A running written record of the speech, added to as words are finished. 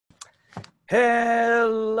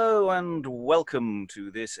Hello and welcome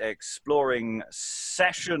to this exploring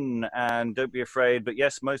session, and don't be afraid, but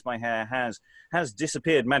yes, most of my hair has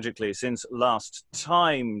disappeared magically since last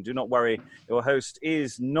time. Do not worry, your host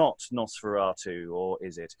is not Nosferatu, or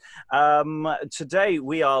is it? Today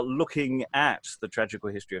we are looking at the tragical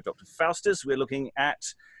history of Doctor Faustus. We're looking at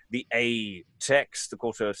the A text, the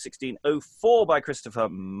Quarto of 1604 by Christopher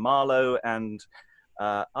Marlowe, and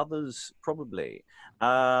others probably,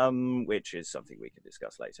 which is something we can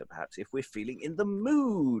discuss later, perhaps, if we're feeling in the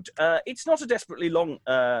mood. It's not a desperately long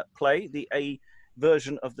play, the A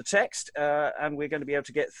version of the text, and we're going to be able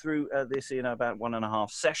to get through this in about 1.5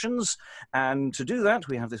 sessions. And to do that,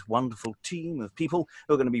 we have this wonderful team of people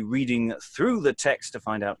who are going to be reading through the text to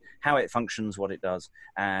find out how it functions, what it does,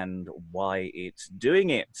 and why it's doing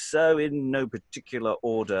it. So in no particular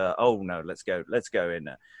order, oh no, let's go in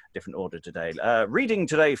different order today. Reading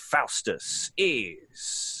today, Faustus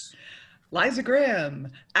is Liza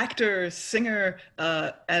Graham, actor, singer,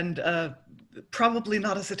 and probably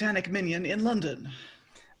not a satanic minion in London.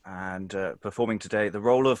 And performing today the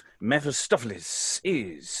role of Mephistophilis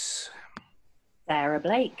is Sarah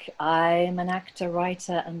Blake. I'm an actor,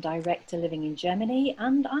 writer and director living in Germany,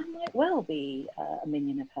 and I might well be a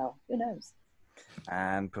minion of hell. Who knows?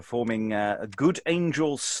 And performing a good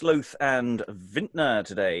angel, Slouth and Vintner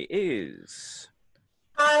today is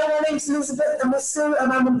Hi, my name's Elizabeth Amisu,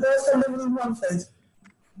 and I'm an person living in Romford.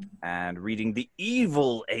 And reading the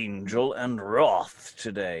evil angel and wrath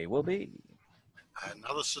today will be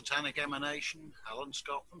another satanic emanation, Helen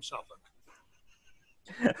Scott from Suffolk.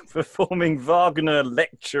 Performing Wagner,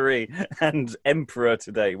 Lechery and Emperor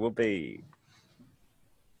today will be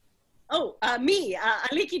me,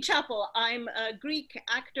 Aliki Chapple. I'm a Greek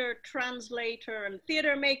actor, translator, and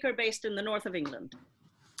theatre maker based in the north of England.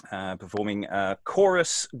 Performing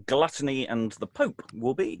Chorus, Gluttony, and the Pope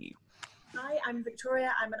will be Hi, I'm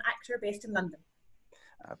Victoria. I'm an actor based in London.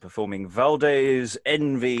 performing Valdes,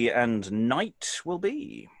 Envy, and Night will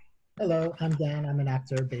be Hello, I'm Dan. I'm an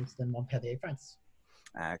actor based in Montpellier, France.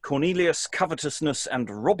 Cornelius, Covetousness, and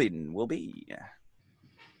Robin will be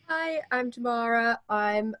Hi, I'm Tamara.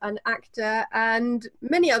 I'm an actor and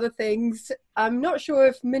many other things. I'm not sure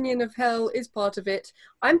if Minion of Hell is part of it.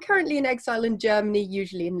 I'm currently in exile in Germany,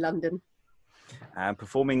 usually in London.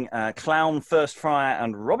 Performing Clown, First Friar,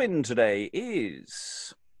 and Robin today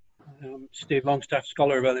is Steve Longstaffe,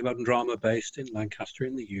 scholar of early modern drama based in Lancaster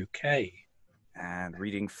in the UK. And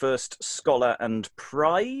reading First Scholar and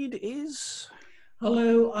Pride is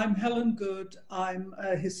Hello, I'm Helen Good. I'm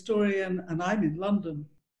a historian and I'm in London.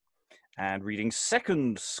 And reading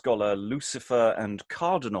Second Scholar, Lucifer and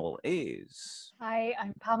Cardinal is Hi,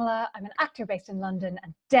 I'm Pamela. I'm an actor based in London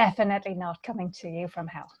and definitely not coming to you from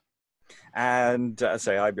hell. And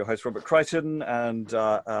I'm your host, Robert Crighton, and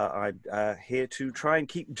I'm here to try and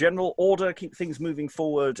keep general order, keep things moving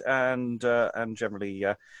forward, and generally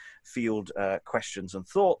field questions and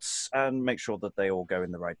thoughts, and make sure that they all go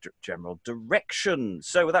in the right general direction.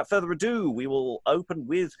 So without further ado, we will open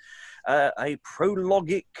with a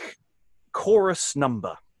prologic chorus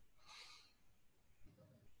number.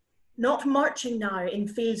 Not marching now in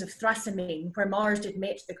fields of Thrasymene, where Mars did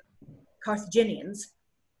mate the Carthaginians,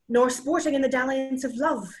 nor sporting in the dalliance of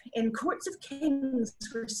love, in courts of kings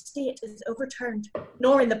where state is overturned,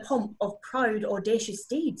 nor in the pomp of proud audacious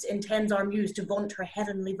deeds intends our muse to vaunt her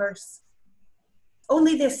heavenly verse.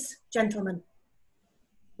 Only this, gentlemen,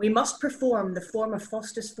 we must perform the form of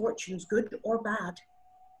Faustus' fortunes, good or bad.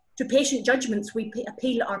 To patient judgments we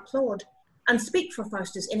appeal our plaud, and speak for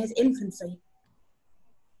Faustus in his infancy.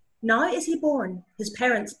 Now is he born, his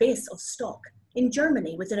parents' base of stock, in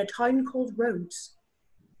Germany within a town called Rhodes.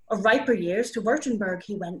 Of riper years to Württemberg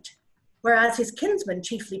he went, whereas his kinsmen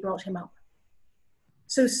chiefly brought him up.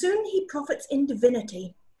 So soon he profits in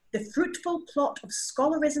divinity, the fruitful plot of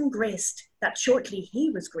scholarism graced, that shortly he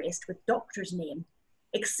was graced with doctor's name,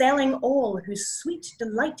 excelling all whose sweet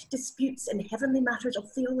delight disputes in heavenly matters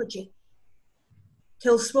of theology,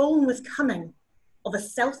 till swollen with cunning of a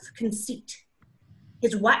self-conceit,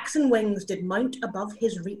 his waxen wings did mount above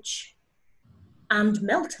his reach, and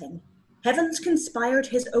melting, heavens conspired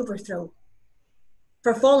his overthrow,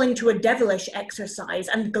 for falling to a devilish exercise,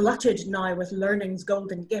 and glutted now with learning's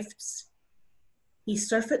golden gifts, he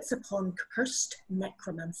surfeits upon cursed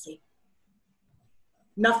necromancy.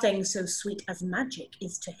 Nothing so sweet as magic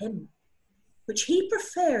is to him, which he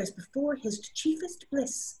prefers before his chiefest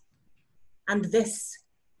bliss, and this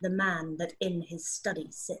the man that in his study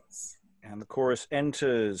sits. And the chorus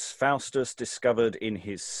enters, Faustus discovered in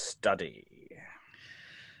his study.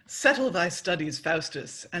 Settle thy studies,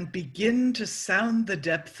 Faustus, and begin to sound the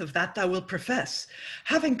depth of that thou wilt profess.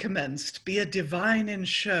 Having commenced, be a divine in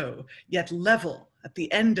show, yet level at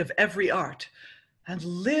the end of every art, and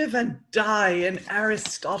live and die in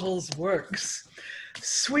Aristotle's works.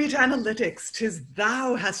 Sweet analytics, 'tis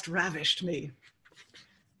thou hast ravished me.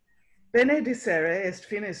 Bene dicere est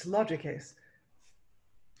finis logices.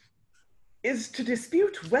 Is to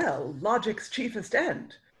dispute well logic's chiefest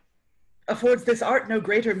end. Affords this art no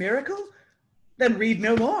greater miracle? Then read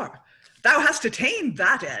no more. Thou hast attained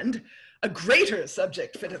that end. A greater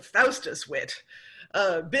subject fitteth Faustus' wit.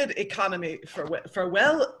 Bid economy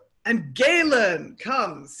farewell, and Galen,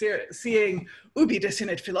 come, seeing ubi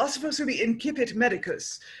desinit philosophus, ubi incipit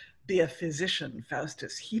medicus. Be a physician,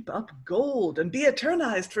 Faustus, heap up gold, and be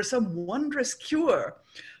eternized for some wondrous cure.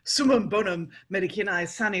 Summum bonum medicinae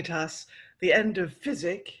sanitas, the end of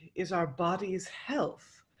physic is our body's health.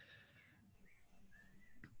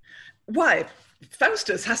 Why,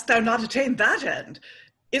 Faustus, hast thou not attained that end?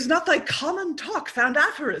 Is not thy common talk found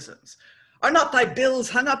aphorisms? Are not thy bills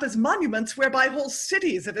hung up as monuments whereby whole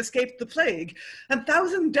cities have escaped the plague, and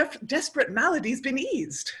thousand desperate maladies been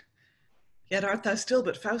eased? Yet art thou still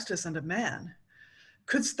but Faustus and a man.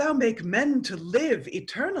 Couldst thou make men to live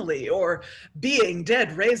eternally, or, being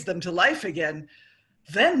dead, raise them to life again,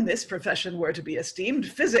 then this profession were to be esteemed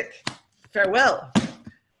physic. Farewell.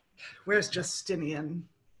 Where's Justinian?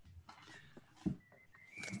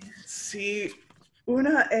 Si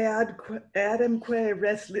una eademque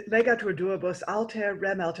res legatur duobus alter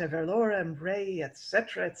rem alter verlorem rei,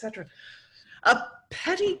 etc., etc. A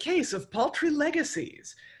petty case of paltry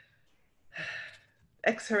legacies.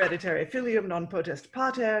 Ex hereditary filium non potest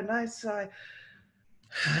pater, nisi.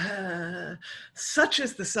 Such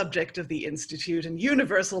is the subject of the Institute and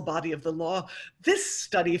universal body of the law. This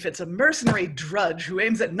study fits a mercenary drudge who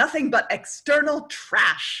aims at nothing but external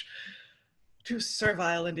trash. Too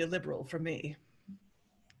servile and illiberal for me.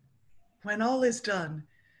 When all is done,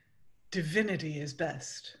 divinity is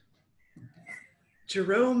best.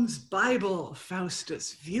 Jerome's Bible,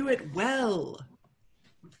 Faustus, view it well.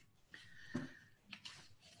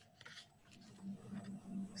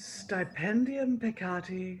 Stipendium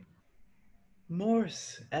peccati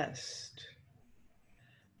mors est.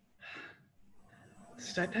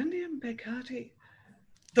 Stipendium peccati.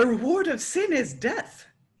 The reward of sin is death.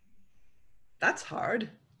 That's hard.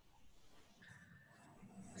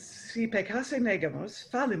 Si peccasse negamus,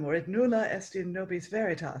 fallimur et nulla est in nobis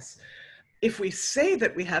veritas. If we say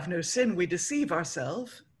that we have no sin, we deceive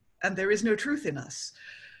ourselves, and there is no truth in us.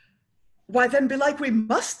 Why then belike we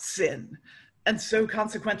must sin, and so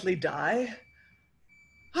consequently die?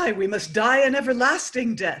 Aye, we must die an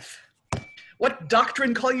everlasting death. What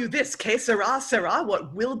doctrine call you this? Que sera, sera,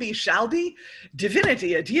 what will be, shall be?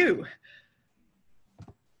 Divinity, adieu.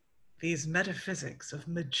 These metaphysics of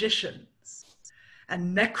magicians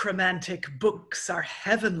and necromantic books are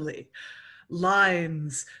heavenly.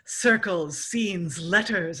 Lines, circles, scenes,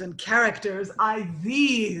 letters, and characters, aye,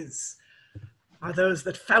 these are those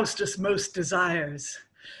that Faustus most desires.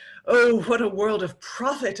 Oh, what a world of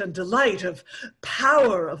profit and delight, of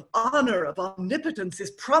power, of honor, of omnipotence is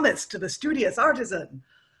promised to the studious artisan.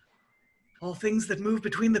 All things that move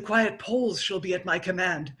between the quiet poles shall be at my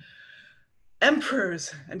command.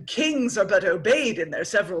 Emperors and kings are but obeyed in their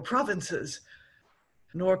several provinces,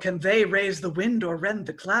 nor can they raise the wind or rend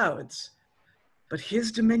the clouds. But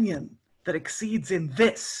his dominion that exceeds in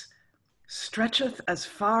this stretcheth as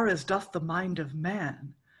far as doth the mind of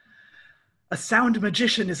man. A sound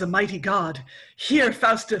magician is a mighty god. Here,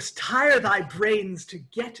 Faustus, tire thy brains to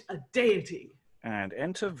get a deity. And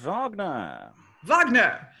enter Wagner.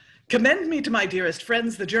 Wagner! Commend me to my dearest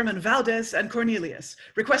friends, the German Valdes and Cornelius.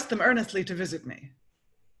 Request them earnestly to visit me.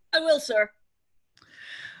 I will, sir.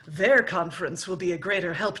 Their conference will be a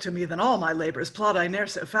greater help to me than all my labors plod I ne'er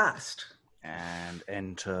so fast. And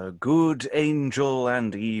enter good angel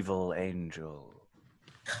and evil angel.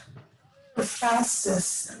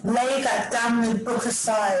 Faustus, lay that damned book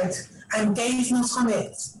aside, and gaze not on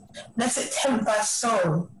it. Let it tempt thy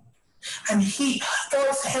soul, and heap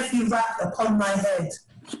God's heavy wrath upon my head.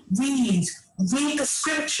 Read the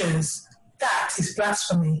scriptures. That is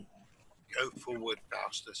blasphemy. Go forward,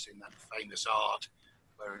 Faustus, in that famous art,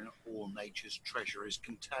 wherein all nature's treasure is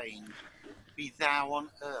contained. Be thou on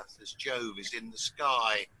earth as Jove is in the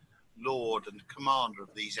sky, lord and commander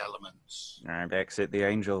of these elements. And exit the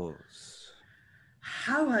angels.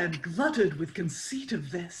 How I am glutted with conceit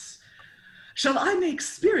of this. Shall I make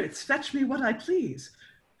spirits fetch me what I please?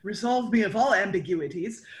 Resolve me of all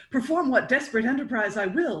ambiguities, perform what desperate enterprise I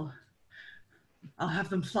will. I'll have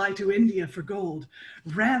them fly to India for gold,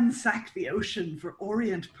 ransack the ocean for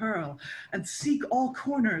orient pearl, and seek all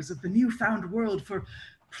corners of the new-found world for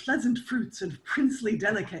pleasant fruits and princely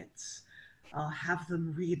delicates. I'll have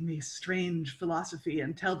them read me strange philosophy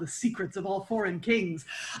and tell the secrets of all foreign kings.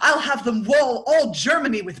 I'll have them wall all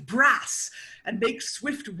Germany with brass and make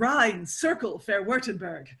swift Rhine circle fair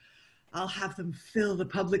Württemberg. I'll have them fill the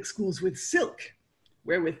public schools with silk,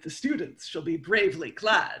 wherewith the students shall be bravely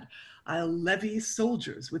clad. I'll levy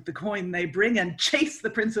soldiers with the coin they bring and chase the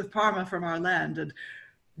Prince of Parma from our land and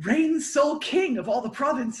reign sole king of all the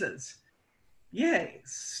provinces. Yea,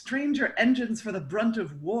 stranger engines for the brunt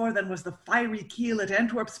of war than was the fiery keel at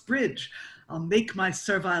Antwerp's bridge, I'll make my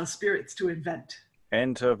servile spirits to invent.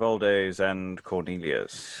 Enter Valdes and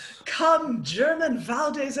Cornelius. Come, German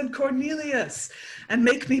Valdes and Cornelius, and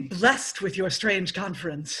make me blessed with your strange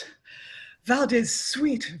conference. Valdes,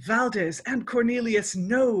 sweet Valdes, and Cornelius,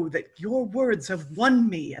 know that your words have won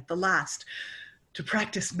me at the last to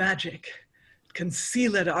practice magic,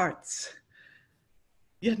 concealed arts.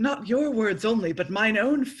 Yet not your words only, but mine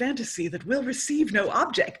own fantasy that will receive no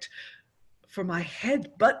object, for my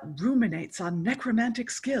head but ruminates on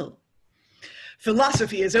necromantic skill.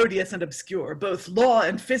 Philosophy is odious and obscure. Both law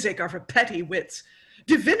and physic are for petty wits.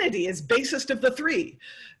 Divinity is basest of the three.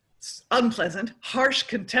 It's unpleasant, harsh,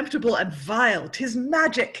 contemptible, and vile. 'Tis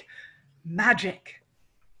magic, magic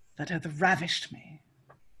that hath ravished me.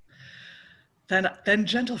 Then,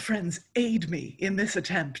 gentle friends, aid me in this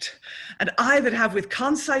attempt. And I that have with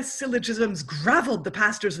concise syllogisms gravelled the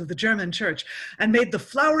pastors of the German church and made the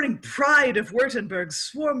flowering pride of Württemberg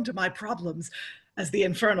swarm to my problems, as the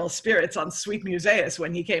infernal spirits on sweet Musaeus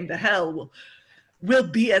when he came to hell, will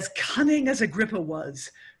be as cunning as Agrippa was,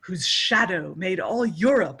 whose shadow made all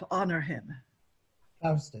Europe honor him.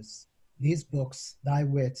 Faustus, these books, thy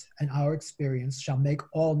wit, and our experience shall make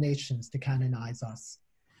all nations to canonize us.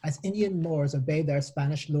 As Indian Moors obey their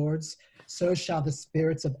Spanish lords, so shall the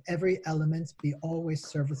spirits of every element be always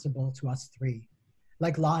serviceable to us three.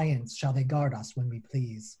 Like lions shall they guard us when we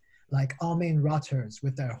please, like Almain rotters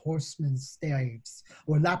with their horsemen's staves,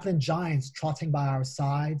 or Lapland giants trotting by our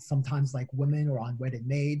sides, sometimes like women or unwedded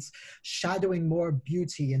maids, shadowing more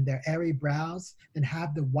beauty in their airy brows than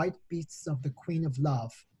have the white beasts of the Queen of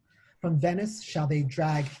Love. From Venice shall they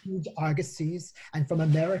drag huge argosies, and from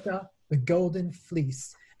America the golden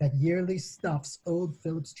fleece that yearly stuffs old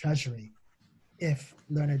Philip's treasury, if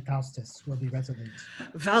learned Faustus will be resolute.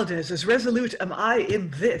 Valdes, as resolute am I in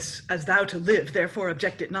this as thou to live, therefore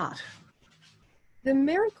object it not. The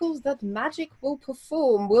miracles that magic will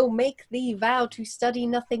perform will make thee vow to study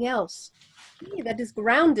nothing else. He that is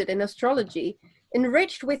grounded in astrology,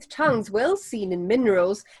 enriched with tongues well seen in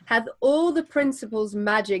minerals, hath all the principles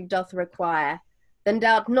magic doth require. Then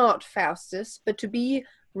doubt not, Faustus, but to be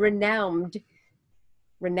renowned,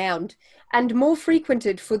 and more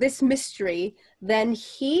frequented for this mystery than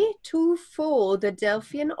heretofore the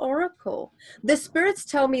Delphian oracle. The spirits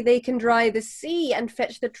tell me they can dry the sea and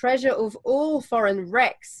fetch the treasure of all foreign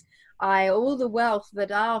wrecks, aye, all the wealth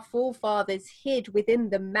that our forefathers hid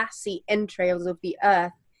within the massy entrails of the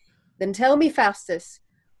earth. Then tell me, Faustus,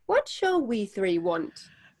 what shall we three want?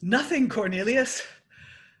 Nothing, Cornelius.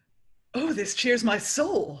 Oh, this cheers my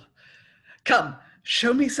soul. Come,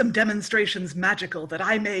 show me some demonstrations magical that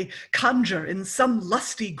I may conjure in some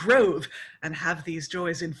lusty grove and have these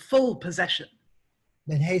joys in full possession.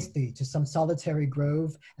 Then haste thee to some solitary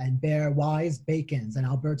grove and bear wise Bacon's and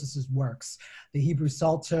Albertus's works, the Hebrew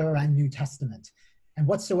Psalter and New Testament. And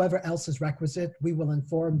whatsoever else is requisite, we will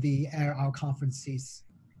inform thee ere our conference cease.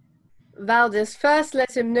 Valdes, first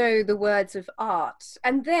let him know the words of art,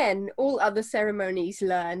 and then all other ceremonies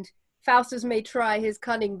learned. Faustus may try his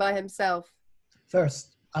cunning by himself.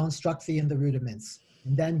 First, I'll instruct thee in the rudiments,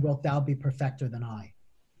 and then wilt thou be perfecter than I.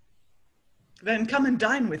 Then come and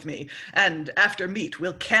dine with me, and after meat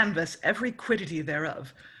we'll canvass every quiddity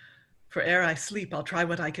thereof. For ere I sleep, I'll try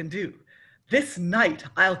what I can do. This night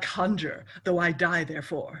I'll conjure, though I die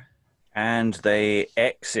therefore. And they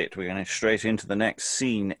exit. We're going straight into the next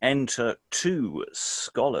scene. Enter two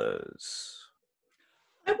scholars.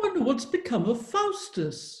 I wonder what's become of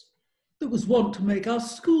Faustus, that was wont to make our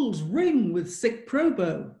schools ring with sic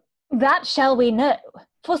probo. That shall we know.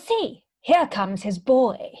 For see, here comes his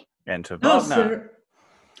boy. Enter Wagner.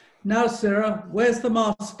 Now, Sarah, where's the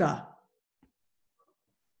master?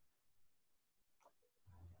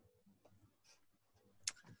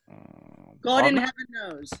 God in heaven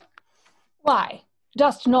knows. Why,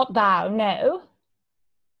 dost not thou know?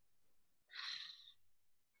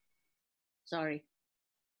 Sorry.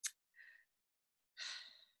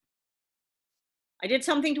 I did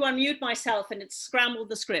something to unmute myself and it scrambled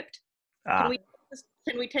the script. Can we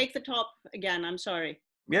Can we take the top again? I'm sorry.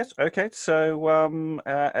 Yes, okay. So,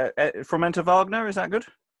 from Enter Wagner, is that good?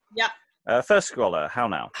 Yeah. First scholar, how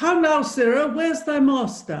now? How now, Sirrah? Where's thy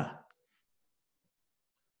master?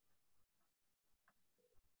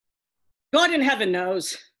 God in heaven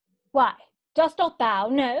knows. Why, dost not thou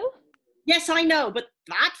know? Yes, I know, but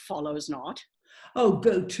that follows not. Oh,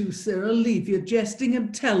 go to, Sirrah, leave your jesting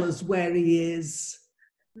and tell us where he is.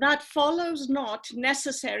 That follows not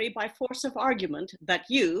necessary by force of argument that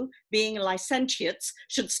you, being licentiates,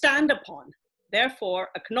 should stand upon. Therefore,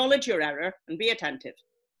 acknowledge your error and be attentive.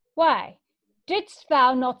 Why, didst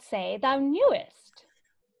thou not say thou knewest?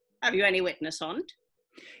 Have you any witness on't?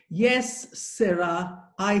 Yes, Sirrah,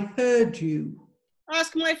 I heard you.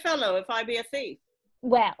 Ask my fellow if I be a thief.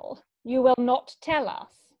 Well, you will not tell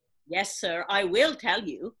us. Yes, sir, I will tell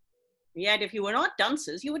you. Yet if you were not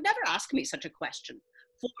dunces, you would never ask me such a question.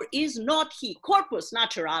 For is not he corpus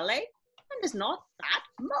naturale, and is not that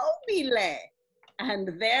mobile?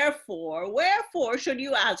 And therefore, wherefore should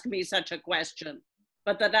you ask me such a question?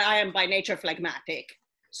 But that I am by nature phlegmatic,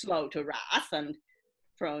 slow to wrath, and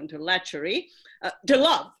prone to lechery, to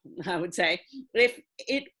love, I would say. If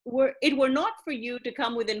it were not for you to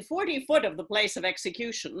come within 40 foot of the place of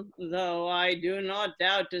execution, though I do not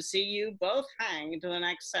doubt to see you both hanged to the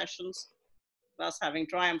next sessions. Thus, having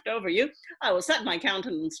triumphed over you, I will set my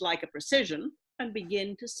countenance like a precision, and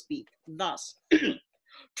begin to speak thus.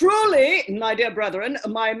 Truly, my dear brethren,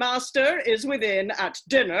 my master is within at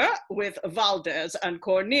dinner with Valdes and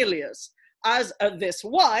Cornelius, as this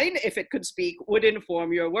wine, if it could speak, would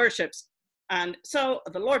inform your worships. And so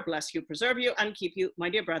the Lord bless you, preserve you, and keep you, my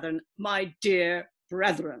dear brethren, my dear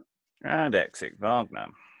brethren. And exit Wagner.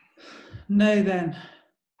 Nay then,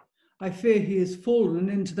 I fear he has fallen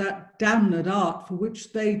into that damned art for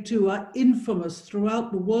which they too are infamous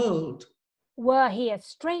throughout the world. Were he a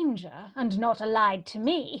stranger, and not allied to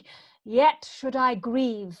me, yet should I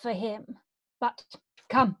grieve for him. But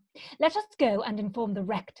come, let us go and inform the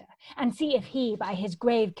rector, and see if he by his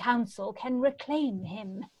grave counsel can reclaim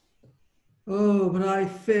him. Oh, but I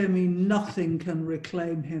fear me nothing can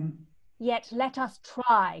reclaim him. Yet let us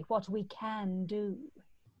try what we can do.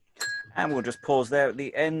 And we'll just pause there at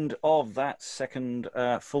the end of that second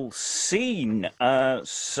full scene.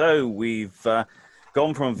 So we've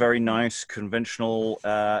gone from a very nice, conventional,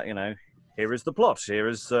 here is the plot. Here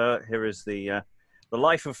is the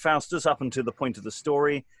life of Faustus up until the point of the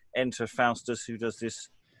story. Enter Faustus, who does this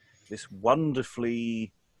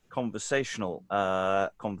wonderfully conversational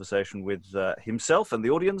conversation with himself and the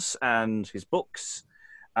audience and his books.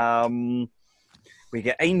 We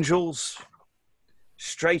get angels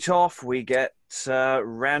straight off. We get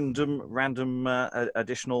random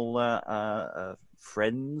additional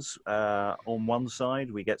friends on one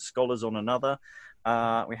side. We get scholars on another.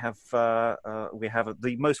 We have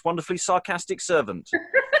the most wonderfully sarcastic servant.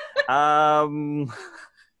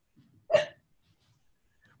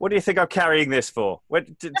 What do you think I'm carrying this for?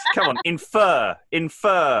 Come on, infer.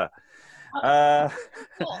 Well,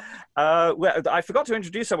 I forgot to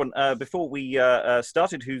introduce someone before we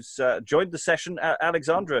started, who's joined the session.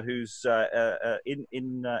 Alexandra, who's in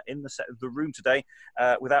the room today,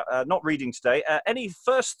 without not reading today. Any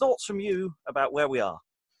first thoughts from you about where we are?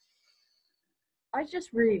 I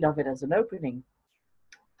just really love it as an opening.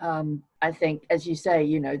 I think, as you say,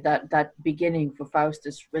 that beginning for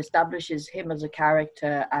Faustus establishes him as a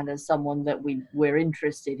character and as someone that we're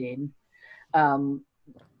interested in,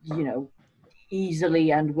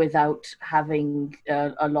 easily and without having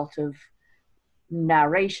a lot of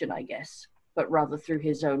narration, I guess, but rather through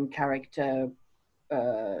his own character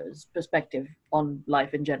perspective on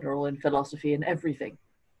life in general and philosophy and everything.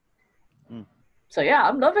 Mm. So yeah,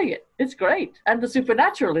 I'm loving it. It's great. And the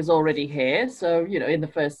supernatural is already here. So, in the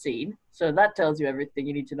first scene. So that tells you everything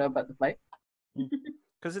you need to know about the play.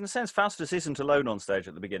 Because in a sense, Faustus isn't alone on stage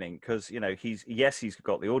at the beginning. Because, he's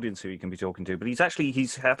got the audience who he can be talking to, but he's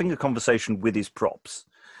having a conversation with his props.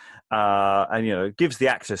 And, gives the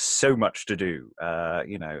actor so much to do,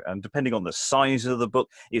 and depending on the size of the book,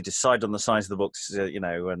 you decide on the size of the books,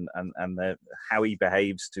 and how he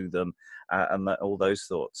behaves to them, and all those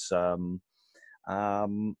thoughts. So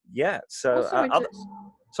sorry,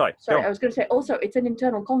 I was going to say also it's an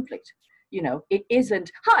internal conflict. It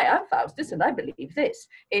isn't, hi, I'm Faustus and I believe this.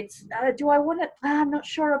 It's, do I want to, I'm not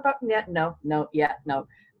sure about that. No.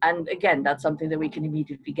 And again, that's something that we can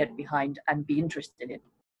immediately get behind and be interested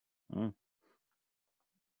in.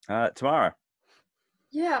 Tamara.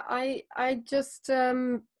 Yeah, I just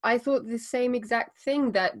I thought the same exact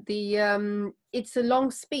thing, that it's a long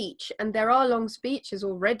speech, and there are long speeches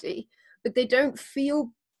already, but they don't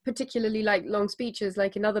feel particularly like long speeches,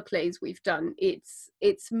 like in other plays we've done, it's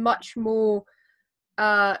much more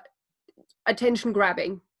attention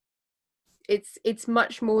grabbing. It's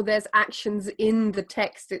much more, there's actions in the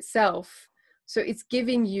text itself, so it's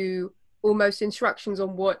giving you almost instructions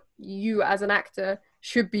on what you as an actor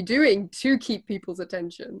should be doing to keep people's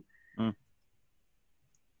attention.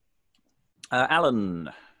 Alan.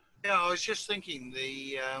 Yeah, I was just thinking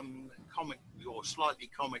the comic, or slightly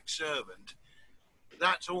comic servant,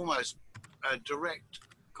 that's almost a direct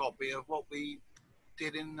copy of what we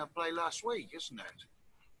did in the play last week, isn't it?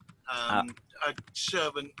 A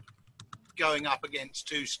servant going up against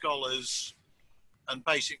two scholars, and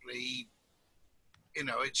basically, you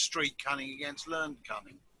know, it's street cunning against learned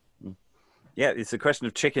cunning. Yeah, it's a question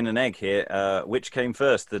of chicken and egg here. Which came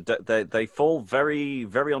first? They fall very,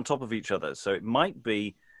 very on top of each other. So it might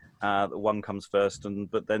be that one comes first,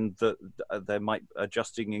 but then there might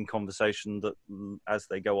adjusting in conversation that as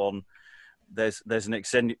they go on, there's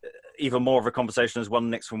an even more of a conversation as one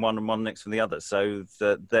next from one and one next from the other. So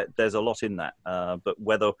there's a lot in that. But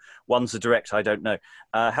whether one's a direct, I don't know.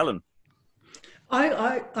 Helen.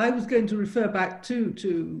 I was going to refer back to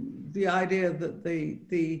the idea that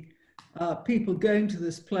the people going to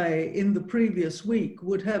this play in the previous week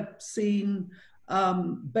would have seen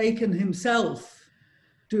Bacon himself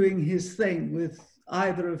doing his thing with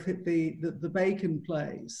either of the Bacon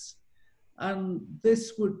plays, and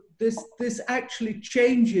this actually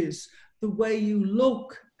changes the way you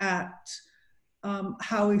look at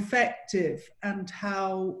how effective and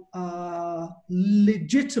how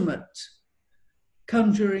legitimate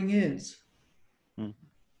conjuring is.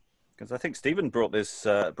 Because I think Stephen brought this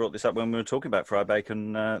up when we were talking about Friar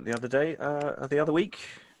Bacon the other week.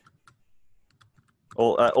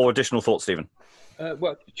 Or additional thoughts, Stephen?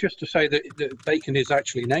 Well, just to say that Bacon is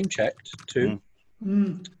actually name checked too.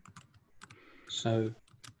 So,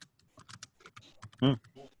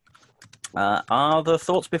 are there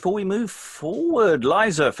thoughts before we move forward?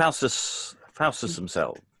 Liza, Faustus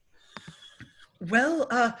himself. Well,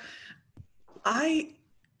 I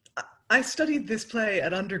studied this play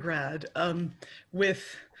at undergrad with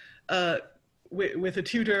a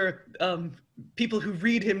tutor. People who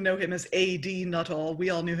read him know him as A.D. Nuttall.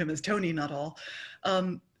 We all knew him as Tony Nuttall,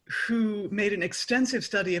 who made an extensive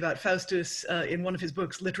study about Faustus in one of his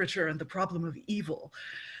books, Literature and the Problem of Evil,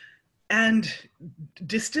 and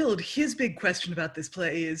distilled his big question about this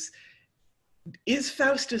play is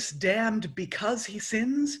Faustus damned because he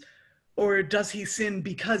sins, or does he sin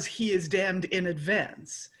because he is damned in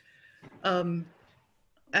advance?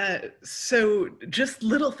 So just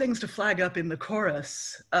little things to flag up in the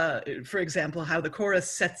chorus. For example, how the chorus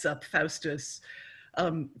sets up Faustus.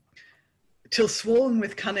 Till swollen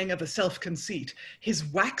with cunning of a self-conceit, his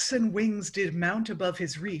waxen wings did mount above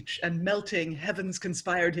his reach, and melting heavens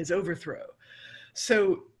conspired his overthrow.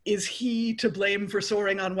 So is he to blame for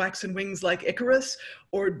soaring on waxen wings like Icarus,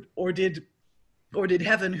 or did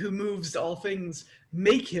heaven, who moves all things,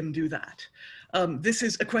 make him do that? This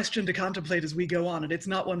is a question to contemplate as we go on, and it's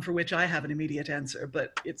not one for which I have an immediate answer,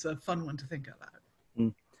 but it's a fun one to think about.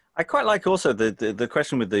 I quite like also the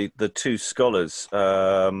question with the two scholars,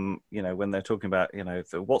 when they're talking about,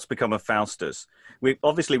 what's become of Faustus. We've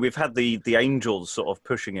had the angels sort of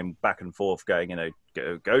pushing him back and forth, going,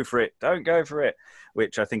 go for it, don't go for it,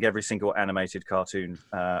 which I think every single animated cartoon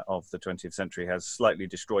of the 20th century has slightly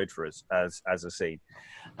destroyed for us as a scene.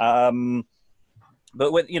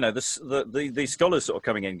 But when the scholars sort of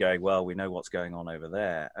coming in, going, well, we know what's going on over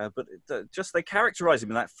there, but they characterise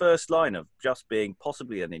him in that first line of just being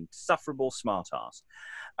possibly an insufferable smartass.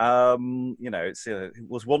 It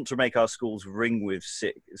was wont to make our schools ring with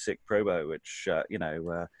sic probo, which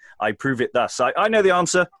I prove it thus. I know the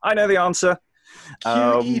answer.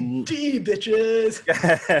 QED, bitches.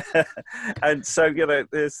 And so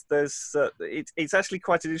it's actually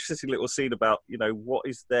quite an interesting little scene about what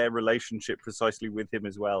is their relationship precisely with him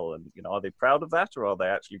as well, and are they proud of that, or are they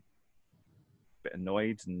actually a bit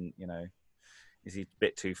annoyed, and is he a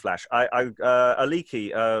bit too flash?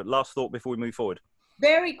 Aliki, last thought before we move forward.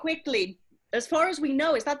 Very quickly, as far as we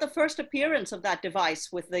know, is that the first appearance of that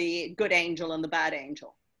device with the good angel and the bad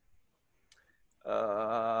angel?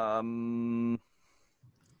 Well,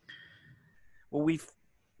 we've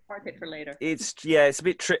park it for later. It's a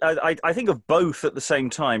bit I think of both at the same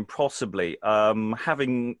time, possibly.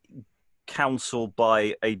 Having counsel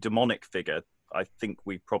by a demonic figure, I think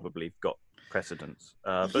we probably got precedence.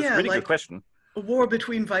 But it's a really good question. a war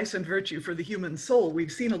between vice and virtue for the human soul.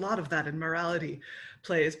 We've seen a lot of that in morality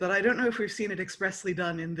plays, but I don't know if we've seen it expressly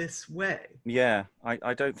done in this way. Yeah,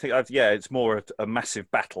 I don't think I've. Yeah, it's more a massive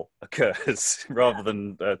battle occurs rather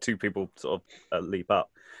than two people sort of leap up.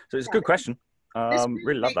 So it's a good question.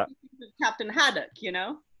 Really love that. Captain Haddock, you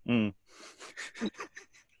know. Mm.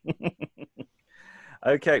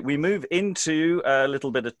 Okay, we move into a little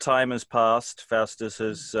bit of time has passed. Faustus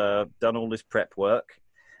has done all his prep work,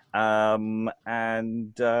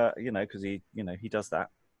 and you know, because he does that,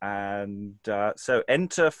 and so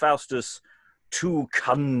enter Faustus to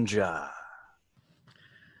conjure.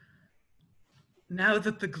 Now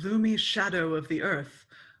that the gloomy shadow of the earth,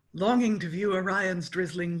 longing to view Orion's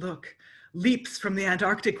drizzling look, leaps from the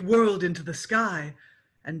Antarctic world into the sky,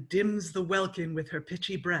 and dims the welkin with her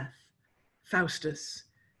pitchy breath, Faustus,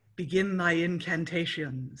 begin thy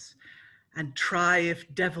incantations, and try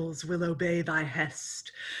if devils will obey thy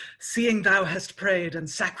hest, seeing thou hast prayed and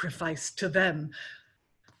sacrificed to them.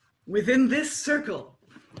 Within this circle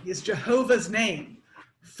is Jehovah's name,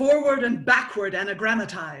 forward and backward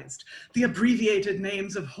anagrammatized, the abbreviated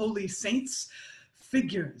names of holy saints,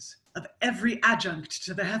 figures of every adjunct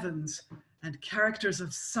to the heavens, and characters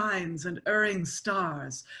of signs and erring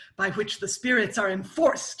stars, by which the spirits are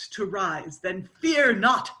enforced to rise. Then fear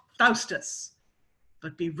not, Faustus,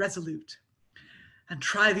 but be resolute, and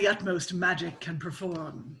try the utmost magic can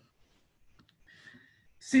perform.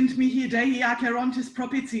 Sint mihi Dei acerontis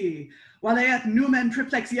propitii, valeat numen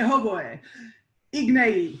triplex Jehovoi,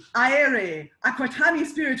 ignei, aere, aquatani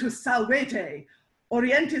spiritus salvete,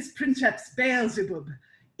 orientis princeps Beelzebub,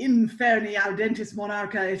 inferni audentis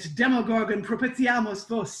monarcha et demogorgon propitiamus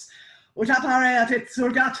vos, ut appareat et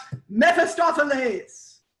surgat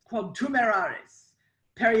Mephistophilis, quod tumeraris,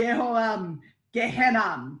 per Jehoam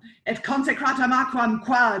Gehennam, et consecratam aquam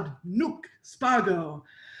quad nunc spargo,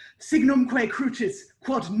 signumque crucis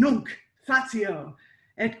quod nunc fatio,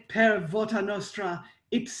 et per vota nostra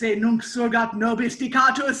ipse nunc surgat nobis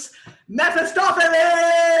dicatus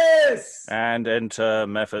Mephistophilis! And enter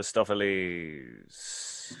Mephistophilis.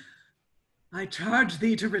 I charge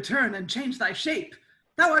thee to return and change thy shape.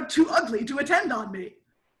 Thou art too ugly to attend on me.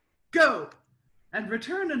 Go, and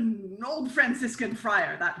return an old Franciscan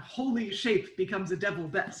friar. That holy shape becomes a devil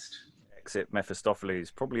best. Exit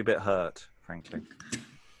Mephistophilis, probably a bit hurt, frankly.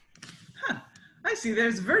 Huh. I see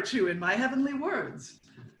there's virtue in my heavenly words.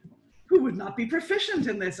 Who would not be proficient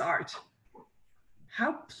in this art?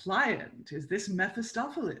 How pliant is this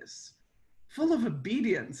Mephistophilis, full of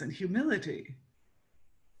obedience and humility.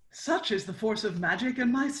 Such is the force of magic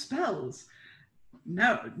and my spells.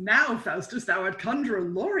 Now, Faustus, thou art conjurer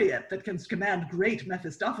laureate that canst command great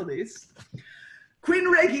Mephistophilis.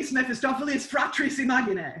 Quin regis Mephistophilis fratris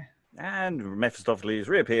imagine. And Mephistophilis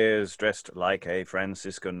reappears dressed like a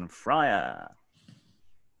Franciscan friar.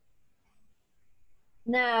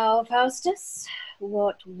 Now, Faustus,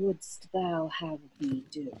 what wouldst thou have me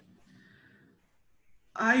do?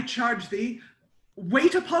 I charge thee,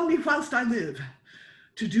 wait upon me whilst I live,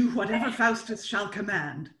 to do whatever Faustus shall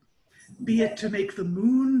command, be it to make the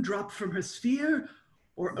moon drop from her sphere,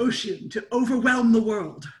 or ocean to overwhelm the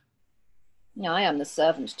world. I am the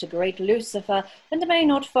servant to great Lucifer, and may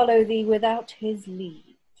not follow thee without his leave.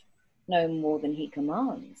 No more than he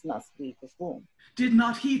commands must we perform. Did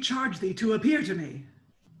not he charge thee to appear to me?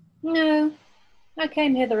 No, I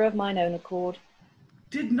came hither of mine own accord.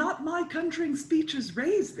 Did not my conjuring speeches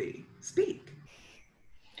raise thee? Speak.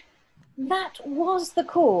 That was the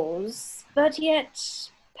cause, but yet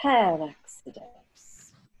per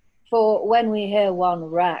accidens. For when we hear one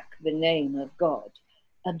rack the name of God,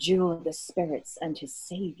 adjure the spirits and his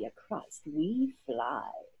Saviour Christ, we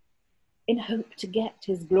fly, in hope to get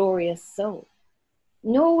his glorious soul.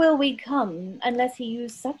 Nor will we come unless he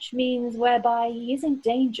use such means whereby he is in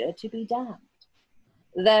danger to be damned.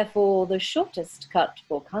 Therefore the shortest cut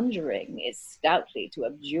for conjuring is stoutly to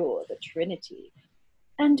abjure the Trinity,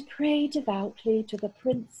 and pray devoutly to the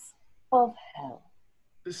Prince of Hell.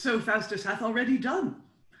 So Faustus hath already done,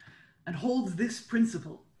 and holds this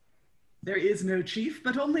principle. There is no chief,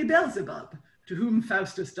 but only Beelzebub, to whom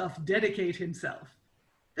Faustus doth dedicate himself.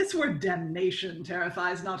 This word damnation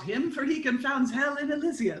terrifies not him, for he confounds hell in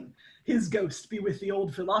Elysium. His ghost be with the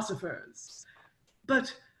old philosophers.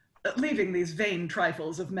 But, leaving these vain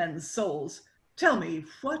trifles of men's souls, tell me,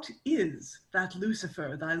 what is that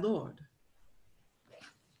Lucifer thy lord?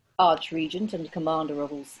 Archregent and commander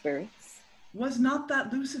of all spirits. Was not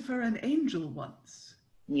that Lucifer an angel once?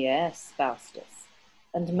 Yes, Faustus,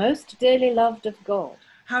 and most dearly loved of God.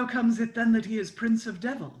 How comes it then that he is prince of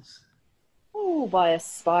devils? Oh, by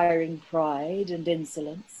aspiring pride and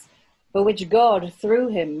insolence, for which God threw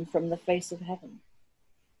him from the face of heaven.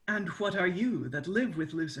 And what are you that live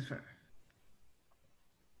with Lucifer?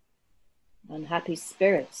 Unhappy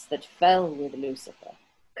spirits that fell with Lucifer,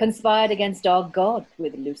 conspired against our God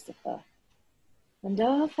with Lucifer, and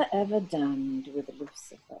are forever damned with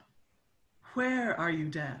Lucifer. Where are you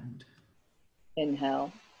damned? In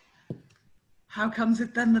hell. How comes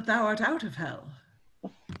it then that thou art out of hell?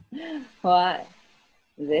 Why,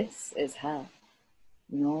 this is hell,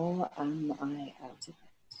 nor am I out of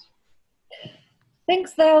it.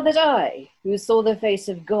 Think'st thou that I, who saw the face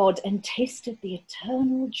of God and tasted the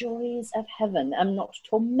eternal joys of heaven, am not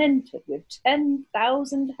tormented with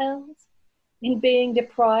 10,000 hells in being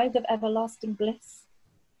deprived of everlasting bliss?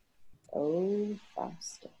 O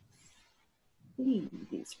Faustus, leave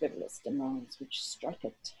these frivolous demands which strike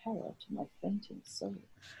a terror to my fainting soul.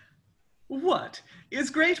 What? Is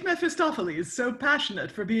great Mephistophilis so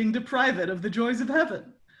passionate for being deprived of the joys of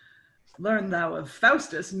heaven? Learn thou of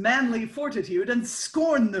Faustus manly fortitude, and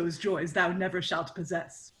scorn those joys thou never shalt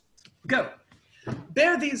possess. Go,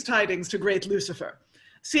 bear these tidings to great Lucifer.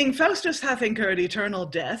 Seeing Faustus hath incurred eternal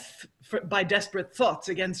death by desperate thoughts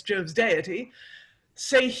against Jove's deity,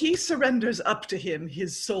 say he surrenders up to him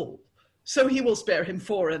his soul, so he will spare him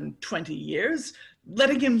 24 years,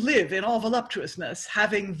 letting him live in all voluptuousness,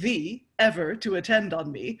 having thee ever to attend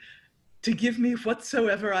on me, to give me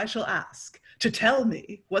whatsoever I shall ask, to tell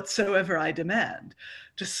me whatsoever I demand,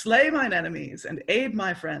 to slay mine enemies and aid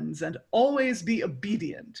my friends, and always be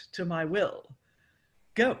obedient to my will.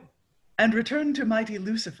 Go, and return to mighty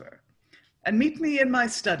Lucifer, and meet me in my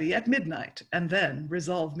study at midnight, and then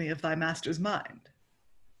resolve me of thy master's mind.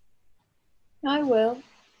 I will,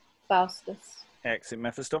 Faustus. Exit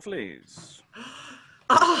Mephistophilis.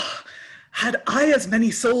 Ah! Had I as many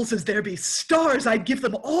souls as there be stars, I'd give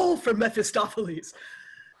them all for Mephistophilis.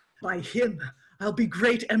 By him, I'll be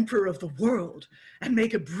great emperor of the world, and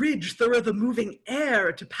make a bridge through the moving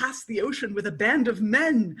air to pass the ocean with a band of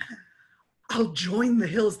men. I'll join the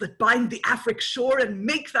hills that bind the Afric shore and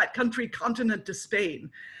make that country continent to Spain,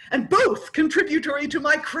 and both contributory to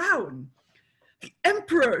my crown. The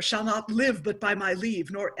emperor shall not live but by my leave,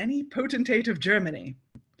 nor any potentate of Germany.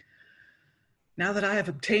 Now that I have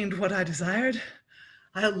obtained what I desired,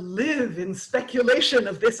 I'll live in speculation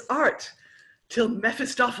of this art, till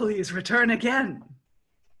Mephistophilis return again.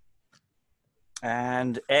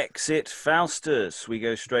 And exit Faustus. We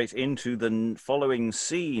go straight into the following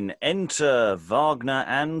scene. Enter Wagner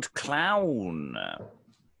and Clown.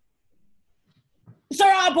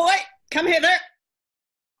 Sirrah, boy, come hither.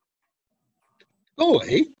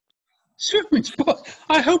 Boy? Servants, boy,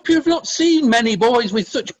 I hope you have not seen many boys with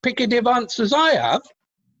such picked advance as I have.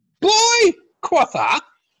 Boy, quotha!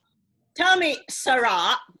 Tell me,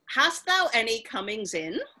 sirrah, hast thou any comings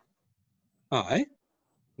in? Aye,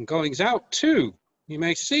 and goings out too. You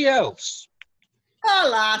may see else.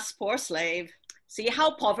 Alas, poor slave, see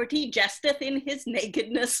how poverty jesteth in his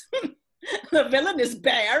nakedness. The villain is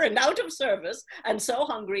bare and out of service, and so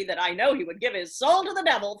hungry that I know he would give his soul to the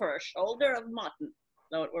devil for a shoulder of mutton,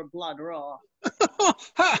 though it were blood raw.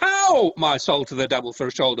 How, my soul to the devil for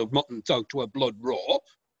a shoulder of mutton dug to a blood raw?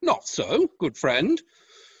 Not so, good friend.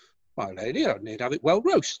 My lady, I'd need have it well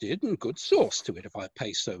roasted and good sauce to it if I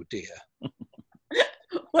pay so dear.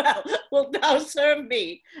 Well, wilt thou serve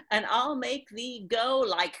me, and I'll make thee go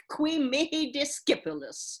like qui mihi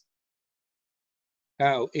discipulis.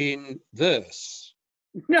 How, in verse?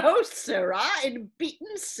 No, sirrah, in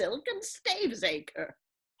beaten silk and staves acre.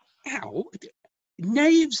 How?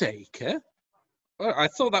 Knave's acre? Well, I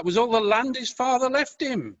thought that was all the land his father left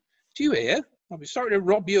him. Do you hear? I'll be sorry to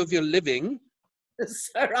rob you of your living.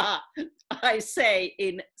 Sirrah, I say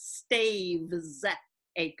in staves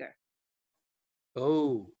acre.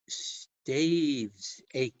 Oh, staves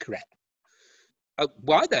acre.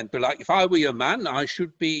 Why then, belike, if I were your man, I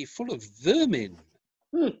should be full of vermin.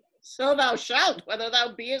 So thou shalt, whether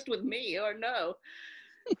thou beest with me or no.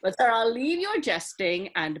 But sirrah, leave your jesting,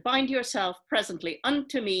 and bind yourself presently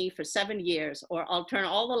unto me for 7 years, or I'll turn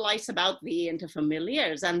all the lice about thee into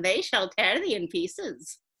familiars, and they shall tear thee in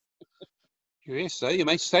pieces. Yes, sir, you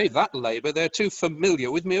may save that labour. They're too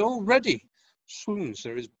familiar with me already. Swoons,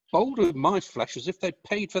 they're as bold with my flesh as if they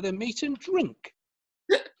paid for their meat and drink.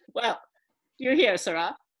 Well, you hear,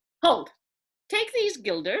 sirrah. Hold, take these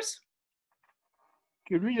guilders.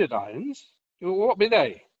 Irons? What be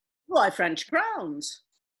they? Why, French crowns.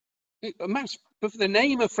 But for the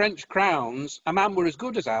name of French crowns, a man were as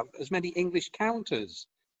good as have as many English counters.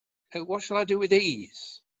 What shall I do with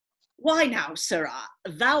these? Why now, sirrah,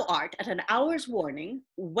 thou art at an hour's warning,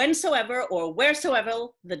 whensoever or wheresoever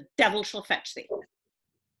the devil shall fetch thee.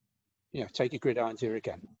 Yeah, take your gridirons here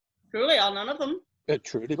again. Truly, I'll none of them.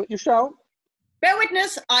 Truly, but you shall. Bear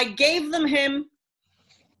witness, I gave them him.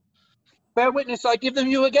 Bear witness, I give them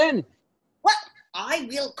you again. What? I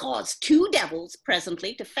will cause 2 devils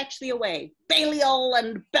presently to fetch thee away, Belial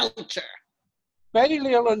and Belcher.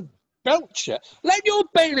 Belial and Belcher? Let your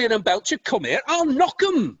Belial and Belcher come here, I'll knock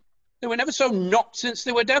 'em. They were never so knocked since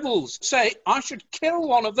they were devils. Say, I should kill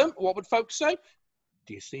one of them. What would folks say?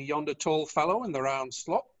 Do you see yonder tall fellow in the round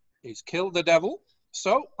slot? He's killed the devil.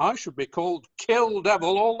 So I should be called Kill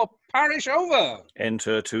Devil all the parish over.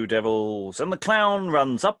 Enter 2 devils, and the clown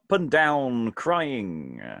runs up and down,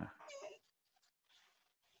 crying.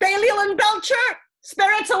 Belial and Belcher,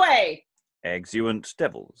 spirits away! Exeunt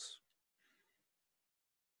devils.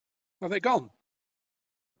 Are they gone?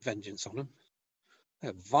 Vengeance on them.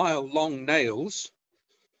 Their vile long nails.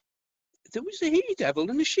 There was a he-devil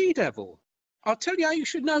and a she-devil. I'll tell you how you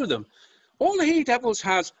should know them. All the he-devils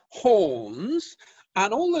has horns,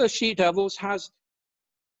 and all the she-devils has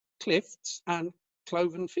clifts and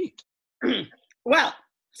cloven feet. Well,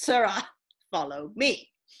 sirrah, follow me.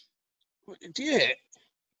 Dear,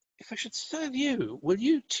 if I should serve you, will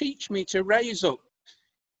you teach me to raise up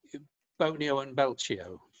Bonio and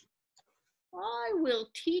Belchio? I will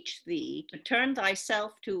teach thee to turn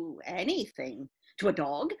thyself to anything, to a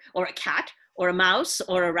dog, or a cat, or a mouse,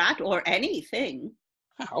 or a rat, or anything.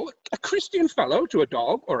 How? A Christian fellow to a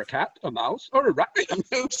dog, or a cat, a mouse, or a rat?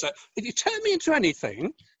 No, sir. If you turn me into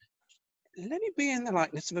anything, let it be in the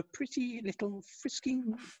likeness of a pretty little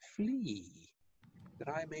frisking flea, that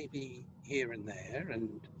I may be here and there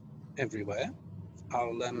and everywhere.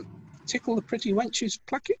 I'll tickle the pretty wench's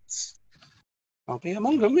plackets. I'll be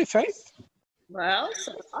among them, i' faith. Well,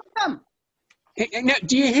 so I'll come. Now,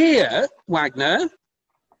 do you hear, Wagner?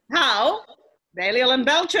 How? Belial and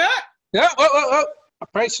Belcher? Yeah, oh. I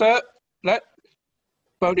pray, sir, let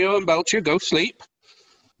Bonio and Belcher go sleep.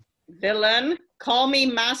 Villain, call me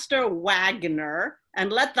Master Wagner,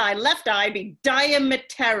 and let thy left eye be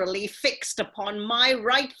diametrically fixed upon my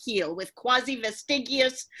right heel with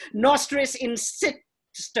quasi-vestigius nostris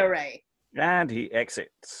insistere. And he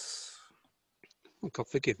exits. Oh, God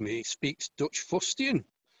forgive me, he speaks Dutch fustian.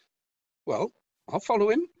 Well, I'll follow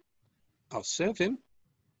him. I'll serve him.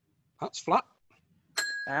 That's flat.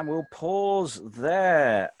 And we'll pause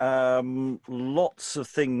there. Lots of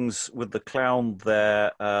things with the clown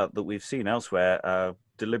there that we've seen elsewhere.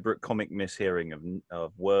 Deliberate comic mishearing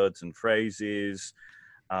of words and phrases.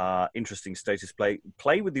 Interesting status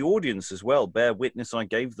play with the audience as well. Bear witness, I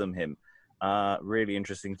gave them him. Really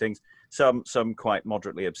interesting things. Some quite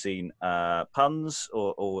moderately obscene puns.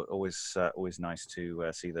 Or always nice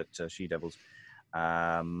to see that she-devils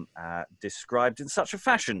described in such a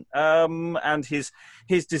fashion, and his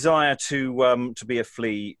desire to be a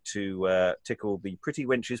flea to tickle the pretty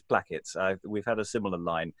wench's plackets. We've had a similar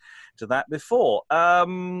line to that before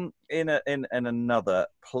in another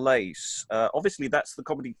place. Obviously, that's the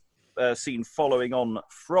comedy scene following on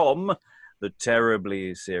from the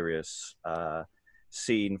terribly serious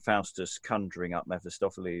scene, Faustus conjuring up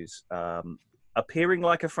Mephistophilis, appearing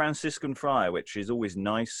like a Franciscan friar, which is always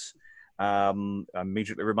nice. I'm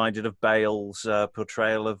immediately reminded of Bale's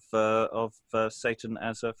portrayal of Satan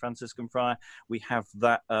as a Franciscan friar. We have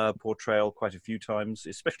that portrayal quite a few times,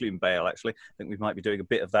 especially in Bale, actually. I think we might be doing a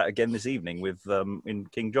bit of that again this evening with in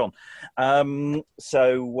King John.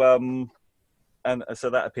 So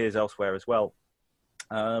that appears elsewhere as well.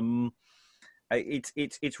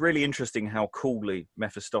 It's really interesting how coolly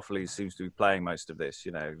Mephistophilis seems to be playing most of this.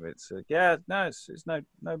 You know, it's it's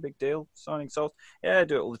no big deal. Signing souls, yeah,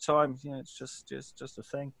 do it all the time. Yeah, it's just a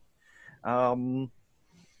thing.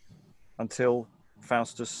 Until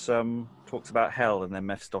Faustus talks about hell, and then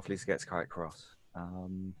Mephistophilis gets quite cross.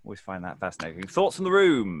 Always find that fascinating. Thoughts in the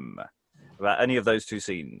room about any of those two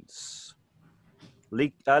scenes?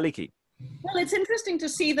 Aliki. Well, it's interesting to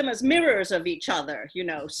see them as mirrors of each other, you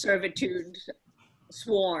know, servitude,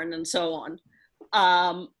 sworn, and so on.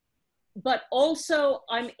 But also,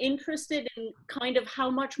 I'm interested in kind of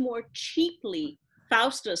how much more cheaply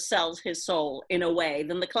Faustus sells his soul in a way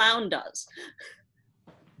than the clown does.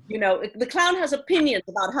 You know, the clown has opinions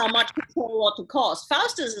about how much his soul ought to cost.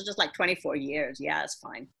 Faustus is just like 24 years. Yeah, it's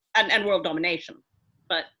fine. And world domination.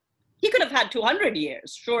 But he could have had 200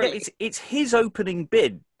 years, surely. Yeah, it's his opening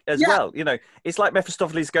bid as well. You know, it's like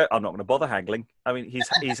Mephistopheles go, I'm not going to bother haggling. I mean,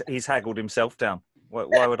 he's haggled himself down.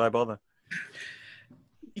 Why would I bother?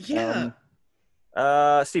 Yeah.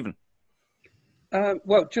 Stephen.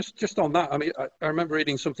 Well, just on that, I mean, I remember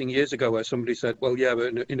reading something years ago where somebody said, well, yeah, but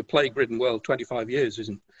in a plague-ridden world, 25 years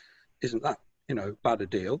isn't that, you know, bad a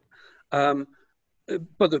deal. But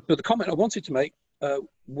the comment I wanted to make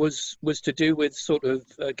was to do with sort of,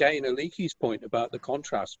 again, Aliki's point about the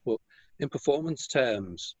contrast, but in performance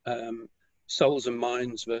terms, souls and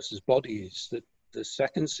minds versus bodies. The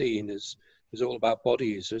second scene is all about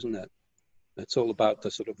bodies, isn't it? It's all about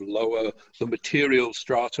the sort of lower, the material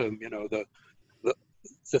stratum, you know,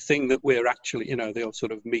 the thing that we're actually, you know, the old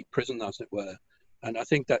sort of meat prison, as it were. And I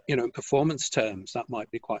think that, you know, in performance terms, that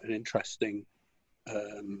might be quite an interesting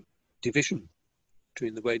division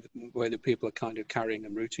between the way that people are kind of carrying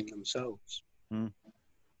and rooting themselves. Mm.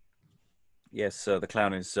 Yes, the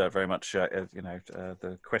clown is very much, you know,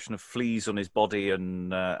 the question of fleas on his body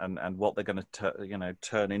and what they're going to, you know,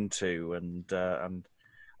 turn into, and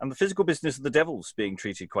the physical business of the devils being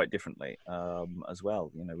treated quite differently as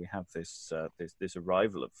well. You know, we have this this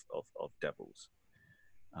arrival of devils.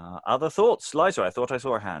 Other thoughts, Liza? I thought I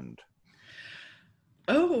saw a hand.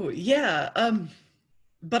 Oh yeah,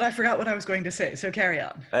 but I forgot what I was going to say. So carry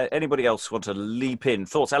on. Anybody else want to leap in?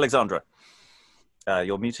 Thoughts, Alexandra?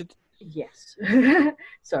 You're muted. Yes.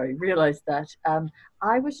 Sorry, realized that.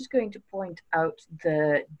 I was just going to point out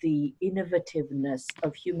the innovativeness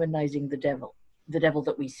of humanizing the devil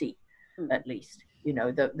that we see, at least. You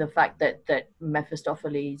know, the fact that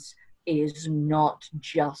Mephistophilis is not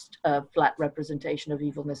just a flat representation of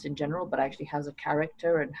evilness in general, but actually has a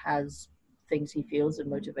character and has things he feels and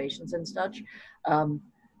motivations and such,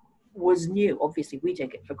 was new. Obviously, we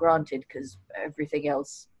take it for granted because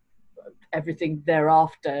everything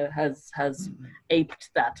thereafter has aped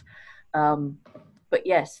that. But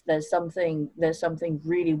yes, there's something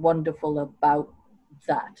really wonderful about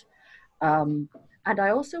that. And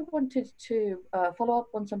I also wanted to follow up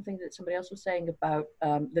on something that somebody else was saying about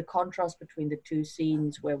the contrast between the two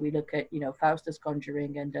scenes where we look at, you know, Faustus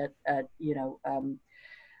conjuring and at you know,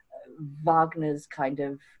 Wagner's kind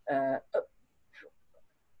of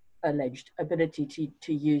alleged ability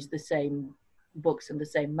to use the same books and the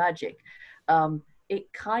same magic.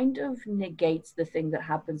 It kind of negates the thing that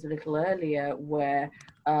happens a little earlier where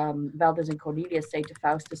Valdes and Cornelius say to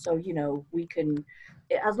Faustus, so, you know, we can,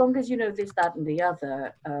 as long as you know this, that, and the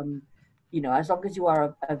other, you know, as long as you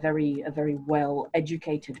are a very well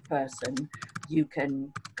educated person, you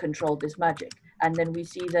can control this magic. And then we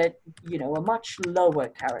see that, you know, a much lower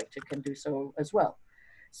character can do so as well.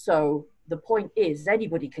 So the point is,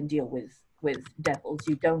 anybody can deal with devils.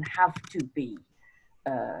 You don't have to be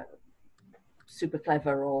super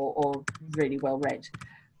clever or really well read.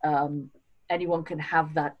 Anyone can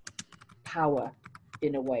have that power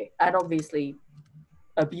in a way, and obviously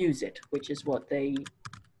abuse it, which is what they,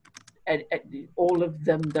 all of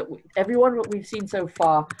them, everyone that we've seen so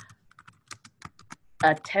far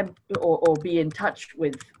attempt or be in touch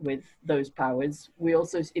with those powers. We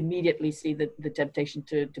also immediately see the temptation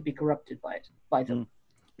to be corrupted by them.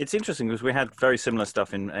 It's interesting because we had very similar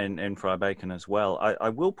stuff in Friar Bacon as well. I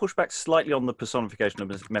will push back slightly on the personification of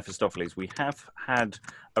Mephistophilis. We have had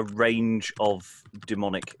a range of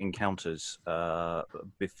demonic encounters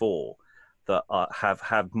before that have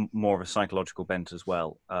had more of a psychological bent as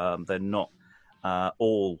well. They're not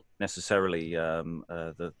all necessarily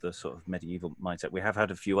the sort of medieval mindset. We have had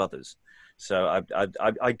a few others. So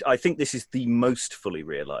I think this is the most fully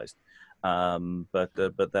realised. But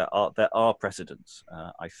there are precedents.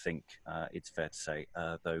 I think it's fair to say,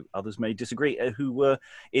 though others may disagree, who were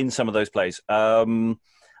in some of those plays.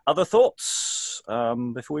 Other thoughts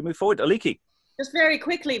before we move forward, Aliki? Just very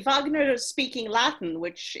quickly, Wagner is speaking Latin,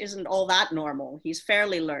 which isn't all that normal. He's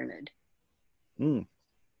fairly learned. Again,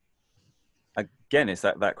 it's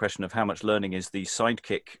that question of how much learning is the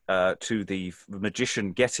sidekick to the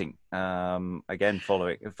magician getting. Again,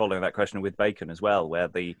 following that question with Bacon as well, where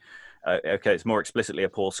the okay, it's more explicitly a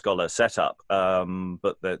poor scholar setup,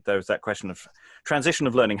 but there's that question of transition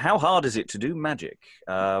of learning. How hard is it to do magic,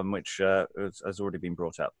 which has already been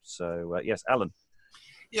brought up. So yes, Alan.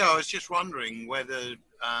 Yeah, I was just wondering whether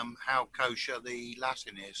how kosher the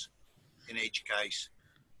Latin is in each case.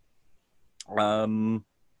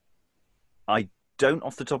 I don't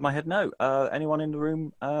off the top of my head know. Anyone in the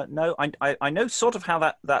room? No, I know sort of how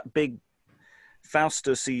that big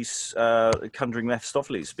Faustus conjuring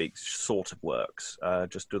Mephistophilis speaks sort of works,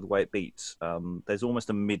 just to the way it beats. There's almost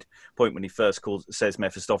a mid point when he first says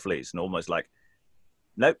Mephistophilis, and almost like,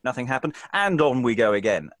 nope, nothing happened, and on we go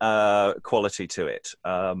again. Quality to it.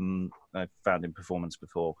 I've found in performance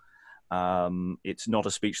before. It's not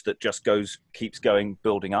a speech that just keeps going,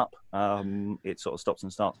 building up. It sort of stops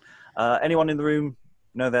and starts. Anyone in the room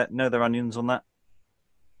know their onions on that?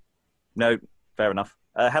 No, fair enough.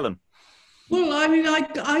 Helen. Well, I mean,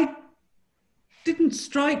 I didn't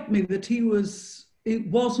strike me that it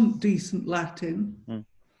wasn't decent Latin.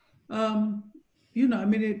 You know, I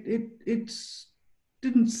mean, it's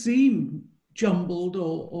didn't seem jumbled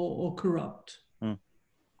or corrupt.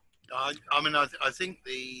 I mean, I think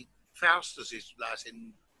the Faustus'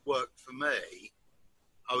 Latin worked for me.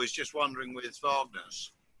 I was just wondering with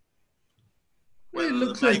Wagner's. Well, it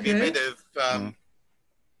looks there may be okay. a bit of,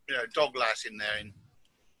 dog Latin there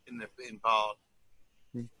in part.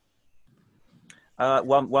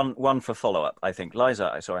 One for follow-up, I think. Liza,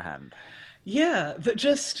 I saw a hand. Yeah,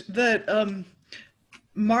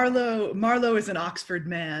 Marlowe is an Oxford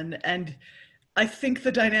man, and I think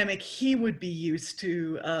the dynamic he would be used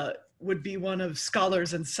to would be one of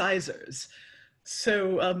scholars and sizers.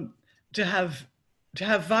 So to have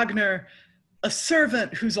Wagner, a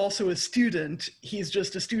servant who's also a student, he's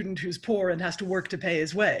just a student who's poor and has to work to pay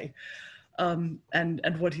his way, I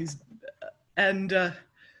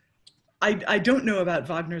don't know about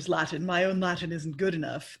Wagner's Latin. My own Latin isn't good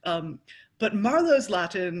enough. But Marlowe's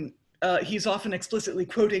Latin, he's often explicitly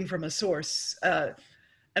quoting from a source.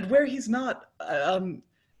 And where he's not,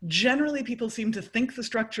 generally people seem to think the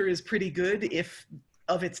structure is pretty good if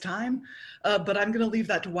of its time. But I'm going to leave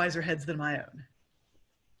that to wiser heads than my own.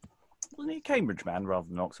 Wasn't he a Cambridge man rather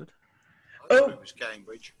than Oxford? Oh, it was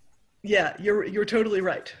Cambridge. Yeah, you're totally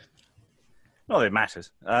right. Not that it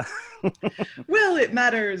matters. Well, it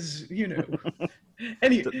matters, to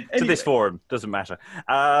anyway. this forum, doesn't matter.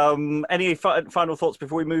 Any final thoughts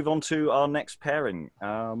before we move on to our next pairing?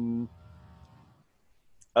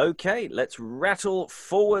 Okay, let's rattle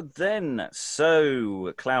forward then.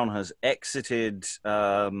 So, Clown has exited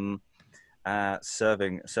serving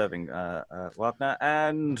Wagner,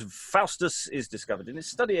 and Faustus is discovered in his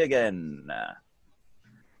study again.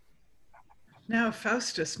 Now,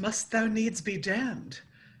 Faustus, must thou needs be damned?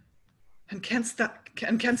 And canst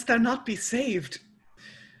thou not be saved?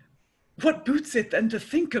 What boots it then to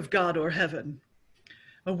think of God or heaven?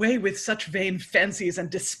 Away with such vain fancies and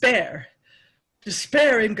despair.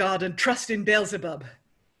 Despair in God and trust in Beelzebub.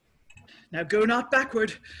 Now go not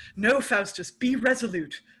backward. No, Faustus, be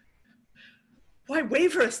resolute. Why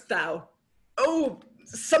waverest thou? Oh,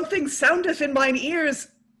 something soundeth in mine ears.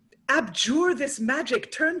 Abjure this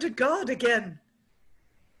magic, turn to God again.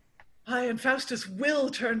 I and Faustus will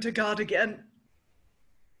turn to God again.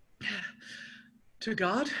 To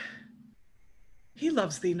God? He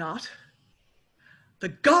loves thee not. The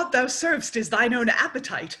God thou servest is thine own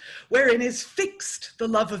appetite, wherein is fixed the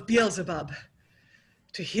love of Beelzebub.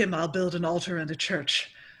 To him I'll build an altar and a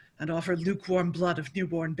church, and offer lukewarm blood of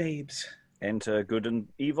newborn babes. Enter good and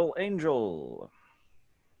evil angel.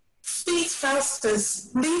 Sweet Faustus,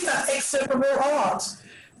 leave that execrable art.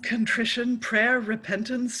 Contrition, prayer,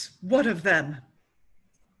 repentance, what of them?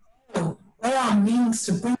 Oh, they are means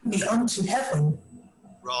to bring me unto heaven.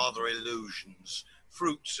 Rather illusions,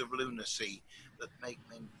 fruits of lunacy that make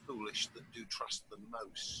men foolish that do trust them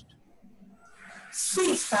most.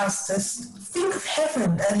 Sweet Faustus, think of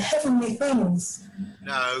heaven and heavenly things.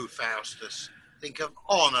 No, Faustus, think of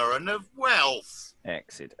honour and of wealth.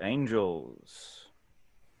 Exit angels.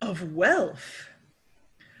 Of wealth?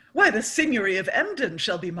 Why, the Signory of Emden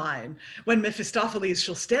shall be mine, when Mephistophilis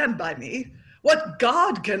shall stand by me. What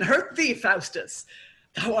god can hurt thee, Faustus?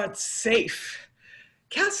 Thou art safe.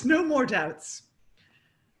 Cast no more doubts.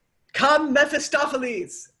 Come,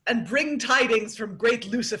 Mephistophilis, and bring tidings from great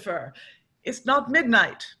Lucifer. It's not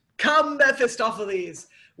midnight. Come, Mephistophilis.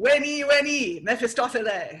 Veni,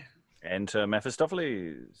 Mephistophile. Enter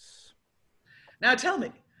Mephistophilis. Now tell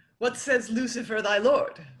me, what says Lucifer thy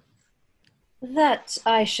lord? That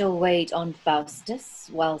I shall wait on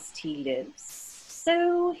Faustus whilst he lives,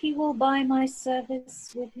 so he will buy my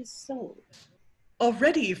service with his soul.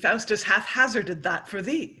 Already Faustus hath hazarded that for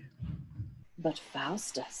thee. But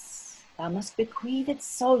Faustus, thou must bequeath it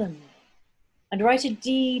solemnly, and write a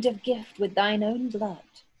deed of gift with thine own blood.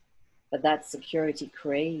 But that security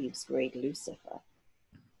craves great Lucifer.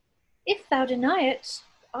 If thou deny it,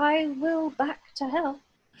 I will back to hell.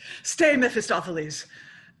 Stay, Mephistophilis,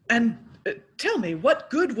 and tell me, what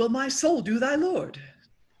good will my soul do thy lord?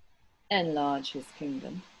 Enlarge his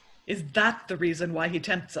kingdom. Is that the reason why he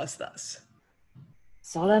tempts us thus?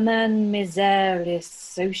 Solomon miseris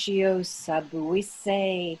socio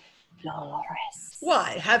sabuisse dolores.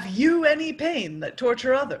 Why, have you any pain that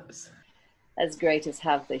torture others? As great as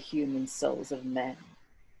have the human souls of men.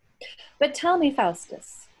 But tell me,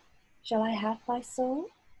 Faustus, shall I have thy soul?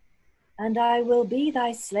 And I will be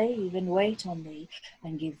thy slave and wait on thee,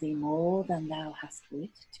 and give thee more than thou hast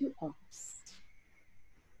wit to ask.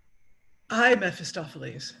 Aye,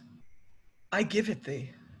 Mephistophilis, I give it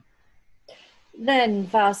thee. Then,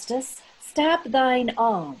 Faustus, stab thine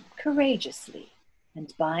arm courageously,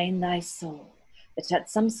 and bind thy soul, that at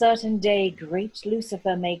some certain day great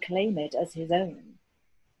Lucifer may claim it as his own,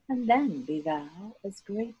 and then be thou as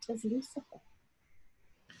great as Lucifer.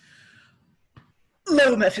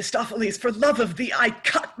 Lo, Mephistophilis, for love of thee I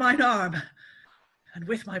cut mine arm, and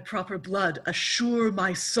with my proper blood assure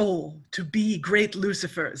my soul to be great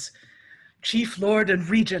Lucifer's, chief lord and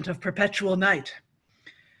regent of perpetual night.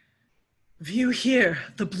 View here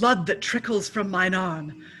the blood that trickles from mine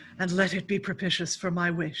arm, and let it be propitious for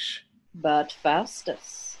my wish. But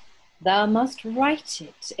Faustus, thou must write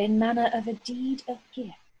it in manner of a deed of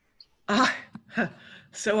gift. Ah,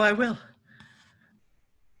 so I will.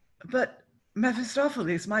 But,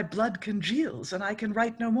 Mephistophilis, my blood congeals, and I can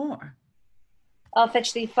write no more. I'll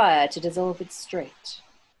fetch thee fire to dissolve it straight.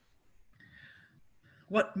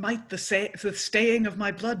 What might the staying of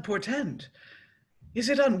my blood portend? Is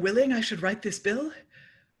it unwilling I should write this bill?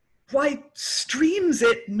 Why streams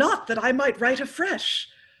it not that I might write afresh?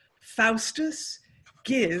 Faustus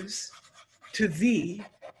gives to thee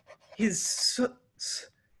his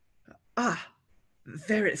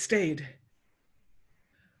there it stayed.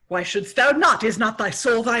 Why shouldst thou not? Is not thy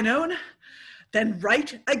soul thine own? Then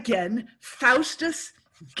write again, Faustus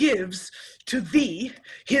gives to thee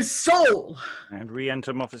his soul. And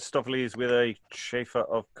re-enter Mephistophilis with a chafer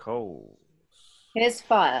of coals. Here's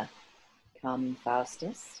fire. Come,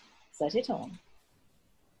 Faustus, set it on.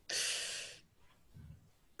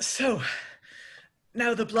 So,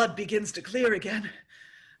 now the blood begins to clear again.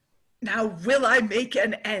 Now will I make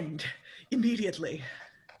an end immediately.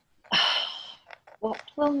 What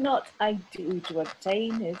will not I do to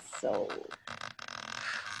obtain his soul?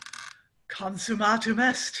 Consummatum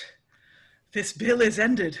est. This bill is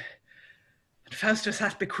ended, and Faustus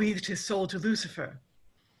hath bequeathed his soul to Lucifer.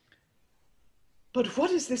 But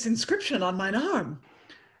what is this inscription on mine arm?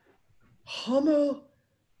 Homo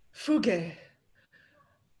fuge.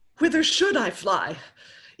 Whither should I fly?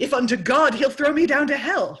 If unto God he'll throw me down to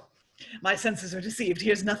hell. My senses are deceived,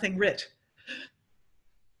 here's nothing writ.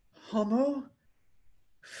 Homo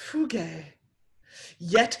fuge.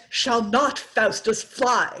 Yet shall not Faustus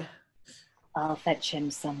fly. I'll fetch him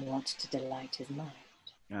somewhat to delight his mind.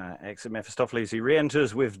 Exit Mephistophilis, he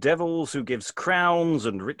re-enters with devils who gives crowns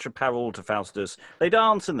and rich apparel to Faustus. They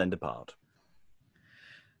dance and then depart.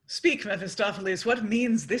 Speak, Mephistophilis, what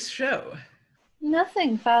means this show?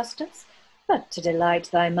 Nothing, Faustus, but to delight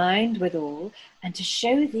thy mind withal, and to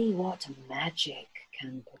show thee what magic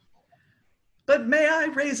can perform. But may I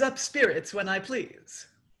raise up spirits when I please?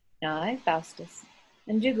 Aye, Faustus,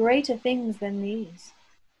 and do greater things than these.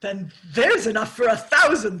 Then there's enough for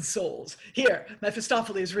 1,000 souls. Here,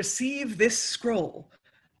 Mephistophilis, receive this scroll,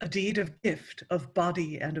 a deed of gift of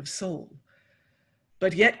body and of soul.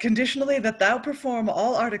 But yet conditionally that thou perform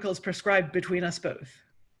all articles prescribed between us both.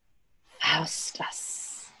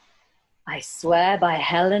 Faustus, I swear by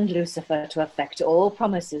Helen and Lucifer to effect all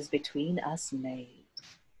promises between us made.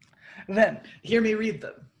 Then, hear me read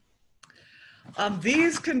them. On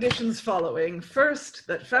these conditions following, first,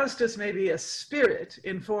 that Faustus may be a spirit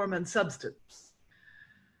in form and substance.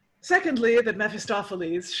 Secondly, that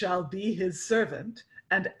Mephistophilis shall be his servant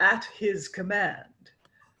and at his command.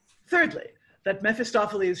 Thirdly, that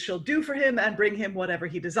Mephistophilis shall do for him and bring him whatever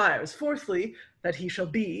he desires. Fourthly, that he shall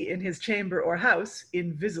be in his chamber or house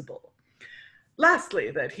invisible.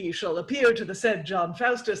 Lastly, that he shall appear to the said John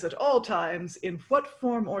Faustus at all times in what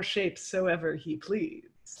form or shape soever he please.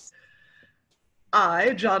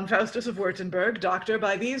 I, John Faustus of Württemberg, doctor,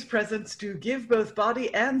 by these presents do give both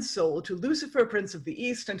body and soul to Lucifer, Prince of the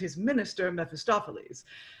East, and his minister Mephistophilis,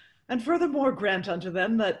 and furthermore grant unto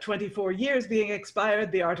them that 24 years being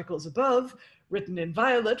expired, the articles above, written in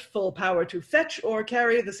violet, full power to fetch or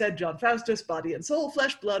carry the said John Faustus, body and soul,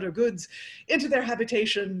 flesh, blood, or goods, into their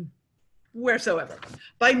habitation wheresoever.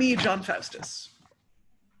 By me, John Faustus.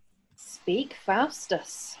 Speak,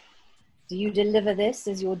 Faustus. Do you deliver this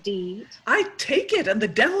as your deed? I take it, and the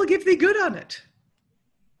devil give thee good on it.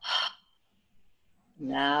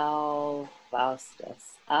 Now,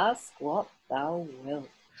 Faustus, ask what thou wilt.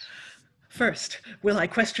 First, will I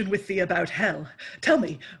question with thee about hell. Tell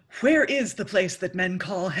me, where is the place that men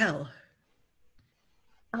call hell?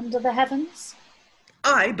 Under the heavens?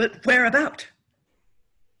 Aye, but whereabout?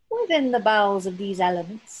 Within the bowels of these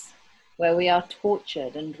elements, where we are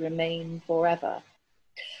tortured and remain forever.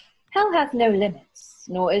 Hell hath no limits,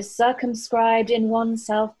 nor is circumscribed in one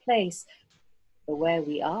self-place, for where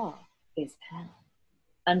we are is hell.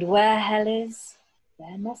 And where hell is,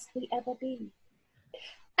 there must we ever be.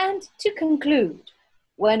 And to conclude,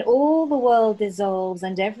 when all the world dissolves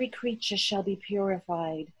and every creature shall be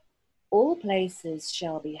purified, all places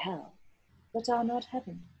shall be hell, but are not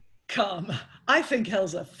heaven. Come, I think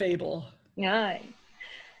hell's a fable. Aye,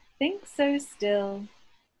 think so still.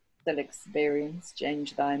 Shall experience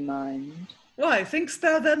change thy mind? Why, think'st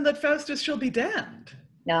thou then that Faustus shall be damned?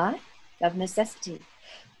 Aye, of necessity.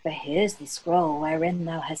 For here's the scroll wherein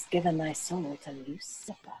thou hast given thy soul to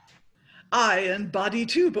Lucifer. Aye, and body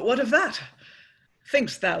too, but what of that?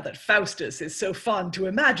 Think'st thou that Faustus is so fond to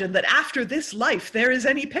imagine that after this life there is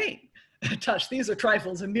any pain? Tush, these are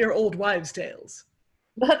trifles and mere old wives' tales.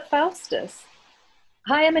 But Faustus,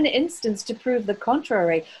 I am an instance to prove the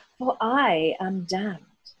contrary, for I am damned,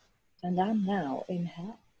 and am now in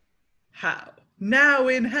hell. How? Now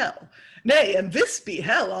in hell? Nay, and this be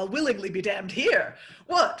hell, I'll willingly be damned here.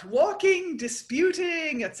 What? Walking,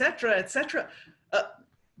 disputing, etc., etc.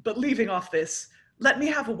 But leaving off this, let me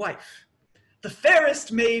have a wife, the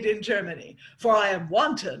fairest maid in Germany, for I am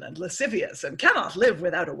wanton and lascivious, and cannot live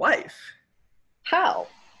without a wife. How?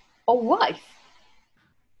 A wife?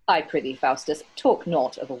 I prithee, Faustus, talk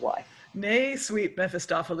not of a wife. Nay, sweet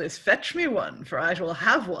Mephistophilis, fetch me one, for I will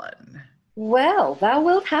have one. Well, thou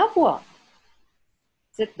wilt have one.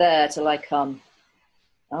 Sit there till I come.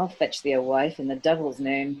 I'll fetch thee a wife in the devil's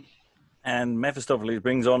name. And Mephistopheles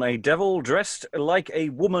brings on a devil dressed like a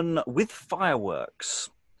woman with fireworks.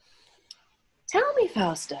 Tell me,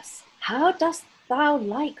 Faustus, how dost thou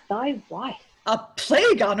like thy wife? A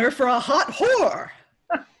plague on her for a hot whore.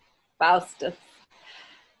 Faustus,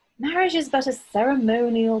 marriage is but a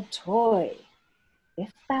ceremonial toy.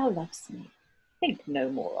 If thou lovest me, think no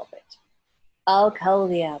more of it. I'll cull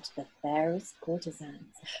thee out the fairest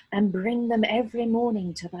courtesans, and bring them every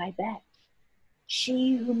morning to thy bed.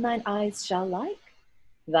 She whom thine eyes shall like,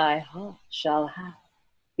 thy heart shall have.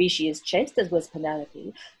 Be she as chaste as was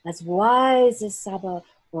Penelope, as wise as Saba,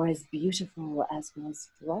 or as beautiful as was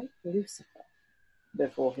thrice Lucifer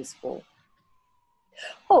before his fall.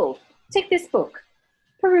 Hold, take this book,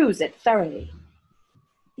 peruse it thoroughly.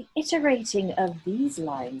 The iterating of these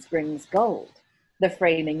lines brings gold. The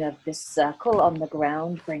framing of this circle on the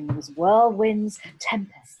ground brings whirlwinds,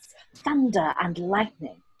 tempests, thunder, and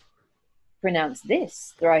lightning. Pronounce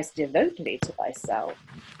this thrice devotedly to thyself,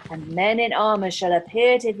 and men in armour shall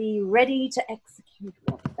appear to thee ready to execute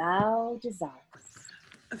what thou desirest.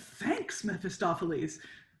 Thanks, Mephistopheles.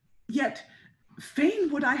 Yet,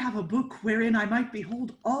 fain would I have a book wherein I might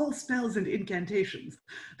behold all spells and incantations,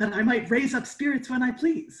 that I might raise up spirits when I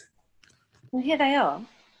please. Well, here they are,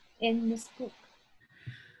 in this book.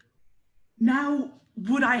 Now,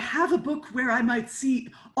 would I have a book where I might see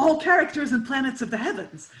all characters and planets of the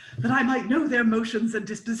heavens, that I might know their motions and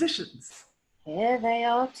dispositions? Here they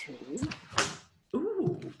are too.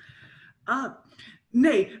 Ooh.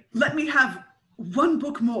 Nay, let me have one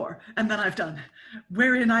book more, and then I've done,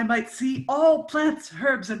 wherein I might see all plants,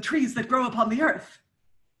 herbs, and trees that grow upon the earth.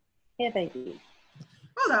 Here they be.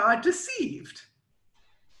 Oh, thou art deceived.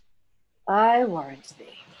 I warrant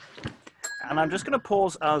thee. And I'm just going to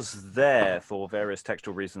pause us there for various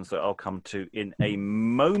textual reasons that I'll come to in a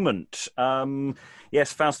moment.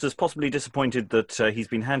 Yes, Faustus possibly disappointed that he's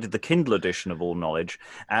been handed the Kindle edition of All Knowledge,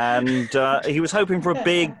 and he was hoping for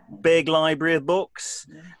a big library of books,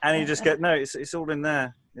 and he just no, it's all in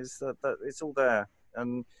there. It's all there,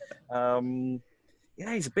 and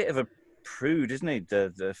yeah, he's a bit of a prude, isn't he,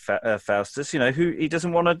 Faustus? You know, he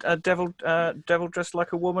doesn't want a devil dressed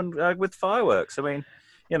like a woman with fireworks. I mean,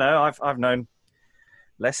 you know, I've known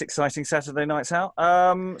less exciting Saturday nights out.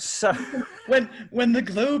 So when the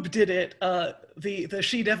Globe did it, the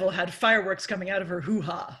she devil had fireworks coming out of her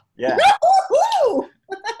hoo-ha. Yeah.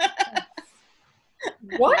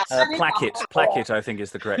 What? Placket, I think,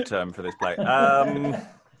 is the correct term for this play.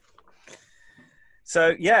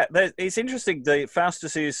 So yeah, it's interesting.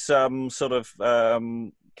 Faustus's sort of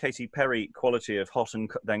Katy Perry quality of hot and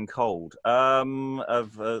then cold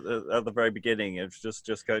of at the very beginning of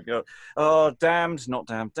just go, oh, damned, not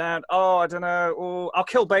damned, oh, I don't know, oh, I'll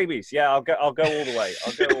kill babies, yeah, I'll go all the way,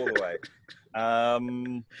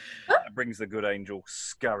 that brings the good angel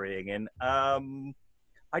scurrying in.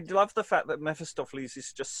 I love the fact that Mephistopheles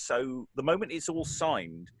is just so, the moment it's all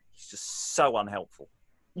signed, he's just so unhelpful.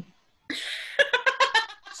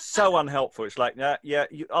 So unhelpful. It's like, yeah,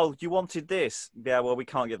 you wanted this. Yeah, well, we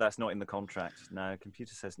can't get, that's not in the contract. No,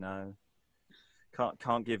 computer says no.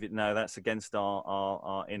 Can't give it, no, that's against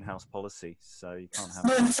our in-house policy. So you can't have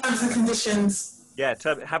it. Terms and conditions. Yeah,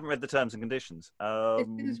 haven't read the terms and conditions.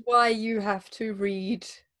 This is why you have to read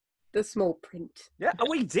the small print. Yeah,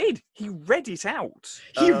 oh, he did. He read it out.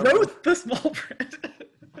 He wrote the small print.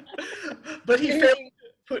 But he failed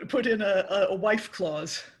to put in a wife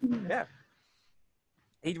clause. Yeah.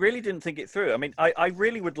 He really didn't think it through. I mean, I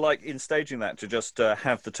really would like, in staging that, to just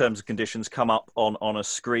have the terms and conditions come up on a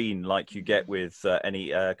screen like you get with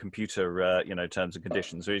any computer, terms and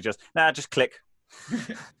conditions, where you just click.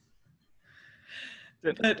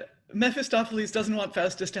 But Mephistophilis doesn't want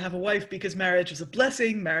Faustus to have a wife because marriage is a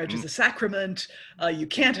blessing, marriage is a sacrament. You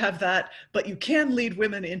can't have that, but you can lead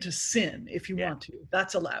women into sin if you want to.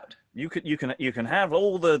 That's allowed. You can have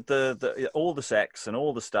all the sex and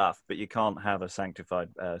all the stuff, but you can't have a sanctified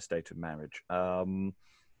state of marriage. And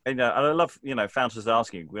I love Faustus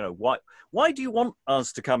asking, why do you want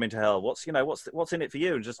us to come into hell? What's in it for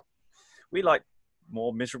you? And just we like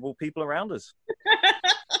more miserable people around us.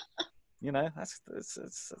 That's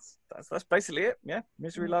basically it. Yeah,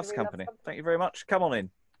 misery loves company. Thank you very much. Come on in.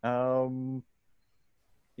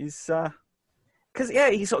 Because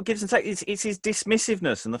he sort of gives and takes. It's his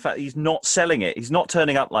dismissiveness and the fact that he's not selling it. He's not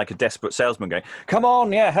turning up like a desperate salesman going, "Come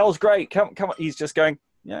on, yeah, hell's great. Come on." He's just going,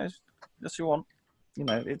 "Yeah, that's what you want."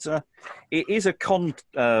 It is a con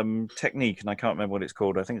technique, and I can't remember what it's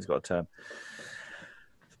called. I think it's got a term.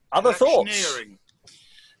 Other thoughts?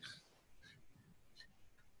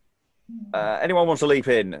 Anyone want to leap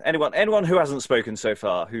in? Anyone who hasn't spoken so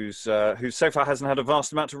far, who so far hasn't had a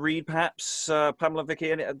vast amount to read, perhaps? Pamela,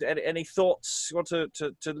 Vicky, any thoughts you want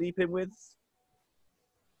to leap in with?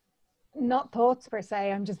 Not thoughts per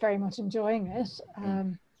se. I'm just very much enjoying it.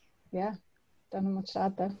 Yeah, don't have much to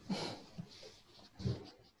add though.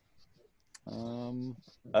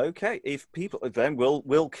 Okay, if people, then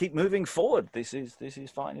we'll keep moving forward. This is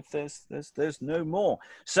fine. If there's no more,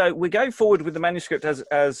 so we go forward with the manuscript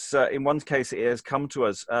as in one case it has come to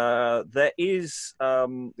us. There is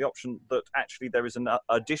the option that actually there is an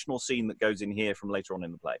additional scene that goes in here from later on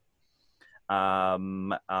in the play.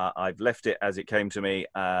 I've left it as it came to me,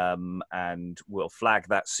 and we'll flag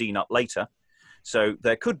that scene up later. So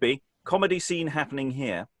there could be comedy scene happening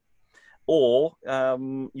here. Or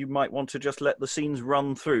you might want to just let the scenes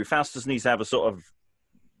run through. Faustus needs to have a sort of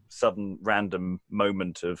sudden random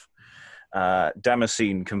moment of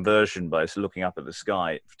Damascene conversion by looking up at the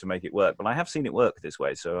sky to make it work. But I have seen it work this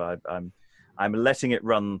way, so I'm letting it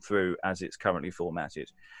run through as it's currently formatted.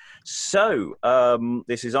 So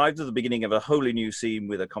this is either the beginning of a wholly new scene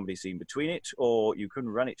with a comedy scene between it, or you can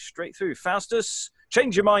run it straight through. Faustus,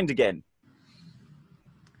 change your mind again.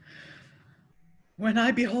 When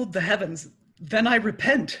I behold the heavens, then I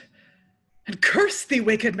repent, and curse thee,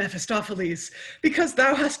 wicked Mephistophilis, because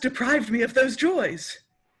thou hast deprived me of those joys.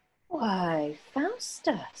 Why,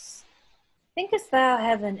 Faustus, thinkest thou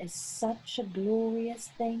heaven is such a glorious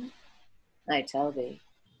thing? I tell thee,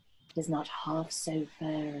 it is not half so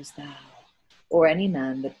fair as thou, or any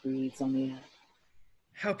man that breathes on the earth.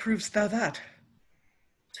 How provest thou that?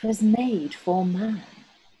 'Twas made for man.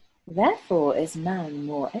 Therefore is man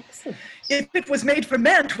more excellent. If it was made for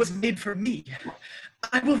man, 'twas made for me.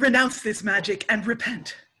 I will renounce this magic and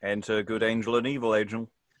repent. Enter good angel and evil angel.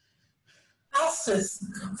 Faustus,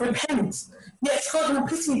 repent, yet God will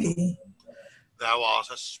pity thee. Thou art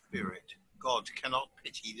a spirit. God cannot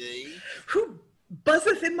pity thee. Who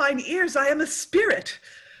buzzeth in mine ears? I am a spirit.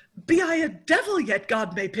 Be I a devil, yet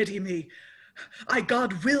God may pity me.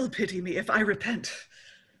 God will pity me if I repent.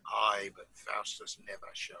 Aye, but Faustus never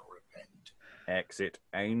shall repent. Exit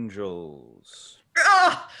angels.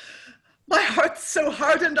 Ah! My heart's so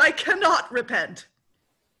hardened I cannot repent.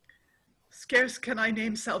 Scarce can I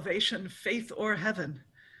name salvation, faith, or heaven.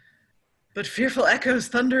 But fearful echoes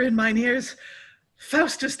thunder in mine ears.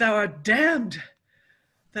 Faustus, thou art damned.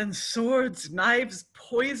 Then swords, knives,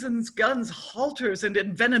 poisons, guns, halters, and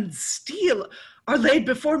envenomed steel are laid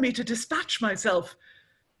before me to dispatch myself.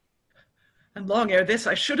 And long ere this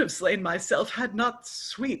I should have slain myself, had not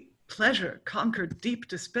sweet pleasure conquered deep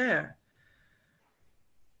despair.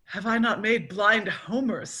 Have I not made blind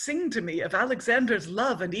Homer sing to me of Alexandra's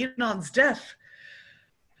love and Enon's death?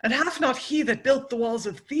 And hath not he that built the walls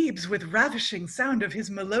of Thebes with ravishing sound of his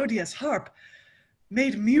melodious harp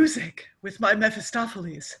made music with my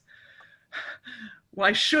Mephistophilis?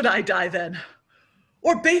 Why should I die then,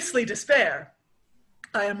 or basely despair?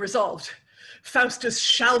 I am resolved. Faustus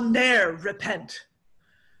shall ne'er repent.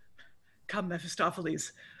 Come,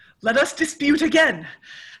 Mephistophilis, let us dispute again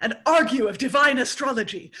and argue of divine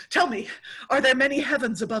astrology. Tell me, are there many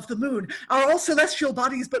heavens above the moon? Are all celestial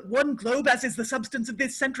bodies but one globe, as is the substance of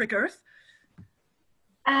this centric earth?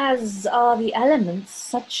 As are the elements,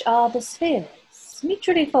 such are the spheres,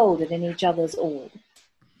 mutually folded in each other's orb.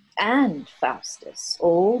 And, Faustus,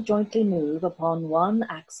 all jointly move upon one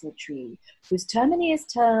axle tree, whose termini is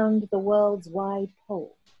termed the world's wide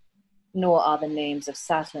pole. Nor are the names of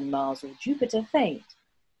Saturn, Mars, or Jupiter faint,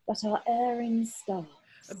 but are erring stars.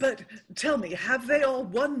 But tell me, have they all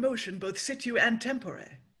one motion, both situ and tempore?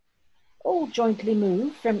 All jointly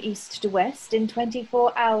move from east to west in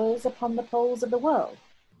 24 hours upon the poles of the world,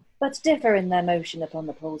 but differ in their motion upon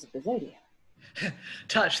the poles of the zodiac.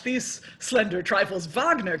 Touch these slender trifles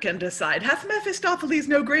Wagner can decide. Hath Mephistophilis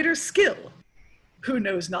no greater skill? Who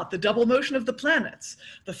knows not the double motion of the planets?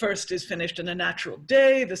 The first is finished in a natural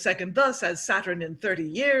day, the second thus, as Saturn in 30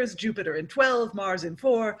 years, Jupiter in 12, Mars in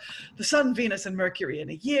 4, the Sun, Venus, and Mercury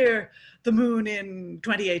in a year, the Moon in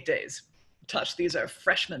 28 days. Tush, these are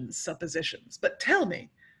freshman's suppositions. But tell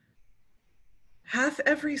me, hath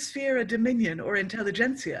every sphere a dominion or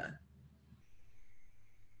intelligentsia?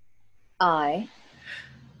 Aye.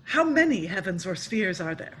 How many heavens or spheres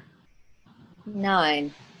are there?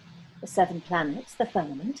 9. The 7 planets, the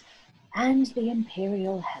firmament, and the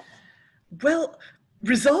imperial heaven. Well,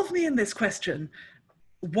 resolve me in this question.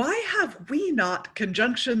 Why have we not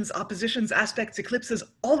conjunctions, oppositions, aspects, eclipses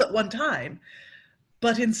all at one time,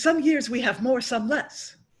 but in some years we have more, some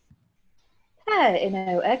less? Per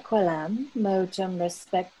inno equilam motum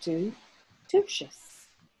respectu tuchus.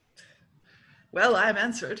 Well, I am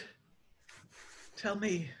answered. Tell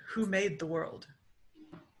me, who made the world?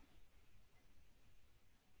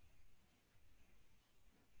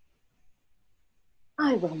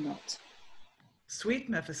 I will not. Sweet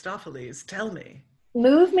Mephistophilis, tell me.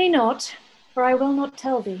 Move me not, for I will not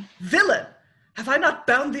tell thee. Villain! Have I not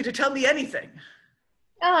bound thee to tell me anything?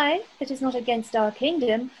 Aye, it is not against our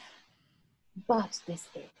kingdom, but this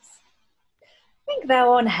is. Think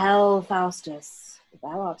thou on hell, Faustus,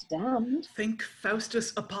 thou art damned. Think,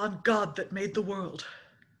 Faustus, upon God that made the world.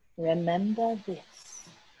 Remember this.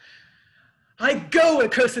 I go,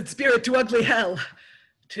 accursed spirit, to ugly hell.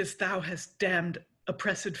 'Tis thou hast damned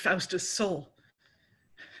oppressed Faustus' soul.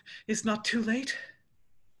 Is not too late?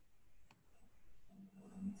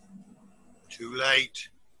 Too late.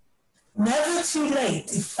 Never too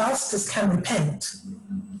late if Faustus can repent.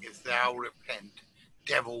 If thou repent,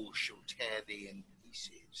 devils shall tear thee in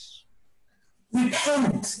pieces.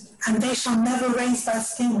 Repent, and they shall never raise thy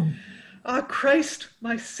skin. Ah, Christ,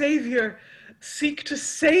 my Saviour, seek to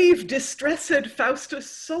save distressed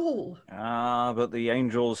Faustus' soul. Ah, but the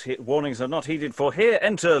angels' warnings are not heeded, for here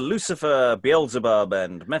enter Lucifer, Beelzebub,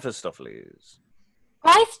 and Mephistophilis.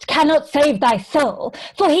 Christ cannot save thy soul,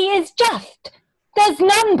 for he is just. There's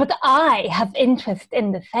none but I have interest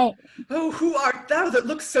in the same. Oh, who art thou that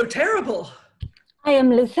looks so terrible? I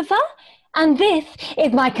am Lucifer, and this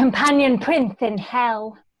is my companion prince in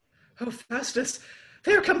hell. Oh, Faustus,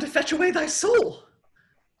 they are come to fetch away thy soul.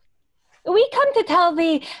 We come to tell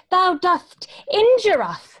thee thou dost injure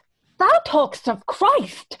us. Thou talkest of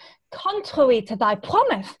Christ, contrary to thy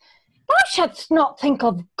promise. Thou shouldst not think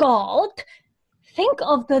of God. Think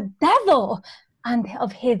of the devil, and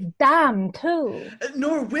of his dam too.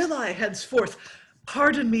 Nor will I henceforth.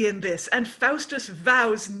 Pardon me in this, and Faustus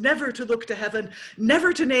vows never to look to heaven,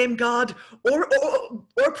 never to name God, or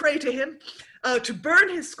pray to him, to burn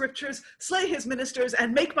his scriptures, slay his ministers,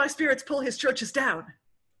 and make my spirits pull his churches down.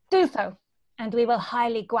 Do so, and we will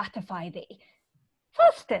highly gratify thee.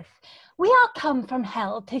 Faustus, we are come from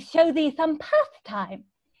hell to show thee some pastime.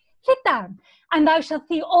 Sit down, and thou shalt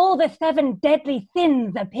see all the 7 deadly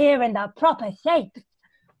sins appear in their proper shapes.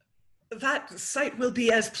 That sight will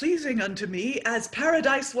be as pleasing unto me as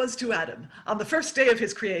paradise was to Adam on the first day of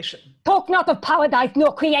his creation. Talk not of paradise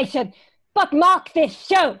nor creation, but mark this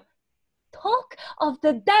show. Talk of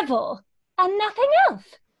the devil and nothing else.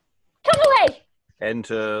 Come away!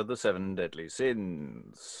 Enter the 7 deadly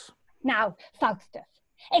sins. Now, Faustus,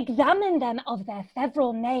 examine them of their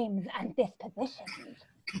several names and dispositions.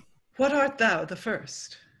 What art thou, the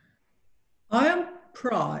first? I am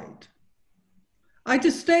pride. I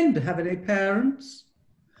disdain to have any parents.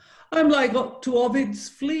 I'm like to Ovid's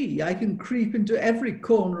flea. I can creep into every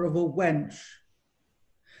corner of a wench.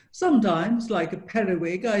 Sometimes, like a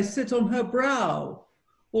periwig, I sit on her brow,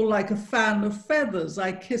 or like a fan of feathers,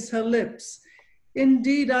 I kiss her lips.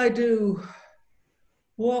 Indeed I do.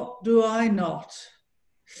 What do I not?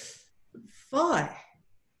 Fie,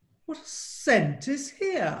 what a scent is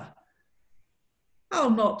here! I'll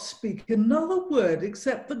not speak another word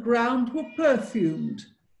except the ground were perfumed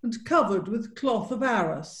and covered with cloth of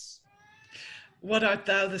arras. What art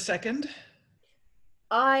thou, the second?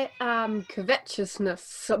 I am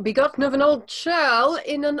Covetousness, begotten of an old churl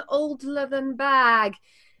in an old leathern bag.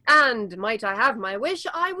 And might I have my wish,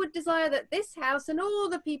 I would desire that this house and all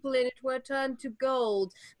the people in it were turned to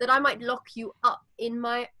gold, that I might lock you up in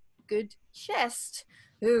my good chest.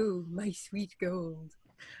 Oh, my sweet gold.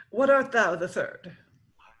 What art thou, the third?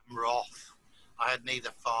 I am Wrath. I had neither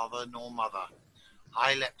father nor mother.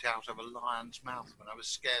 I leapt out of a lion's mouth when I was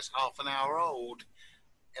scarce half an hour old.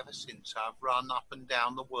 Ever since I've run up and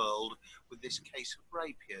down the world with this case of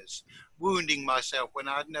rapiers, wounding myself when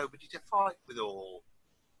I had nobody to fight withal.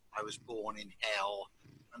 I was born in hell,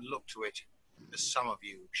 and look to it, as some of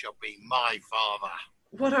you shall be my father.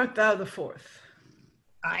 What art thou the fourth?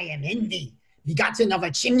 I am Envy, begotten of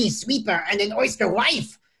a chimney sweeper and an oyster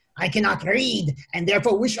wife. I cannot read, and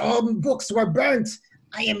therefore wish all books were burnt.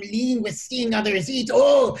 I am lean with seeing others eat.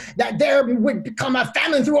 Oh, that there would become a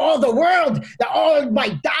famine through all the world, that all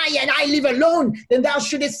might die and I live alone. Then thou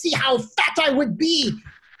shouldest see how fat I would be.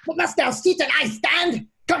 But must thou sit and I stand?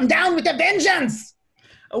 Come down with a vengeance.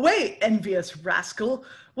 Away, envious rascal.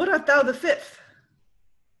 What art thou the fifth?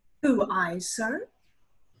 Who, I, sir?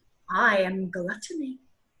 I am Gluttony.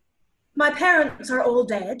 My parents are all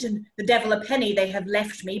dead, and the devil a penny they have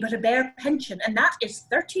left me, but a bare pension, and that is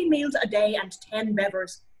 30 meals a day and 10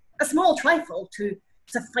 bevers, a small trifle to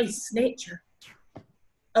suffice nature.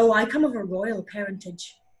 Oh, I come of a royal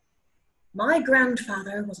parentage. My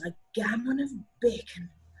grandfather was a gammon of bacon,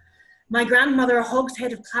 my grandmother a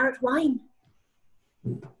hogshead of claret wine.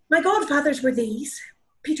 My godfathers were these,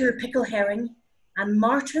 Peter Pickle Herring, and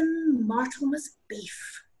Martin Martelmas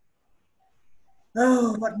Beef.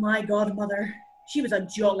 Oh, but my godmother, she was a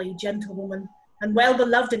jolly gentlewoman, and well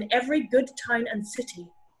beloved in every good town and city.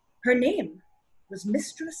 Her name was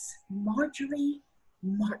Mistress Marjorie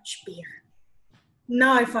Marchbeer.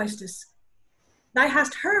 Now, Faustus, thou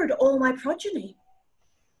hast heard all my progeny.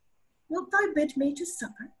 Wilt thou bid me to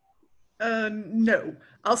supper? No.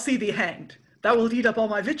 I'll see thee hanged. Thou wilt eat up all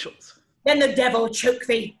my victuals. Then the devil choke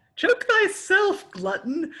thee. Choke thyself,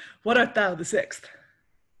 glutton. What art thou the sixth?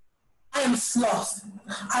 I am Slouth.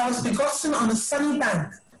 I was begotten on a sunny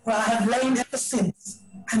bank, where I have lain ever since,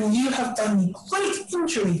 and you have done me great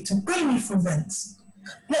injury to bring me from thence.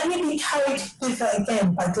 Let me be carried thither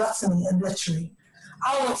again by Gluttony and Lechery.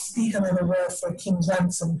 I will not speak another word for a king's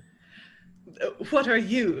ransom. What are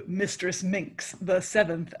you, Mistress Minx, the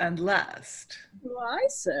seventh and last? Why,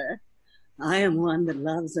 sir, I am one that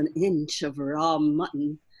loves an inch of raw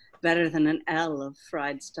mutton better than an ell of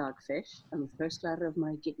fried stockfish, and the first letter of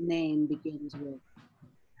my name begins with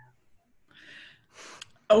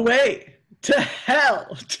Away! To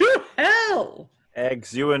hell! To hell!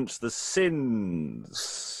 Exeunt the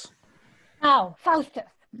sins. Now, Faustus,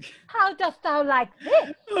 how dost thou like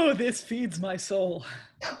this? Oh, this feeds my soul.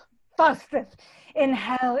 Faustus, in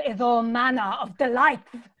hell is all manner of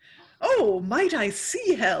delights. Oh, might I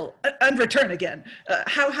see hell, and return again.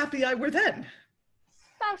 How happy I were then.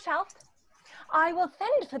 Thou shalt. I will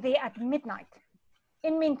send for thee at midnight.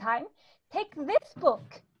 In meantime, take this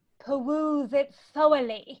book, peruse it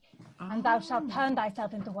thoroughly, and thou shalt turn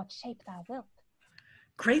thyself into what shape thou wilt.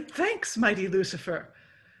 Great thanks, mighty Lucifer.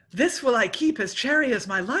 This will I keep as chary as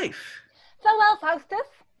my life. Farewell, Faustus,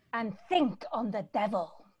 and think on the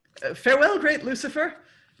devil. Farewell, great Lucifer.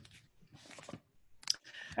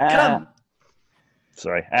 Come.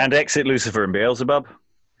 Sorry, and exit Lucifer and Beelzebub.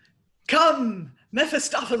 Come,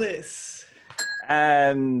 Mephistophilis.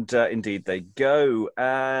 And indeed they go.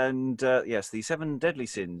 And yes, the 7 deadly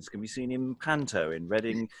sins can be seen in Panto in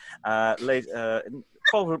Reading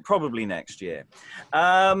probably next year.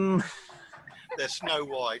 They're Snow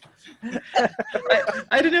White.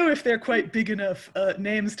 I don't know if they're quite big enough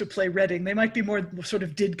names to play Reading. They might be more sort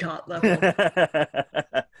of Didcot level.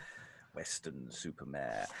 Western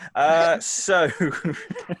Supermare.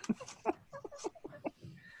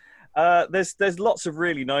 There's lots of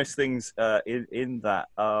really nice things in that.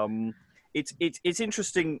 It's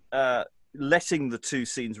interesting letting the two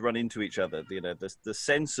scenes run into each other. You know, the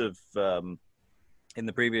sense of in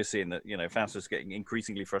the previous scene that, you know, Faustus getting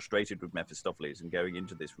increasingly frustrated with Mephistophilis and going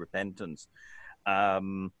into this repentance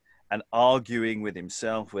and arguing with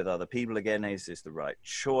himself, with other people again. Is this the right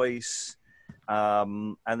choice?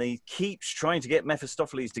 And he keeps trying to get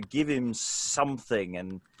Mephistophilis to give him something.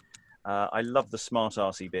 And I love the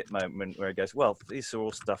smart-arsey bit moment where he goes, well, these are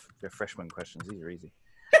all stuff, they're freshman questions, these are easy.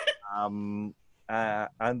 And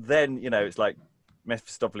then, you know, it's like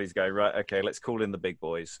Mephistophilis going, right, okay, let's call in the big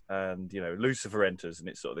boys. And, you know, Lucifer enters and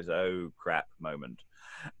it's sort of this, oh, crap moment.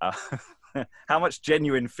 How much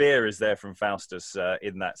genuine fear is there from Faustus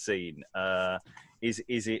in that scene? Is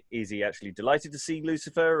he actually delighted to see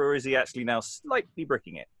Lucifer, or is he actually now slightly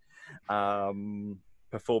bricking it?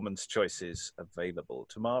 Performance choices available.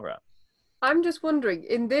 Tamara. I'm just wondering,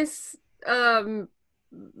 in this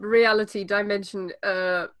reality dimension,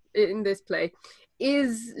 in this play,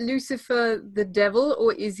 is Lucifer the devil,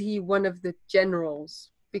 or is he one of the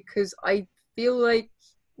generals? Because I feel like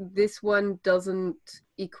this one doesn't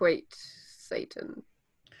equate Satan.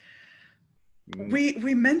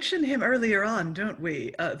 We mentioned him earlier on, don't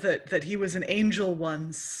we? That he was an angel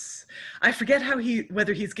once. I forget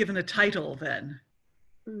whether he's given a title then.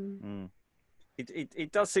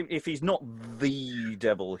 It does seem, if he's not the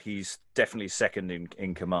devil, he's definitely second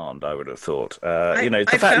in command, I would have thought.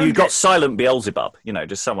 The fact you've got silent Beelzebub,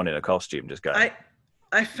 just someone in a costume just going.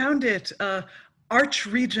 I found it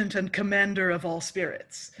archregent and commander of all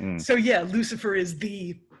spirits. So yeah, Lucifer is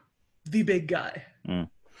the big guy.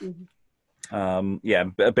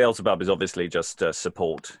 Beelzebub is obviously just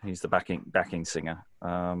support. He's the backing singer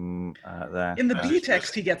there. In the B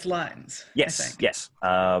text, he gets lines. Yes,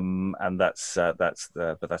 and that's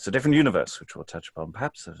a different universe, which we'll touch upon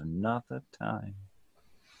perhaps at another time.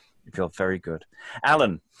 You feel very good,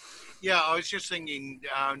 Alan. Yeah, I was just thinking,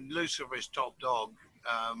 Lucifer is top dog.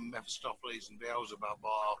 Mephistophilis and Beelzebub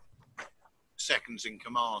are seconds in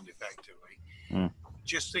command, effectively.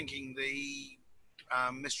 Just thinking the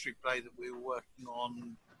mystery play that we were working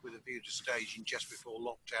on with a view to staging just before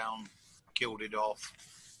lockdown killed it off.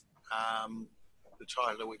 The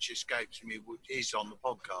title of which escapes me is on the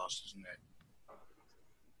podcast, isn't it?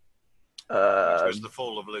 Which was The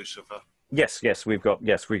Fall of Lucifer. Yes, we've got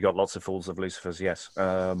lots of Falls of Lucifers. Yes.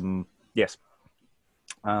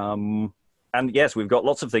 And yes, we've got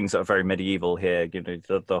lots of things that are very medieval here.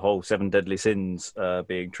 The whole 7 deadly sins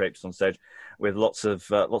being traipsed on stage, with lots of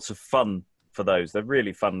fun for those. They're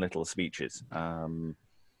really fun little speeches,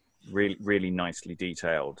 really nicely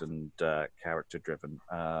detailed and character driven.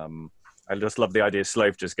 I just love the idea.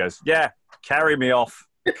 Slouth just goes, "Yeah, carry me off.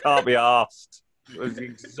 Can't be arsed." It was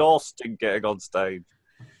exhausting getting on stage.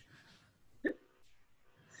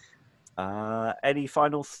 Any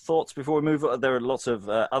final thoughts before we move on? There are lots of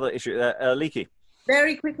other issues. Aliki.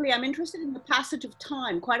 Very quickly, I'm interested in the passage of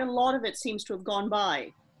time. Quite a lot of it seems to have gone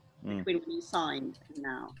by between when you signed and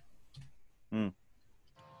now.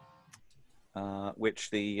 Which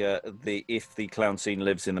if the clown scene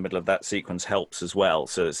lives in the middle of that sequence helps as well.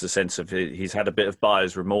 So it's a sense of he's had a bit of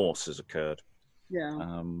buyer's remorse has occurred.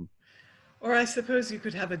 Yeah. Or I suppose you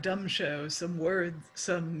could have a dumb show, some words,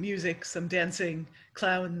 some music, some dancing,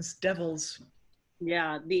 clowns, devils.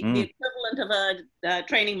 Yeah, the equivalent of a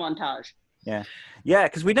training montage. Yeah,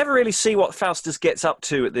 because we never really see what Faustus gets up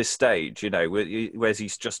to at this stage, where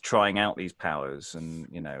he's just trying out these powers, and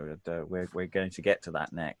we're going to get to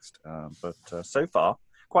that next. But so far,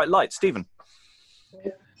 quite light. Stephen.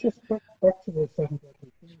 Just back to the 7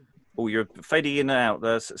 deadly sins. Oh, you're fading in and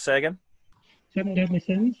out. Say again. 7 deadly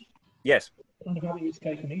sins. Yes. Kind of having its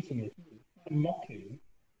cake and eating it, kind of mocking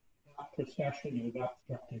that procession of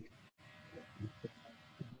abstracted.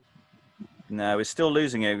 No, we're still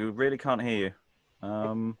losing you. We really can't hear you.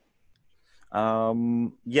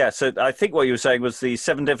 So I think what you were saying was the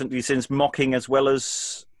 7 deadly sins mocking as well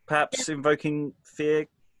as perhaps invoking fear.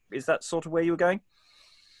 Is that sort of where you were going?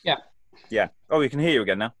 Yeah. Oh, we can hear you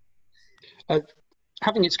again now.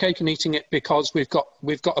 Having its cake and eating it because we've got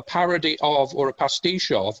a parody of or a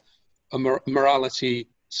pastiche of a morality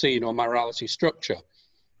scene or morality structure.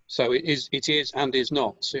 So it is and is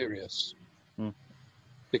not serious.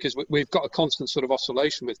 Because we've got a constant sort of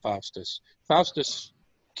oscillation with Faustus. Faustus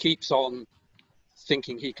keeps on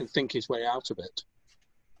thinking he can think his way out of it,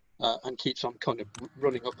 and keeps on kind of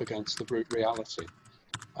running up against the brute reality.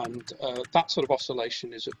 And that sort of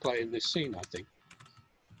oscillation is at play in this scene, I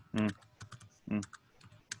think.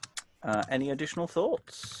 Any additional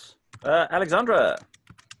thoughts? Alexandra?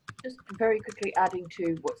 Just very quickly adding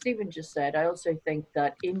to what Stephen just said, I also think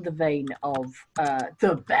that in the vein of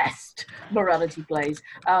the best morality plays,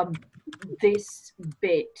 this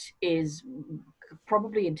bit is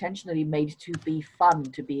probably intentionally made to be fun,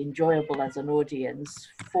 to be enjoyable as an audience,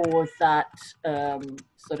 for that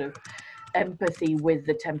sort of empathy with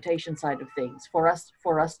the temptation side of things, for us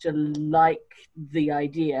to like the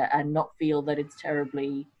idea and not feel that it's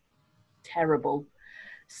terribly terrible.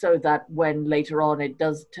 So that when later on it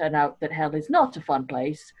does turn out that hell is not a fun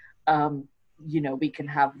place, we can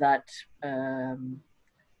have that, that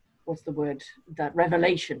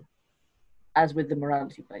revelation, as with the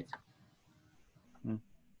morality plays.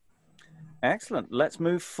 Excellent. Let's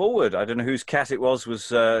move forward. I don't know whose cat it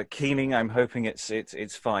was keening. I'm hoping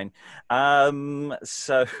it's fine.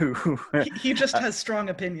 So he just has strong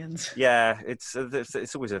opinions. Yeah, it's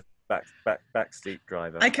always a backseat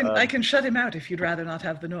driver. I can shut him out if you'd rather not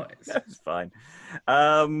have the noise. That's fine.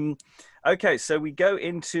 Okay, so we go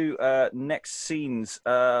into next scenes.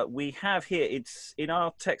 We have here, it's in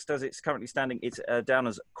our text as it's currently standing, it's down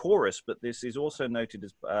as chorus, but this is also noted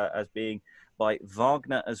as being by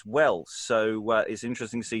Wagner as well. So it's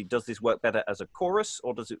interesting to see, does this work better as a chorus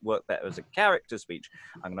or does it work better as a character speech?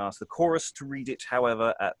 I'm going to ask the chorus to read it,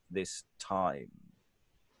 however, at this time.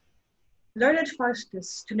 Learned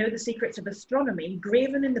Faustus, to know the secrets of astronomy,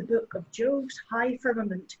 graven in the book of Jove's high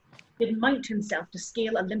firmament, did mount himself to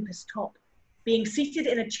scale Olympus' top, being seated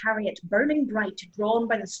in a chariot burning bright, drawn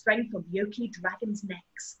by the strength of yoky dragons'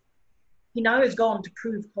 necks. He now is gone to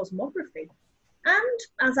prove cosmography, and,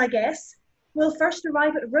 as I guess, will first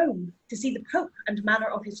arrive at Rome to see the Pope and manner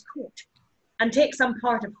of his court, and take some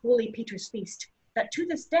part of Holy Peter's feast that to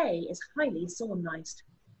this day is highly solemnized.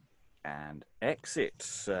 And exit.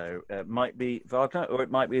 So it might be Wagner, or it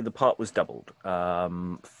might be the part was doubled.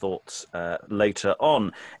 Thoughts later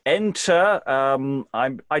on. Enter.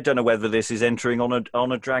 I don't know whether this is entering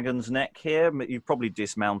on a dragon's neck here. You've probably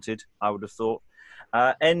dismounted, I would have thought.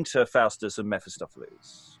 Enter Faustus and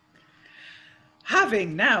Mephistophilis.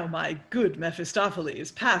 Having now, my good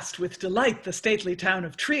Mephistophilis, passed with delight the stately town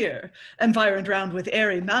of Trier, environed round with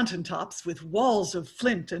airy mountain tops, with walls of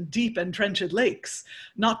flint and deep entrenched lakes,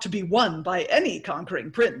 not to be won by any conquering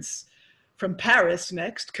prince. From Paris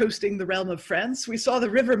next, coasting the realm of France, we saw the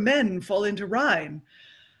river Maine fall into Rhine,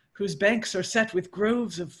 whose banks are set with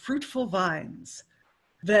groves of fruitful vines.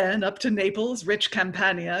 Then up to Naples, rich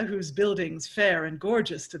Campania, whose buildings fair and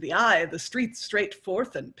gorgeous to the eye, the streets straight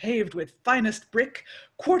forth and paved with finest brick,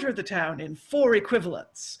 quarter the town in 4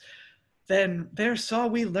 equivalents. Then there saw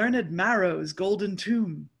we learned Marrow's golden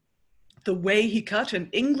tomb, the way he cut an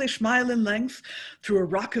English mile in length through a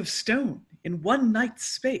rock of stone in 1 night's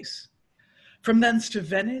space. From thence to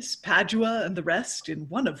Venice, Padua, and the rest, in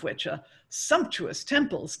one of which a sumptuous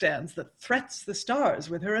temple stands that threats the stars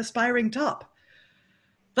with her aspiring top.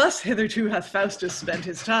 Thus hitherto hath Faustus spent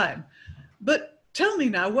his time. But tell me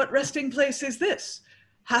now, what resting place is this?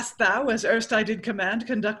 Hast thou, as erst I did command,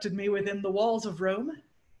 conducted me within the walls of Rome?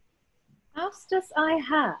 Faustus, I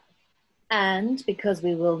have, and because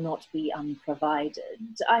we will not be unprovided,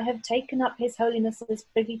 I have taken up his holiness's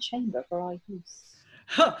privy chamber for our use.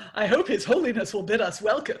 I hope his holiness will bid us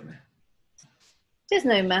welcome. 'Tis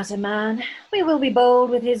no matter, man. We will be bold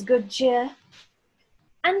with his good cheer.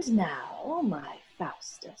 And now, my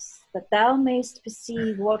Faustus, that thou mayst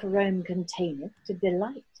perceive what Rome containeth to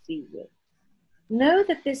delight thee with, know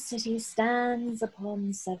that this city stands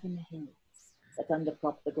upon 7 hills, that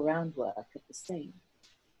underprop the groundwork of the same.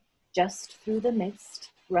 Just through the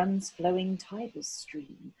midst runs flowing Tiber's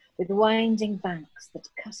stream, with winding banks that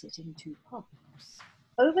cut it in 2 parts,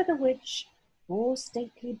 over the which 4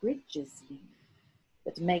 stately bridges lean,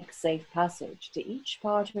 that make safe passage to each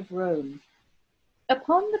part of Rome.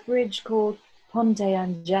 Upon the bridge called Ponte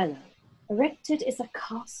Angelo, erected is a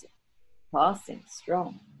castle, passing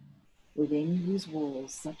strong, within whose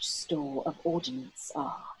walls such store of ordnance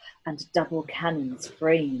are, and double cannons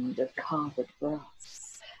framed of carved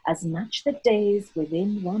brass, as match the days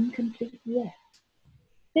within 1 complete year.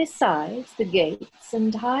 Besides the gates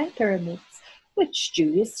and high pyramids, which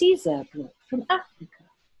Julius Caesar brought from Africa.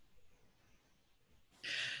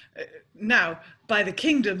 Now, by the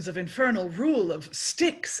kingdoms of infernal rule of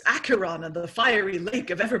Styx, Acheron, and the fiery lake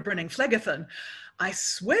of ever-burning Phlegethon, I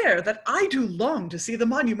swear that I do long to see the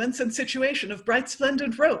monuments and situation of bright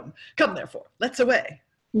splendent Rome. Come, therefore, let's away.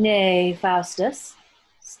 Nay, Faustus,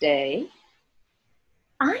 stay.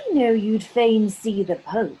 I know you'd fain see the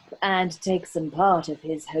Pope and take some part of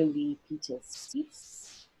his holy Peter's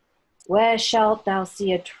feast. Where shalt thou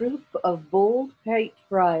see a troop of bald-pate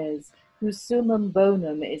friars, whose summum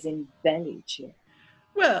bonum is in belly cheer?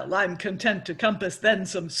 Well, I'm content to compass then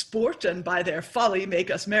some sport, and by their folly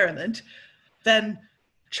make us merriment. Then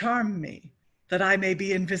charm me, that I may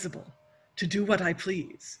be invisible, to do what I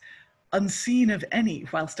please, unseen of any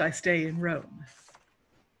whilst I stay in Rome.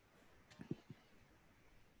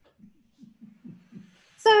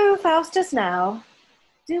 So, Faustus, now,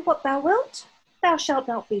 do what thou wilt, thou shalt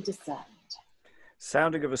not be discerned.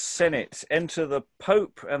 Sounding of a senate, enter the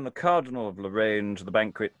Pope and the Cardinal of Lorraine to the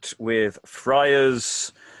banquet with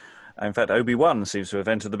friars. In fact, Obi-Wan seems to have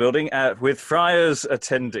entered the building, with friars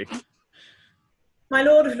attending. My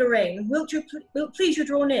lord of Lorraine, wilt please you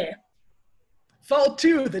draw near? Fall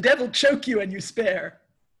to, the devil choke you and you spare.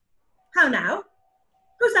 How now?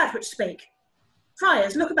 Who's that which spake?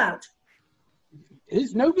 Friars, look about.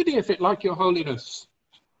 Is nobody, if it like your holiness?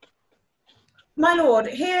 My lord,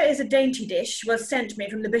 here is a dainty dish was sent me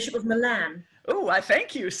from the Bishop of Milan. Oh, I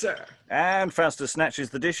thank you, sir. And Faustus snatches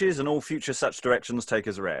the dishes, and all future such directions take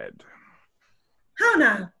as read. How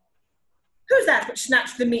now? Who's that which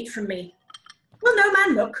snatched the meat from me? Will no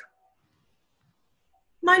man look?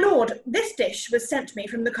 My lord, this dish was sent me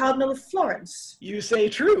from the Cardinal of Florence. You say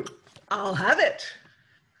true. I'll have it.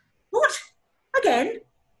 What? Again?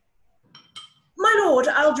 My lord,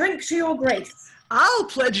 I'll drink to your grace. I'll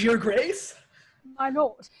pledge your grace. My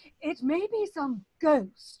lord, it may be some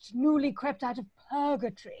ghost newly crept out of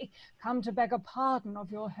purgatory, come to beg a pardon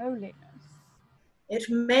of your holiness. It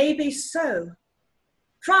may be so.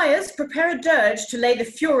 Friars, prepare a dirge to lay the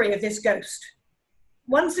fury of this ghost.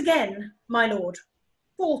 Once again, my lord,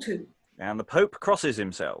 fall to. And the Pope crosses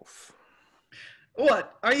himself.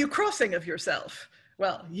 What? Are you crossing of yourself?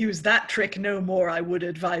 Well, use that trick no more, I would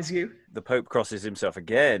advise you. The Pope crosses himself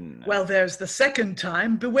again. Well, there's the second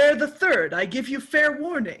time. Beware the third. I give you fair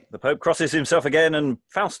warning. The Pope crosses himself again, and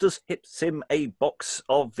Faustus hits him a box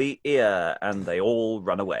of the ear, and they all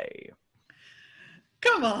run away.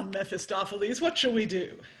 Come on, Mephistophilis, what shall we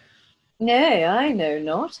do? Nay, I know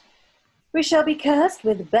not. We shall be cursed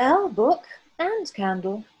with bell, book, and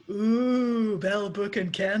candle. Ooh, bell, book,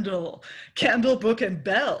 and candle. Candle, book, and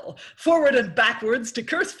bell. Forward and backwards to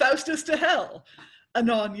curse Faustus to hell.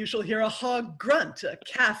 Anon you shall hear a hog grunt, a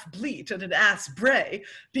calf bleat, and an ass bray,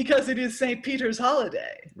 because it is St. Peter's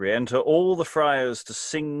holiday. Re-enter all the friars to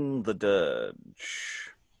sing the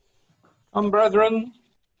dirge. Come, brethren,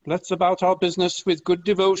 let's about our business with good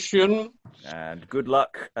devotion. And good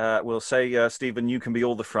luck. We'll say, Stephen, you can be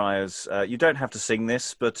all the friars. You don't have to sing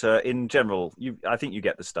this, but in general, I think you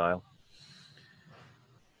get the style.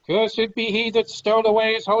 Cursed be he that stole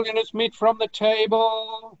away his holiness meat from the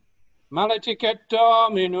table. Maledicat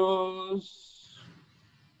Dominus.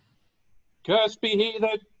 Cursed be he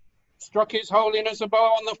that struck his holiness a blow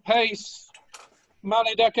on the face.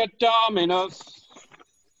 Maledicat Dominus.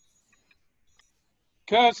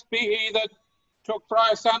 Cursed be he that took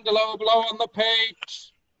Friar Sandalo a blow on the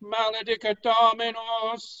pate. Maledicat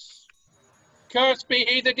Dominus. Cursed be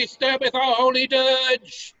he that disturbeth our holy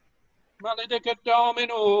dirge. Maledicat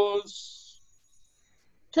Dominus.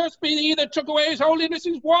 Cursed be he that took away his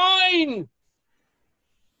holiness's wine.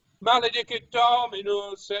 Maledicat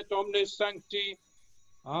Dominus et omnes sancti.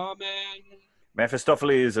 Amen.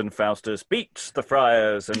 Mephistophilis and Faustus beat the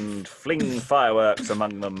friars and fling fireworks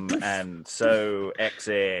among them, and so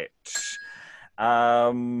exit.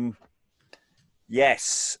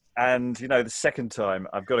 Yes, and the second time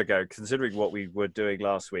I've got to go, considering what we were doing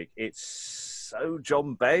last week. It's so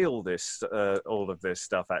John Bale, all of this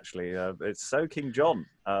stuff, actually. It's so King John.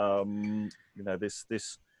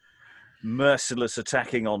 This merciless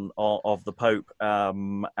attacking of the Pope,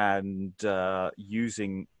 and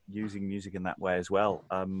using music in that way as well.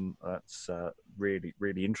 That's really,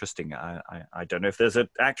 really interesting. I don't know if there's an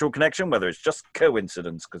actual connection, whether it's just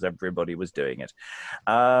coincidence because everybody was doing it.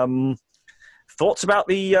 Thoughts about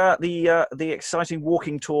the exciting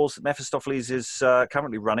walking tours that Mephistophilis is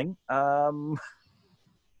currently running?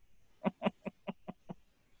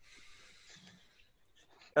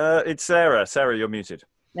 It's Sarah. Sarah, you're muted.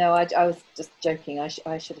 No, I was just joking. I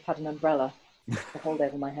should have had an umbrella to hold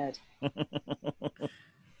over my head.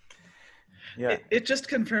 Yeah. It just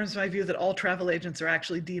confirms my view that all travel agents are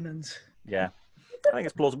actually demons. Yeah. I think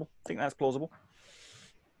it's plausible. I think that's plausible.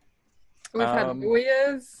 We've had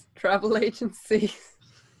lawyers, travel agencies.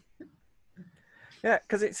 Yeah,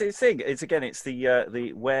 because it's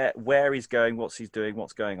the where he's going, what's he's doing,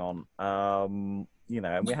 what's going on. And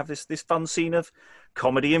we have this fun scene of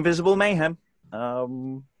comedy, invisible mayhem.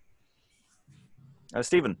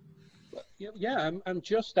 Stephen. Yeah, and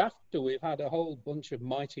just after we've had a whole bunch of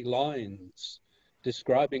mighty lines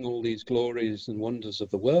describing all these glories and wonders of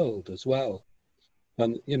the world as well.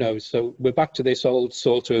 And, so we're back to this old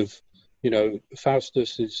sort of,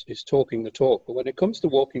 Faustus is talking the talk, but when it comes to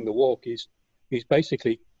walking the walk, he's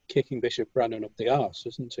basically kicking Bishop Brennan up the arse,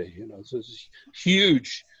 isn't he? So there's this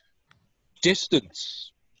huge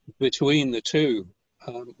distance between the two.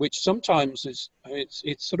 Which sometimes it's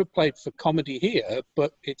sort of played for comedy here,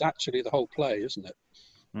 but it's actually the whole play, isn't it?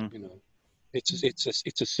 Mm.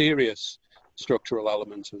 It's a serious structural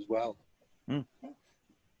element as well. Mm.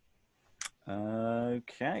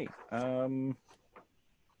 Okay.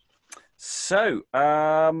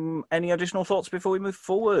 Any additional thoughts before we move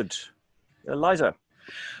forward, Liza?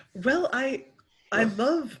 Well, I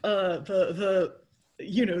love the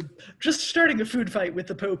just starting a food fight with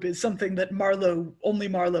the Pope is something that only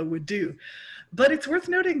Marlowe would do. But it's worth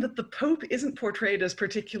noting that the Pope isn't portrayed as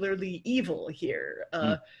particularly evil here.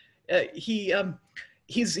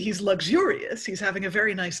 He's luxurious. He's having a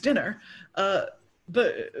very nice dinner.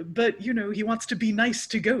 But he wants to be nice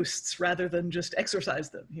to ghosts rather than just exorcise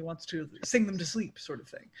them. He wants to sing them to sleep, sort of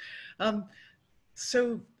thing.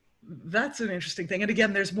 So that's an interesting thing. And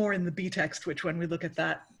again, there's more in the B text, which when we look at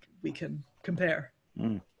that, we can compare.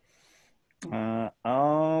 Mm.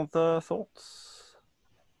 Other thoughts?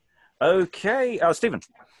 Okay, Stephen.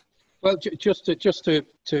 Well, just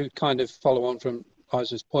to kind of follow on from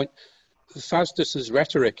Liza's point, Faustus's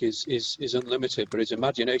rhetoric is unlimited, but his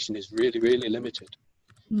imagination is really, really limited.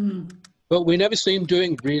 Mm. But we never see him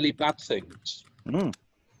doing really bad things. Mm.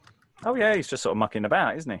 Oh yeah, he's just sort of mucking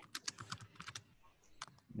about, isn't he?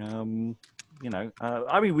 I mean,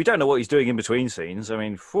 we don't know what he's doing in between scenes. I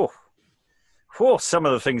mean, some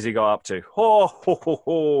of the things he got up to.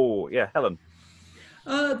 Yeah, Helen.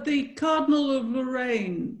 The Cardinal of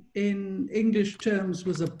Lorraine, in English terms,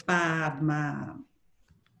 was a bad man.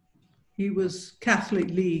 He was Catholic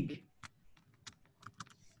League.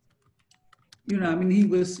 You know, I mean, he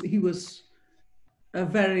was a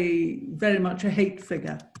very, very much a hate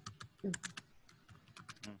figure.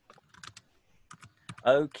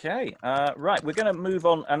 Okay, right. We're going to move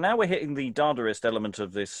on, and now we're hitting the Dadaist element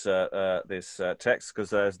of this text, because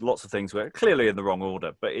there's lots of things we're clearly in the wrong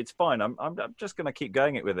order, but it's fine. I'm just going to keep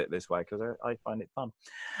going with it this way because I find it fun.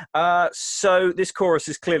 So this chorus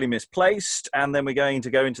is clearly misplaced, and then we're going to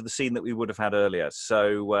go into the scene that we would have had earlier.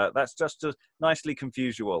 So that's just to nicely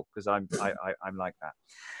confuse you all, because I'm like that.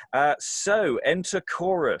 So enter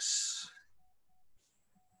chorus.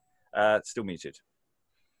 Still muted.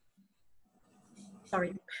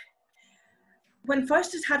 Sorry. When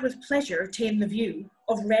Faustus had with pleasure ta'en the view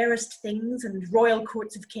of rarest things and royal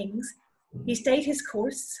courts of kings, he stayed his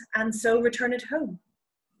course, and so returned home,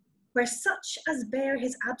 where such as bear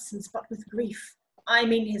his absence but with grief, I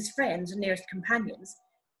mean his friends and nearest companions,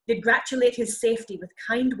 did gratulate his safety with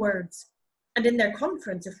kind words, and in their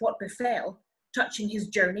conference of what befell, touching his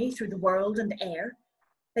journey through the world and air,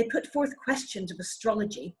 they put forth questions of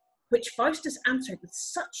astrology, which Faustus answered with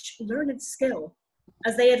such learned skill,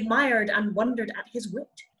 as they admired and wondered at his wit.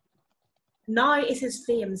 Now is his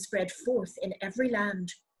fame spread forth in every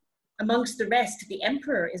land. Amongst the rest the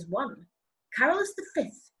emperor is one, Carolus V,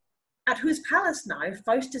 at whose palace now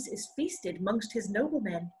Faustus is feasted mongst his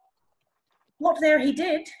noblemen. What there he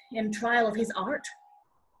did in trial of his art,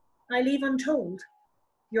 I leave untold.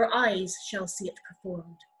 Your eyes shall see it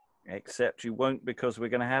performed. Except you won't, because we're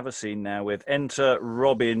going to have a scene now with enter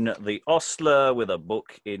Robin the ostler with a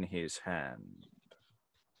book in his hand.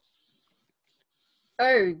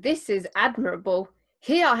 Oh, this is admirable.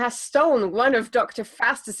 Here has stolen one of Doctor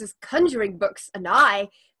Faustus's conjuring books, and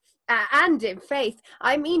and in faith,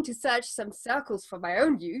 I mean to search some circles for my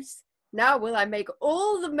own use. Now will I make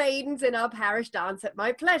all the maidens in our parish dance at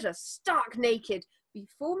my pleasure, stark naked,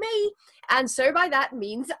 before me, and so by that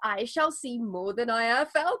means I shall see more than I have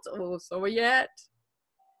felt or saw yet.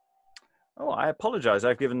 Oh, I apologise.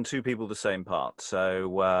 I've given two people the same part,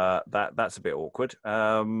 so that's a bit awkward.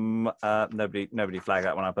 Nobody flagged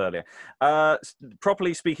that one up earlier.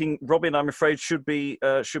 Properly speaking, Robin, I'm afraid should be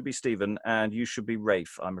Stephen, and you should be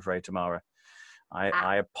Rafe. I'm afraid, Tamara.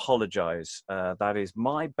 I apologise. That is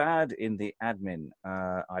my bad in the admin.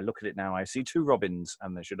 I look at it now. I see two Robins,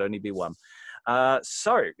 and there should only be one.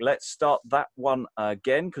 So let's start that one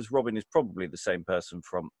again, because Robin is probably the same person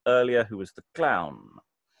from earlier, who was the clown.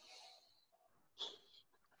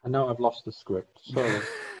 I know I've lost the script. Sorry.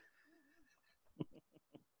 It's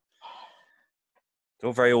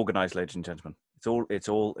all very organised, ladies and gentlemen. It's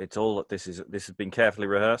all. This has been carefully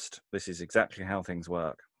rehearsed. This is exactly how things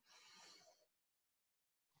work.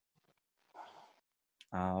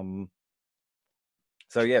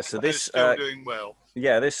 So yeah, so this still doing well.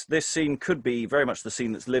 Yeah, this scene could be very much the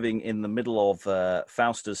scene that's living in the middle of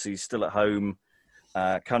Faustus. He's still at home,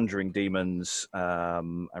 conjuring demons,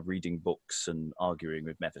 reading books, and arguing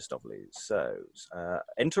with Mephistophilis. So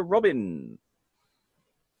enter Robin.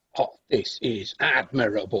 Oh, this is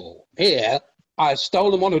admirable. Here, I've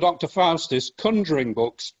stolen one of Dr. Faustus' conjuring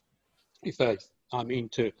books. In faith, I mean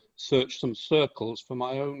to search some circles for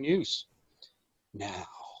my own use. Now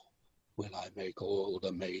will I make all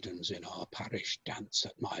the maidens in our parish dance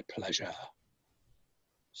at my pleasure,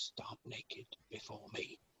 stark naked before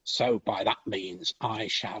me. So by that means I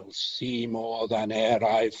shall see more than e'er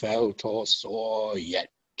I felt or saw yet.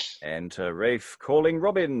 Enter Rafe calling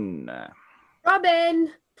Robin.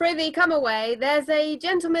 Robin, prithee come away. There's a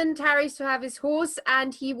gentleman tarries to have his horse,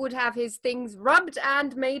 and he would have his things rubbed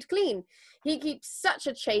and made clean. He keeps such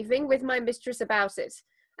a chafing with my mistress about it,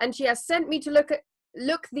 and she has sent me to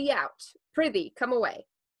look thee out. Prithee, come away.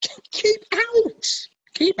 Keep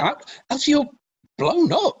out, else you're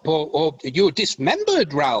blown up, or you're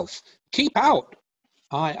dismembered, Ralph. Keep out.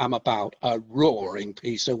 I am about a roaring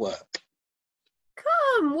piece of work.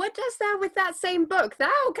 Come, what dost thou with that same book?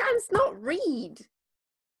 Thou canst not read.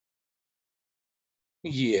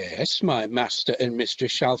 Yes, my master and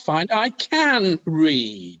mistress shall find I can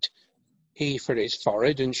read. He for his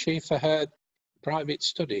forehead, and she for her private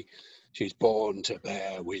study. She's born to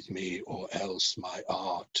bear with me, or else my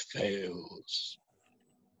art fails.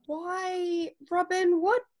 Why, Robin,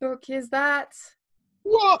 what book is that?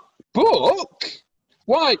 What book?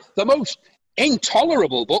 Why, the most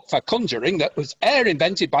intolerable book for conjuring that was e'er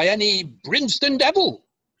invented by any Brimstone devil.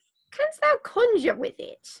 Canst thou conjure with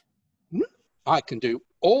it? I can do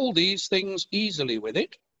all these things easily with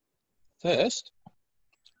it. First,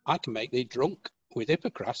 I can make thee drunk with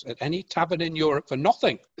Hippocras at any tavern in Europe for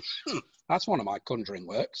nothing. That's one of my conjuring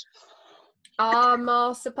works. Our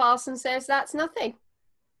master parson says that's nothing.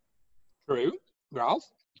 True, Ralph.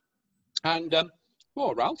 And,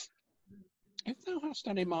 Ralph, if thou hast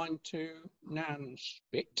any mind to Nan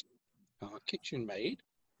Spit, our kitchen maid,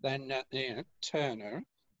 then turn her,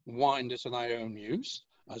 wind her to thy own use,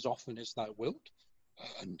 as often as thou wilt,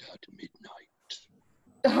 and at midnight.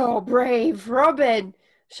 Oh, brave Robin!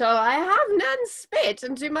 Shall I have Nan Spit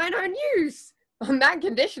and to mine own use? On that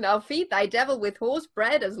condition I'll feed thy devil with horse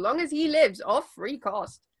bread as long as he lives, off free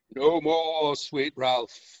cost. No more, sweet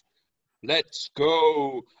Ralph. Let's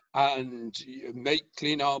go and make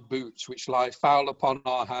clean our boots, which lie foul upon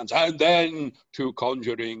our hands, and then to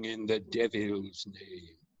conjuring in the devil's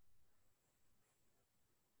name.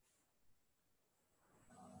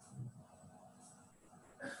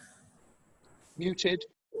 Muted.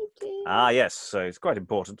 Ah, yes, so it's quite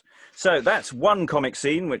important. So that's one comic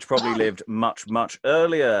scene which probably lived much, much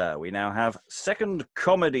earlier. We now have second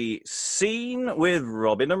comedy scene with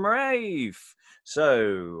Robin and Rafe.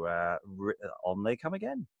 So on they come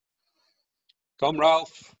again. Come,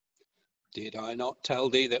 Ralph. Did I not tell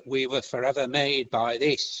thee that we were forever made by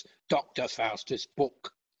this Doctor Faustus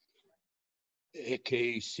book?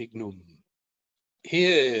 Ecce signum.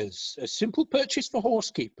 Here's a simple purchase for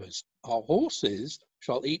horsekeepers. Our horses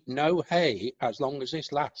shall eat no hay as long as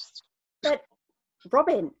this lasts. But,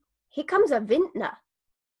 Robin, here comes a vintner.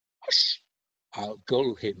 Hush! I'll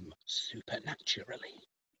gull him supernaturally.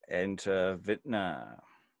 Enter Vintner.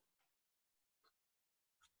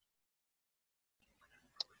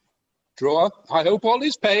 Drawer, I hope all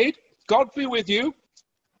is paid. God be with you.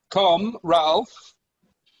 Come, Ralph.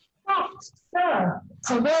 But, sir,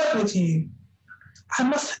 a word with you. I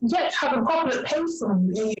must yet have a goblet paid from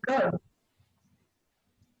you ere you go.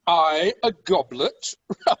 I, a goblet?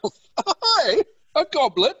 Ralph, I, a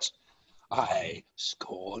goblet? I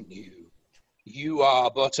scorn you. You are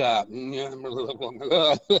but a...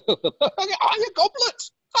 I, a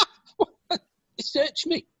goblet? Search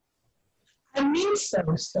me. I mean so,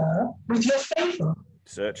 sir, with your favour.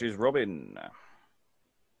 Searches Robin.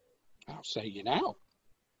 I'll say you now.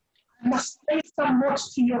 I must say somewhat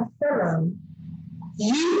to your fellow.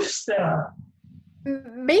 You, sir.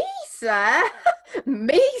 Me, sir?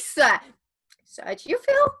 Me, sir? Search you,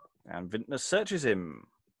 Phil? And Vintner searches him.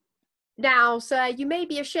 Now, sir, you may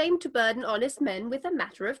be ashamed to burden honest men with a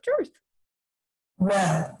matter of truth.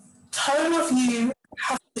 Well, tone of you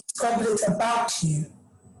have this goblet about you.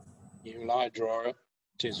 You lie, drawer.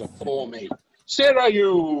 'Tis afore me. Sirrah,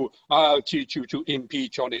 you! I'll teach you to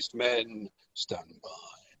impeach honest men. Stand by.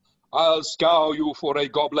 I'll scour you for a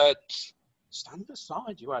goblet. Stand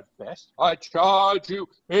aside, you had best. I charge you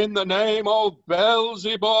in the name of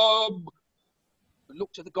Beelzebub.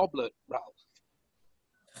 Look to the goblet, Ralph.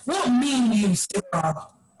 What mean you, sirrah?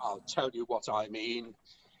 I'll tell you what I mean.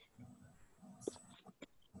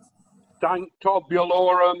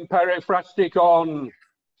 Sanctobulorum periphrasticon.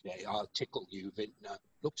 Yea, I'll tickle you, Vintner.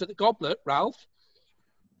 Look to the goblet, Ralph.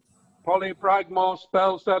 Polypragmos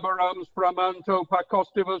Belseverum spramanto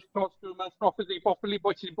pacostivus postumus prophecy populi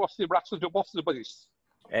bossi rassodobosibus.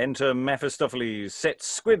 Enter Mephistophilis, set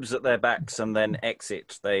squibs at their backs and then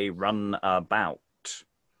exit. They run about.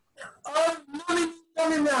 Oh,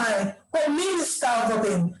 Nomini, what meanest thou,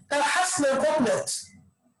 Robin? Thou hast no goblet.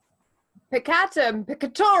 Peccatum,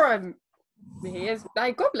 peccatorum. Here's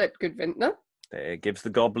thy goblet, good Vintner. There gives the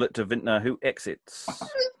goblet to Vintner, who exits.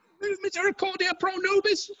 Misericordia pro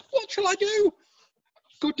nobis. What shall I do?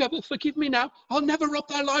 Good devil, forgive me now. I'll never rob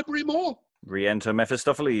thy library more. Re-enter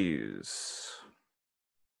Mephistophilis.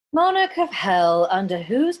 Monarch of hell, under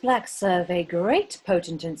whose black survey great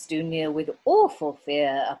potentates do kneel with awful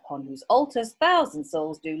fear, upon whose altars 1,000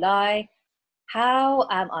 souls do lie, how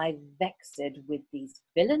am I vexed with these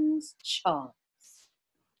villains' charms?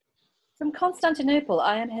 From Constantinople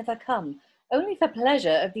I am hither come, only for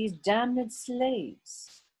pleasure of these damned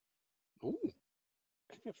slaves. Oh,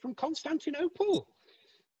 from Constantinople.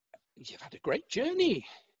 You've had a great journey.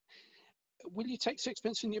 Will you take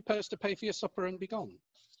sixpence in your purse to pay for your supper and be gone?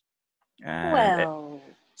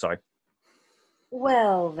 Sorry.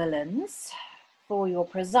 Well, villains, for your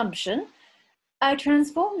presumption, I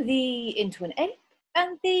transform thee into an ape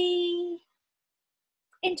and thee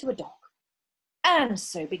into a dog. And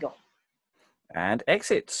so be gone. And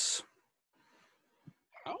exits.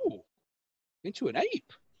 Oh, into an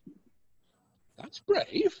ape? That's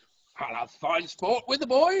brave. I'll have fine sport with the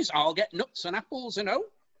boys. I'll get nuts and apples, you know.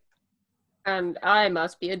 And I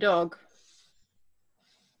must be a dog.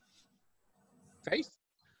 Faith,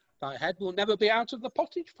 thy head will never be out of the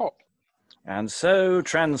pottage pot. And so,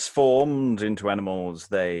 transformed into animals,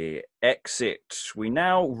 they exit. We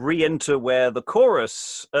now re-enter where the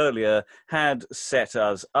chorus earlier had set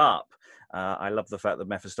us up. I love the fact that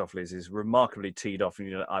Mephistophilis is remarkably teed off. And,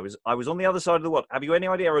 you know, I was on the other side of the world. Have you any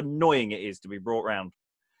idea how annoying it is to be brought round?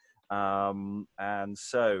 And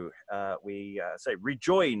so we say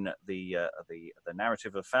rejoin the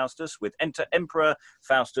narrative of Faustus with enter Emperor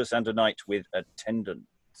Faustus and a knight with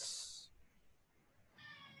attendants.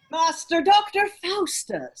 Master Doctor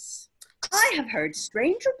Faustus, I have heard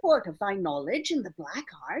strange report of thy knowledge in the black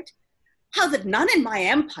art, how that none in my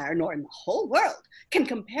empire nor in the whole world can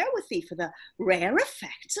compare with thee for the rare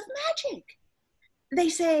effects of magic. They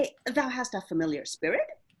say thou hast a familiar spirit,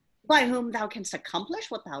 by whom thou canst accomplish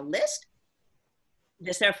what thou list.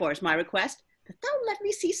 This therefore is my request, that thou let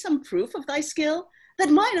me see some proof of thy skill, that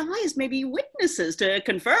mine eyes may be witnesses to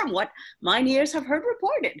confirm what mine ears have heard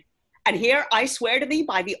reported. And here I swear to thee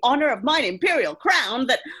by the honor of mine imperial crown,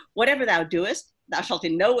 that whatever thou doest, thou shalt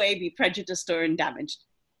in no way be prejudiced or damaged.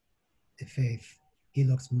 Faith, he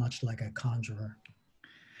looks much like a conjurer.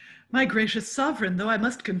 My gracious sovereign, though I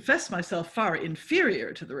must confess myself far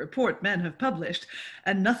inferior to the report men have published,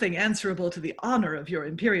 and nothing answerable to the honor of your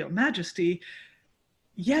imperial majesty,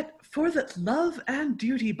 yet for that love and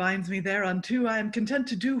duty binds me thereunto, I am content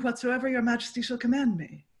to do whatsoever your majesty shall command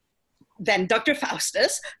me. Then, Dr.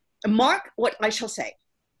 Faustus, mark what I shall say.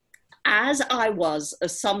 As I was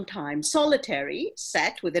sometime solitary,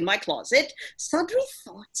 set within my closet, sundry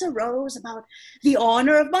thoughts arose about the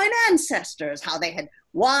honor of mine ancestors, how they had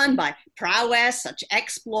won by prowess such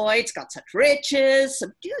exploits, got such riches,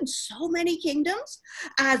 subdued so many kingdoms,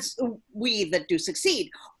 as we that do succeed,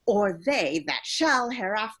 or they that shall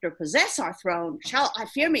hereafter possess our throne, shall, I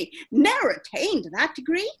fear me, ne'er attain to that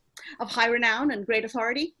degree of high renown and great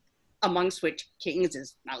authority, amongst which kings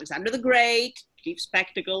is Alexander the Great, chief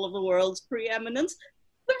spectacle of the world's preeminence,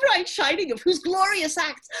 the bright shining of whose glorious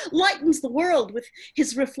acts lightens the world with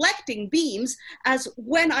his reflecting beams, as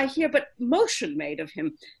when I hear but motion made of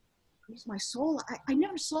him. Please my soul, I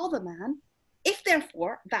never saw the man. If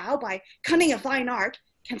therefore thou, by cunning of thine art,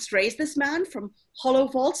 canst raise this man from hollow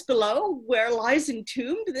vaults below, where lies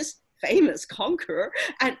entombed this famous conqueror,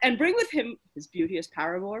 and bring with him his beauteous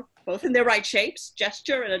paramour, both in their right shapes,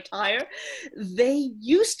 gesture, and attire, they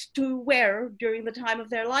used to wear during the time of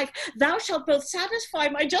their life, thou shalt both satisfy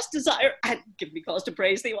my just desire and give me cause to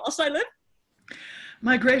praise thee whilst I live.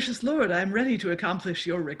 My gracious lord, I am ready to accomplish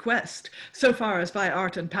your request, so far as by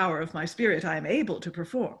art and power of my spirit I am able to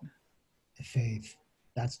perform. Faith,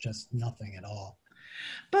 that's just nothing at all.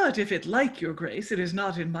 But if it like your grace, it is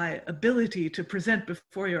not in my ability to present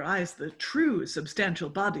before your eyes the true substantial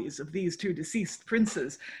bodies of these two deceased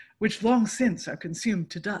princes, which long since are consumed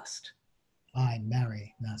to dust. I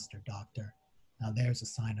marry, Master Doctor. Now there's a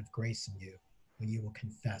sign of grace in you, when you will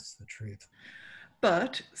confess the truth.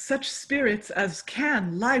 But such spirits as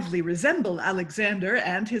can lively resemble Alexander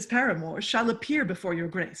and his paramour shall appear before your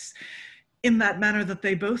grace, in that manner that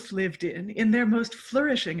they both lived in their most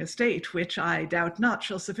flourishing estate, which I doubt not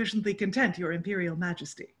shall sufficiently content your imperial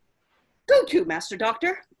majesty. Go to, Master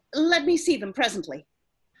Doctor. Let me see them presently.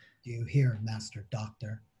 Do you hear, Master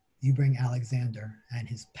Doctor? You bring Alexander and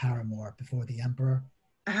his paramour before the emperor?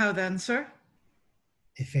 How then, sir?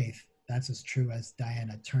 Faith, that's as true as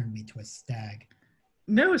Diana turned me to a stag.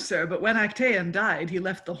 No, sir, but when Actaeon died, he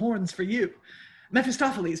left the horns for you.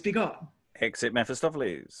 Mephistophilis, be gone. Exit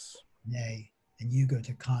Mephistophilis. Nay, and you go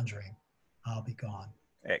to conjuring. I'll be gone.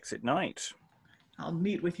 Exit knight. I'll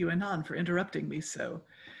meet with you anon for interrupting me so.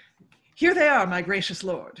 Here they are, my gracious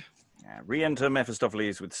lord. Re-enter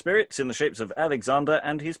Mephistophilis with spirits in the shapes of Alexander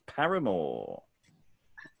and his paramour.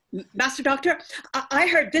 Master Doctor, I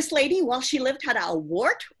heard this lady, while she lived, had a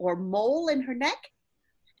wart or mole in her neck.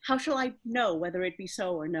 How shall I know whether it be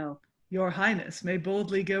so or no? Your Highness may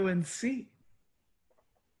boldly go and see.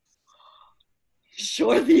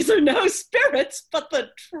 Sure, these are no spirits, but the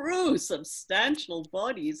true substantial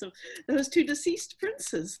bodies of those two deceased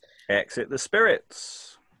princes. Exit the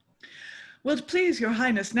spirits. Will't please your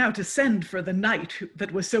Highness now to send for the knight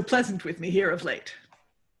that was so pleasant with me here of late?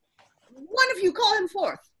 One of you call him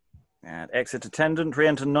forth. And exit attendant,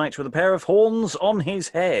 re-enter knight with a pair of horns on his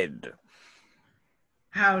head.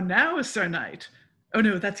 How now, Sir Knight? Oh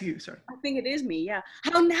no, that's you, sir. I think it is me, yeah.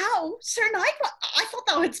 How now, Sir Knight? I thought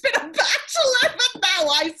thou hadst been a bachelor, but now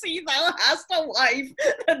I see thou hast a wife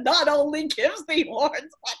that not only gives thee horns,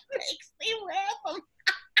 but makes thee wear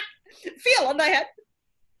them. Feel on thy head.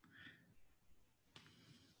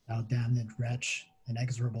 Thou damned wretch,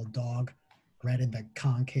 inexorable dog, bred in the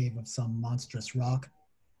concave of some monstrous rock?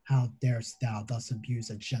 How darest thou thus abuse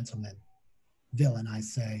a gentleman? Villain, I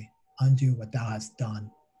say, undo what thou hast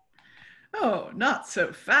done. Oh, not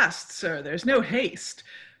so fast, sir. There's no haste.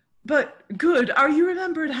 But good, are you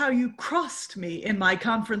remembered how you crossed me in my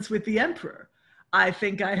conference with the Emperor? I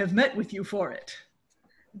think I have met with you for it.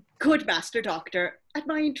 Good Master Doctor, at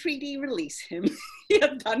my entreaty release him. He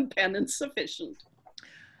hath done penance sufficient.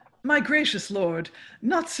 My gracious lord,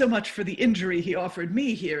 not so much for the injury he offered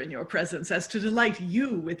me here in your presence as to delight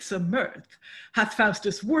you with some mirth, hath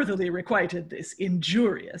Faustus worthily requited this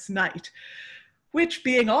injurious night. Which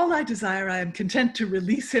being all I desire, I am content to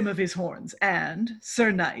release him of his horns, and,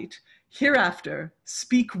 Sir Knight, hereafter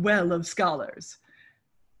speak well of scholars.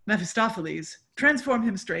 Mephistophilis, transform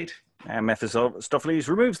him straight. And Mephistophilis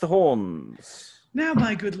removes the horns. Now,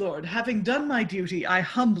 my good lord, having done my duty, I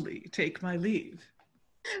humbly take my leave.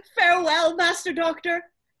 Farewell, Master Doctor.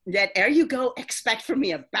 Yet ere you go, expect from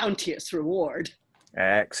me a bounteous reward.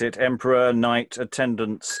 Exit Emperor, Knight,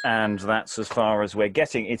 attendants, and that's as far as we're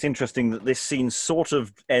getting. It's interesting that this scene sort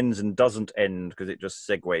of ends and doesn't end because it just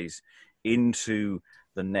segues into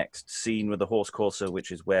the next scene with the horse courser,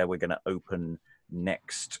 which is where we're going to open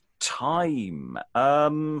next time.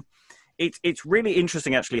 It's really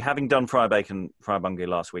interesting, actually, having done Friar Bacon, Friar Bungay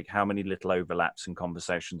last week, how many little overlaps and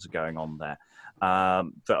conversations are going on there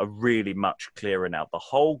that are really much clearer now. The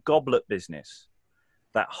whole goblet business,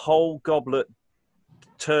 that whole goblet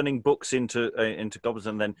turning books into goblets,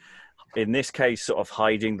 and then in this case sort of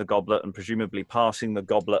hiding the goblet and presumably passing the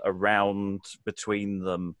goblet around between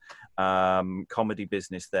them, comedy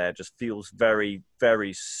business there just feels very,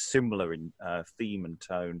 very similar in theme and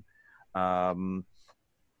tone.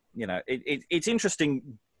 You know, it's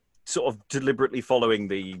interesting sort of deliberately following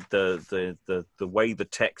the way the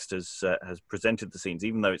text has presented the scenes,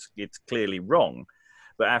 even though it's clearly wrong.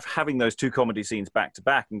 But having those two comedy scenes back to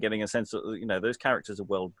back and getting a sense that, you know, those characters are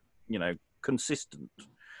well, you know, consistent.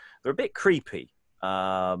 They're a bit creepy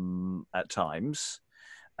at times.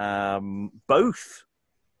 Both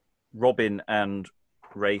Robin and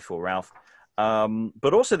Rafe or Ralph,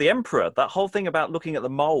 but also the Emperor. That whole thing about looking at the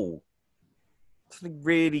mole. Something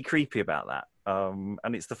really creepy about that.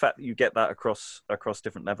 And it's the fact that you get that across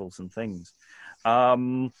different levels and things.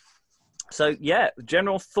 So yeah,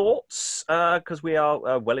 general thoughts, because we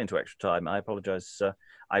are well into extra time. I apologize.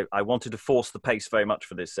 I wanted to force the pace very much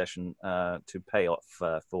for this session to pay off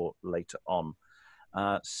for later on.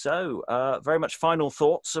 So very much final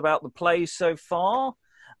thoughts about the play so far,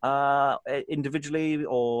 individually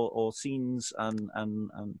or scenes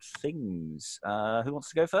and things. Who wants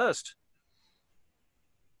to go first?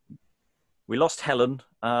 We lost Helen.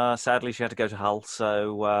 Sadly, she had to go to Hull,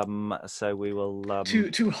 so we will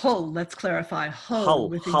to Hull. Let's clarify, Hull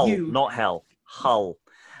with a U, not Hell. Hull,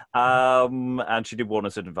 and she did warn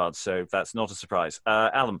us in advance, so that's not a surprise.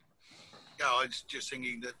 Alan. Yeah, I was just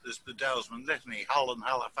thinking that there's the Dalesman Litany, Hull and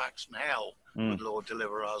Halifax and Hell. Good Lord,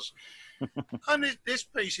 deliver us. And this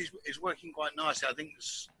piece is working quite nicely. I think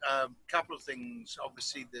there's a couple of things.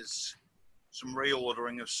 Obviously, there's some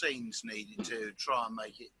reordering of scenes needed to try and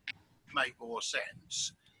make more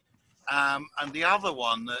sense. And the other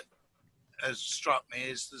one that has struck me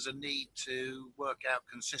is there's a need to work out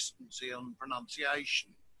consistency on pronunciation.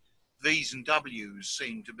 V's and W's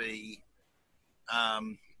seem to be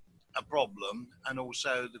a problem, and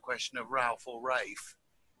also the question of Ralph or Rafe,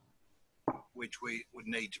 which we would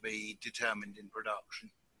need to be determined in production.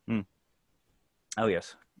 Oh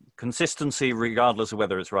yes, consistency regardless of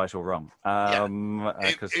whether it's right or wrong.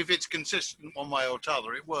 If it's consistent one way or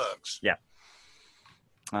t'other, it works. Yeah.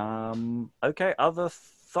 Okay, other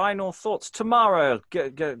final thoughts? Tamara,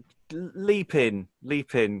 leap in,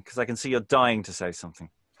 because I can see you're dying to say something.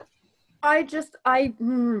 I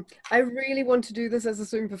really want to do this as a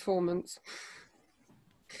Zoom performance.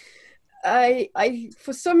 I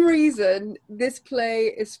for some reason, this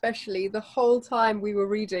play, especially the whole time we were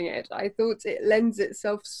reading it, I thought it lends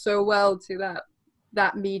itself so well to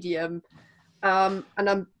that medium, and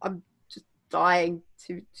I'm just dying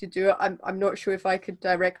to do it. I'm not sure if I could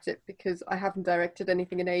direct it because I haven't directed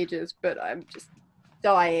anything in ages, but I'm just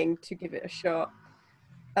dying to give it a shot.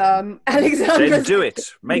 Alexandra, then do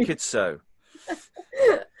it. Make it so.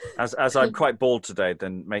 As I'm quite bald today,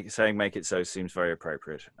 then saying "make it so" seems very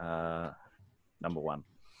appropriate. Number one.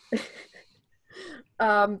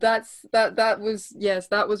 That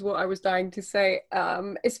was what I was dying to say.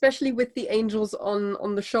 Especially with the angels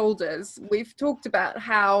on the shoulders, we've talked about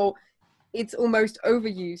how it's almost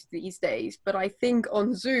overused these days. But I think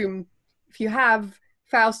on Zoom, if you have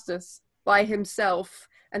Faustus by himself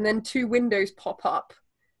and then two windows pop up,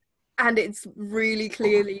 and it's really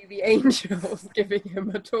clearly the angels giving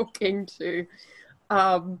him a talking to.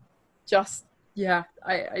 Yeah,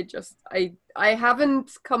 I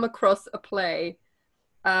haven't come across a play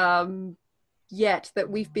yet that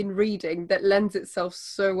we've been reading that lends itself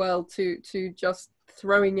so well to just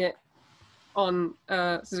throwing it on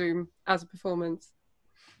Zoom as a performance.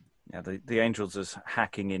 Yeah, the angels is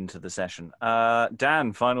hacking into the session.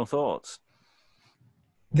 Dan, final thoughts?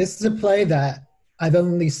 This is a play that I've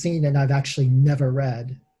only seen and I've actually never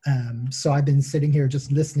read. So I've been sitting here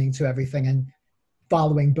just listening to everything and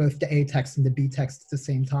following both the A text and the B text at the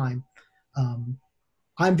same time.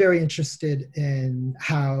 I'm very interested in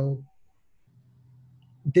how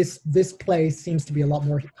this play seems to be have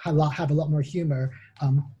a lot more humor.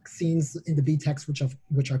 Scenes in the B text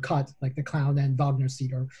which are cut, like the clown and Wagner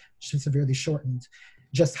scene, are severely shortened.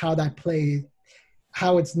 Just how that play,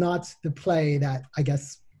 how it's not the play that I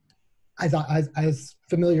guess as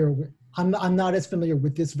familiar with. I'm not as familiar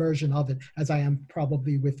with this version of it as I am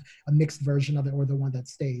probably with a mixed version of it or the one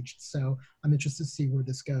that's staged. So I'm interested to see where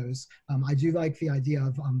this goes. I do like the idea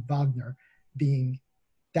of Wagner reading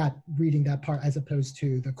that part as opposed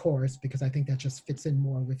to the chorus, because I think that just fits in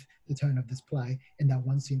more with the tone of this play in that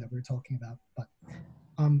one scene that we were talking about. But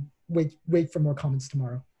wait for more comments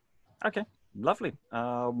tomorrow. Okay, lovely.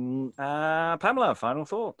 Pamela, final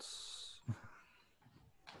thoughts?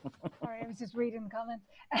 Sorry, I was just reading the comments.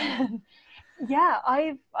 Yeah,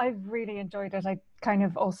 I've really enjoyed it. I kind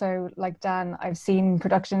of also, like Dan, I've seen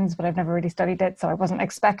productions, but I've never really studied it, so I wasn't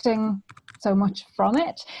expecting so much from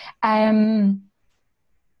it.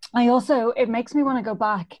 It makes me want to go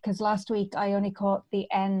back, because last week I only caught the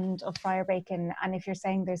end of Friar Bacon, and if you're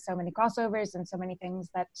saying there's so many crossovers and so many things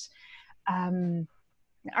that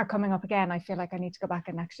are coming up again, I feel like I need to go back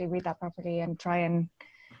and actually read that properly and try and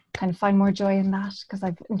kind of find more joy in that, because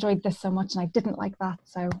I've enjoyed this so much and I didn't like that,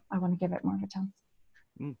 so I want to give it more of a chance.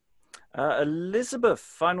 Elizabeth,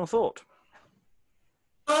 final thought?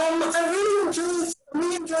 I'm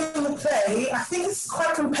really enjoying the play. I think it's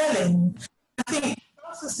quite compelling. I think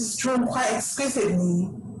Faustus is drawn quite exquisitely.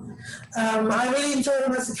 I really enjoy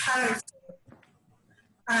him as a character,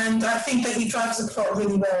 and I think that he drives the plot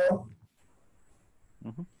really well.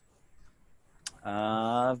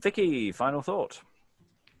 Vicky, final thought?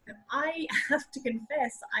 I have to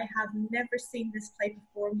confess, I have never seen this play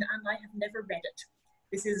performed, and I have never read it.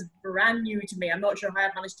 This is brand new to me. I'm not sure how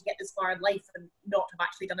I've managed to get this far in life and not have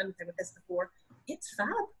actually done anything with this before. It's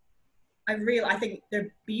fab. I think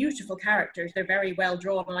they're beautiful characters. They're very well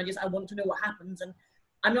drawn, and I want to know what happens. And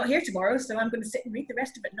I'm not here tomorrow, so I'm going to sit and read the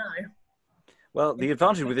rest of it now. Well, the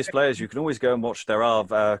advantage with this play is you can always go and watch. There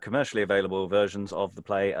are commercially available versions of the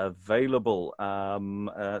play available. There's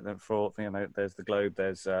the Globe.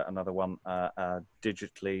 There's another one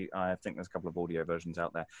digitally. I think there's a couple of audio versions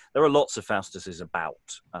out there. There are lots of Faustuses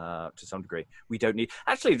about to some degree. We don't need.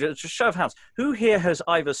 Actually, just show of hands. Who here has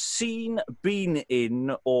either seen, been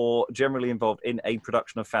in, or generally involved in a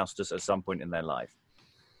production of Faustus at some point in their life?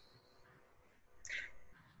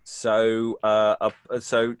 So about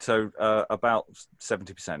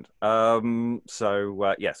 70%.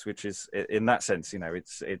 Yes, which is in that sense,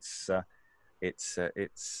 it's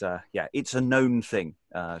a known thing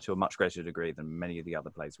to a much greater degree than many of the other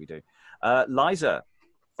plays we do. Liza,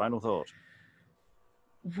 final thought.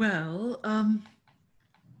 Well,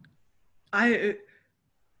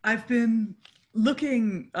 I've been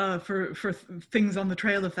looking for things on the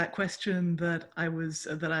trail of that question that I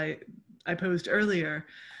posed earlier.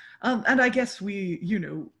 And I guess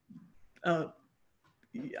I'll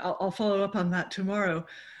follow up on that tomorrow.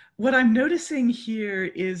 What I'm noticing here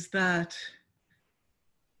is that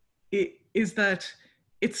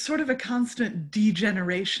it's sort of a constant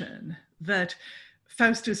degeneration, that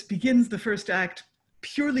Faustus begins the first act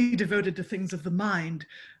purely devoted to things of the mind,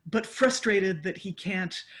 but frustrated that he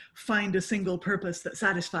can't find a single purpose that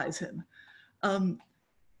satisfies him.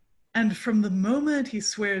 And from the moment he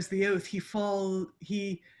swears the oath, he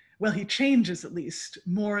changes at least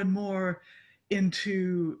more and more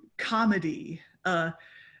into comedy.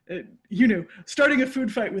 Starting a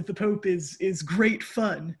food fight with the Pope is great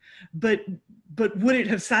fun, but would it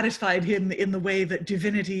have satisfied him in the way that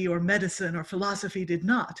divinity or medicine or philosophy did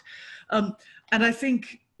not? And I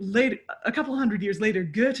think a couple hundred years later,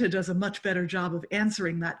 Goethe does a much better job of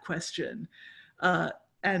answering that question.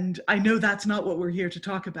 And I know that's not what we're here to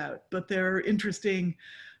talk about, but there are interesting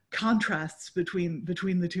contrasts between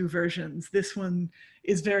the two versions. This one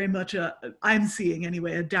is very much I'm seeing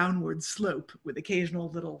anyway, a downward slope with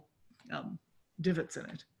occasional little divots in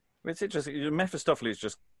it. It's interesting. Mephistophilis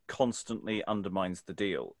just constantly undermines the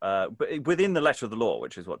deal. But within the letter of the law,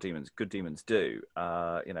 which is what good demons do,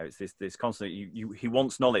 it's this constant. He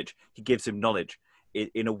wants knowledge. He gives him knowledge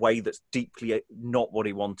in a way that's deeply not what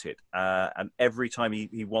he wanted. And every time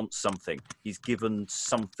he wants something, he's given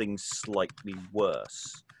something slightly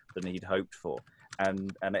worse than he'd hoped for.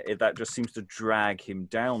 And that just seems to drag him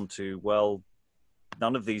down to, well,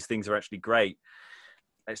 none of these things are actually great.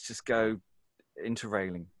 Let's just go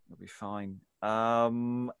interrailing. It'll be fine.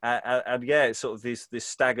 And yeah, it's sort of this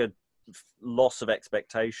staggered loss of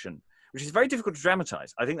expectation, which is very difficult to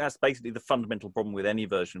dramatize. I think that's basically the fundamental problem with any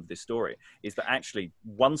version of this story, is that actually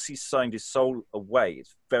once he's signed his soul away,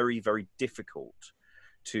 it's very, very difficult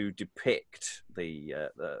to depict the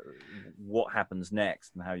what happens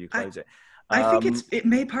next and how you close it. I think it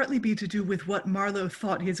may partly be to do with what Marlowe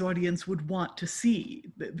thought his audience would want to see: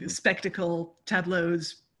 the spectacle,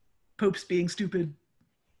 tableaus, popes being stupid.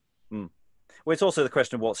 Well, it's also the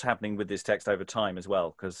question of what's happening with this text over time as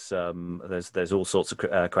well, because there's all sorts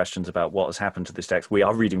of questions about what has happened to this text. We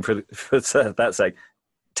are reading for that sake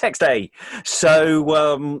text A,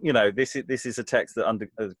 so this is a text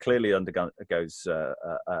that clearly undergoes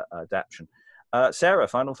adaptation. Sarah,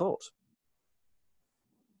 final thoughts?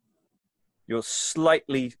 You've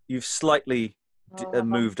slightly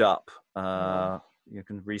moved up. You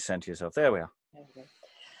can recenter yourself. There we are.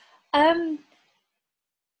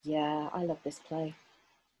 Yeah, I love this play.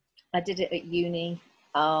 I did it at uni.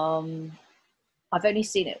 I've only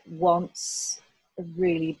seen it once, a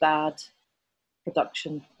really bad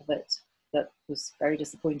production of it that was very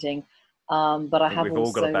disappointing. But we've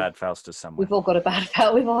all got a bad Faustus somewhere. We've all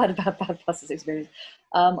had a bad Faustus experience.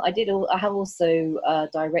 I have also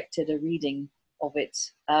directed a reading of it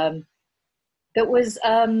that was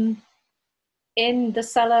in the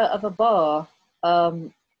cellar of a bar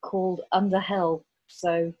called Under Hell.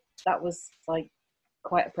 So that was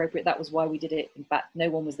quite appropriate. That was why we did it. In fact, no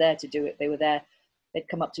one was there to do it. They were there. They'd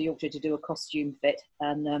come up to Yorkshire to do a costume fit,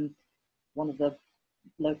 and one of the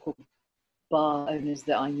local bar owners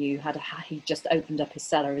that I knew he just opened up his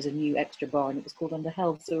cellar as a new extra bar, and it was called Under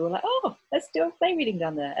Hell. So we were like, oh, let's do a play reading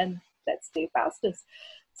down there, and let's do Faustus.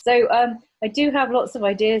 So I do have lots of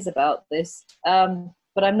ideas about this,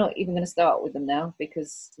 but I'm not even going to start with them now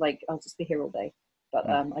because I'll just be here all day. But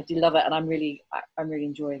I do love it, and I'm really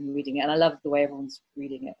enjoying reading it, and I love the way everyone's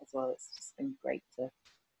reading it as well. It's just been great.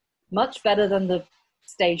 Much better than the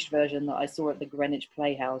staged version that I saw at the Greenwich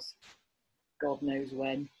Playhouse. God knows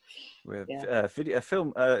when. A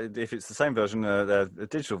film, if it's the same version, the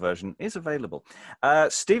digital version is available.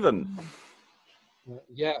 Stephen.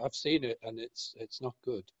 Yeah, I've seen it, and it's not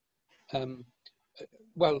good.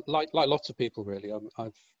 Well, like lots of people, really,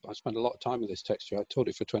 I've spent a lot of time with this texture. I taught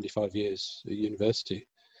it for 25 years at university,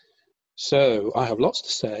 so I have lots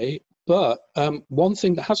to say. But one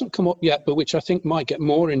thing that hasn't come up yet, but which I think might get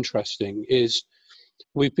more interesting, is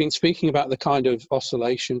we've been speaking about the kind of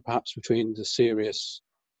oscillation, perhaps, between the serious,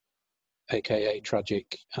 aka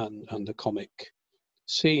tragic, and the comic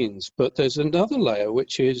scenes. But there's another layer,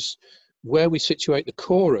 which is where we situate the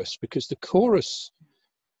chorus, because the chorus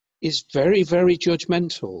is very, very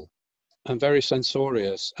judgmental and very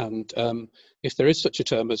censorious, and if there is such a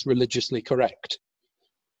term as religiously correct,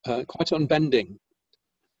 quite unbending.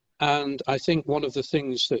 And I think one of the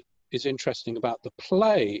things that is interesting about the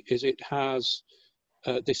play is it has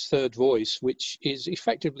this third voice, which is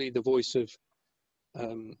effectively the voice of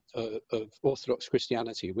Orthodox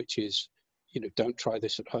Christianity, which is, don't try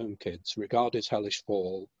this at home, kids. Regard as hellish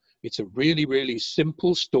fall. It's a really, really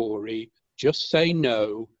simple story. Just say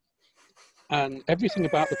no. And everything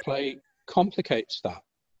about the play complicates that.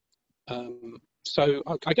 So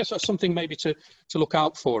I guess that's something maybe to look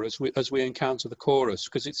out for as we encounter the chorus,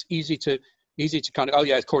 because it's easy to kind of, oh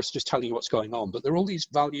yeah, of course, just telling you what's going on. But there are all these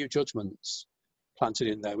value judgments planted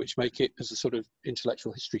in there, which make it, as a sort of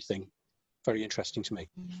intellectual history thing, very interesting to me.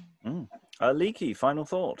 Aliki, final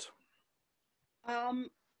thought.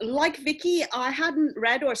 Like Vicky, I hadn't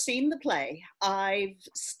read or seen the play. I've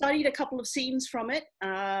studied a couple of scenes from it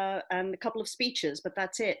and a couple of speeches, but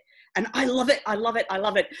that's it. And I love it. I love it. I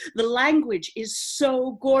love it. The language is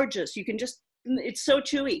so gorgeous. It's so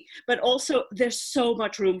chewy, but also there's so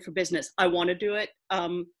much room for business. I want to do it.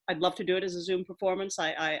 I'd love to do it as a Zoom performance.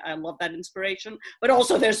 I love that inspiration, but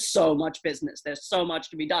also there's so much business. There's so much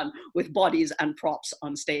to be done with bodies and props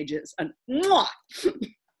on stages, and mwah!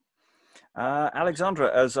 Alexandra,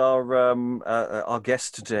 as our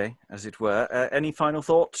guest today, as it were, any final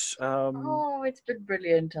thoughts? Oh, it's been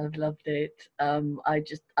brilliant. I've loved it.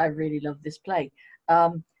 I really love this play.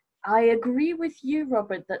 I agree with you,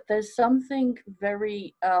 Robert, that there's something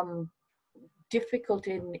very difficult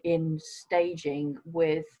in staging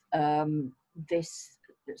with this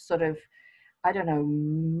sort of, I don't know,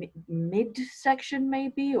 mid section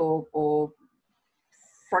maybe, or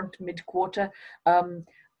front mid quarter,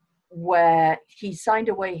 where he signed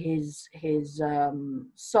away his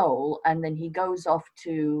soul, and then he goes off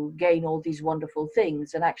to gain all these wonderful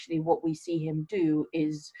things, and actually what we see him do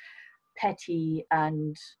is petty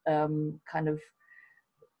and kind of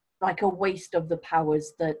like a waste of the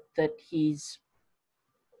powers that he's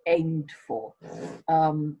aimed for.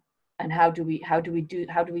 And how do we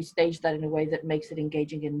stage that in a way that makes it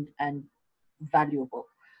engaging and valuable,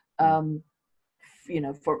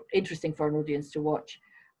 for interesting for an audience to watch.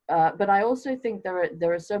 But I also think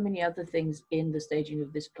there are so many other things in the staging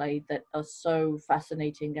of this play that are so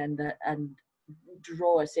fascinating and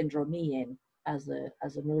draw a syndrome in as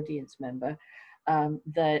an audience member,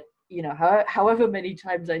 that however many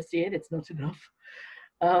times I see it, it's not enough.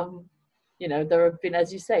 There have been,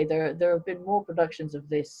 as you say, there have been more productions of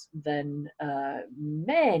this than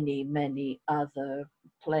many other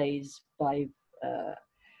plays by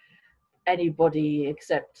anybody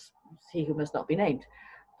except he who must not be named.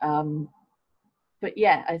 But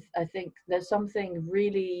yeah, I think there's something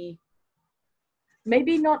really,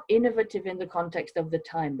 maybe not innovative in the context of the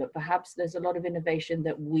time, but perhaps there's a lot of innovation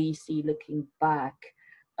that we see looking back,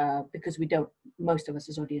 because most of us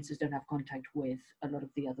as audiences don't have contact with a lot of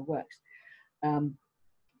the other works.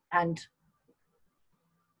 And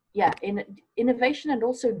yeah, innovation and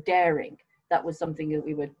also daring. That was something that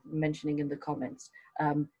we were mentioning in the comments.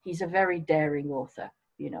 He's a very daring author,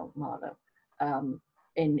 Marlowe,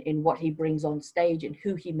 in what he brings on stage and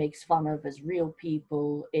who he makes fun of as real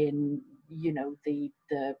people, in the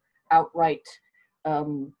outright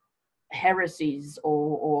heresies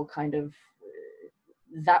or kind of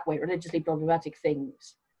that way religiously problematic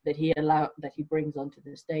things that he brings onto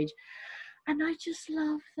the stage. And I just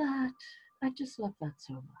love that. I just love that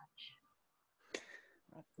so much.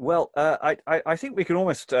 Well, I think we can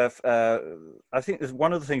almost. I think there's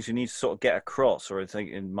one of the things you need to sort of get across, or I think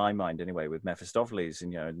in my mind anyway, with Mephistophilis,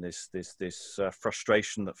 and this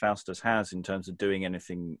frustration that Faustus has in terms of doing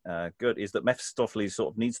anything good, is that Mephistophilis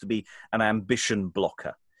sort of needs to be an ambition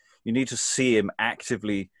blocker. You need to see him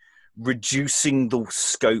actively reducing the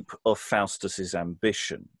scope of Faustus's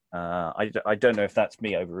ambition. I don't know if that's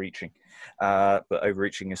me overreaching, but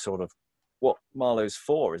overreaching is sort of what Marlowe's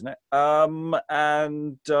for, isn't it?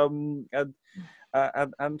 And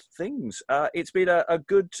things. It's been a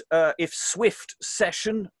good, if swift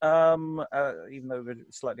session, even though we're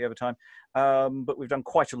slightly over time. But we've done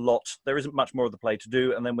quite a lot. There isn't much more of the play to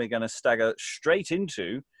do, and then we're going to stagger straight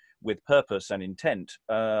into, with purpose and intent,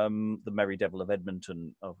 the Merry Devil of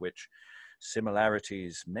Edmonton, of which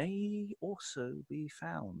similarities may also be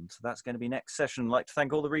found. So that's going to be next session. I'd like to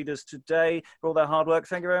thank all the readers today for all their hard work.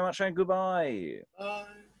 Thank you very much, and goodbye. Bye.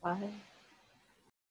 Bye.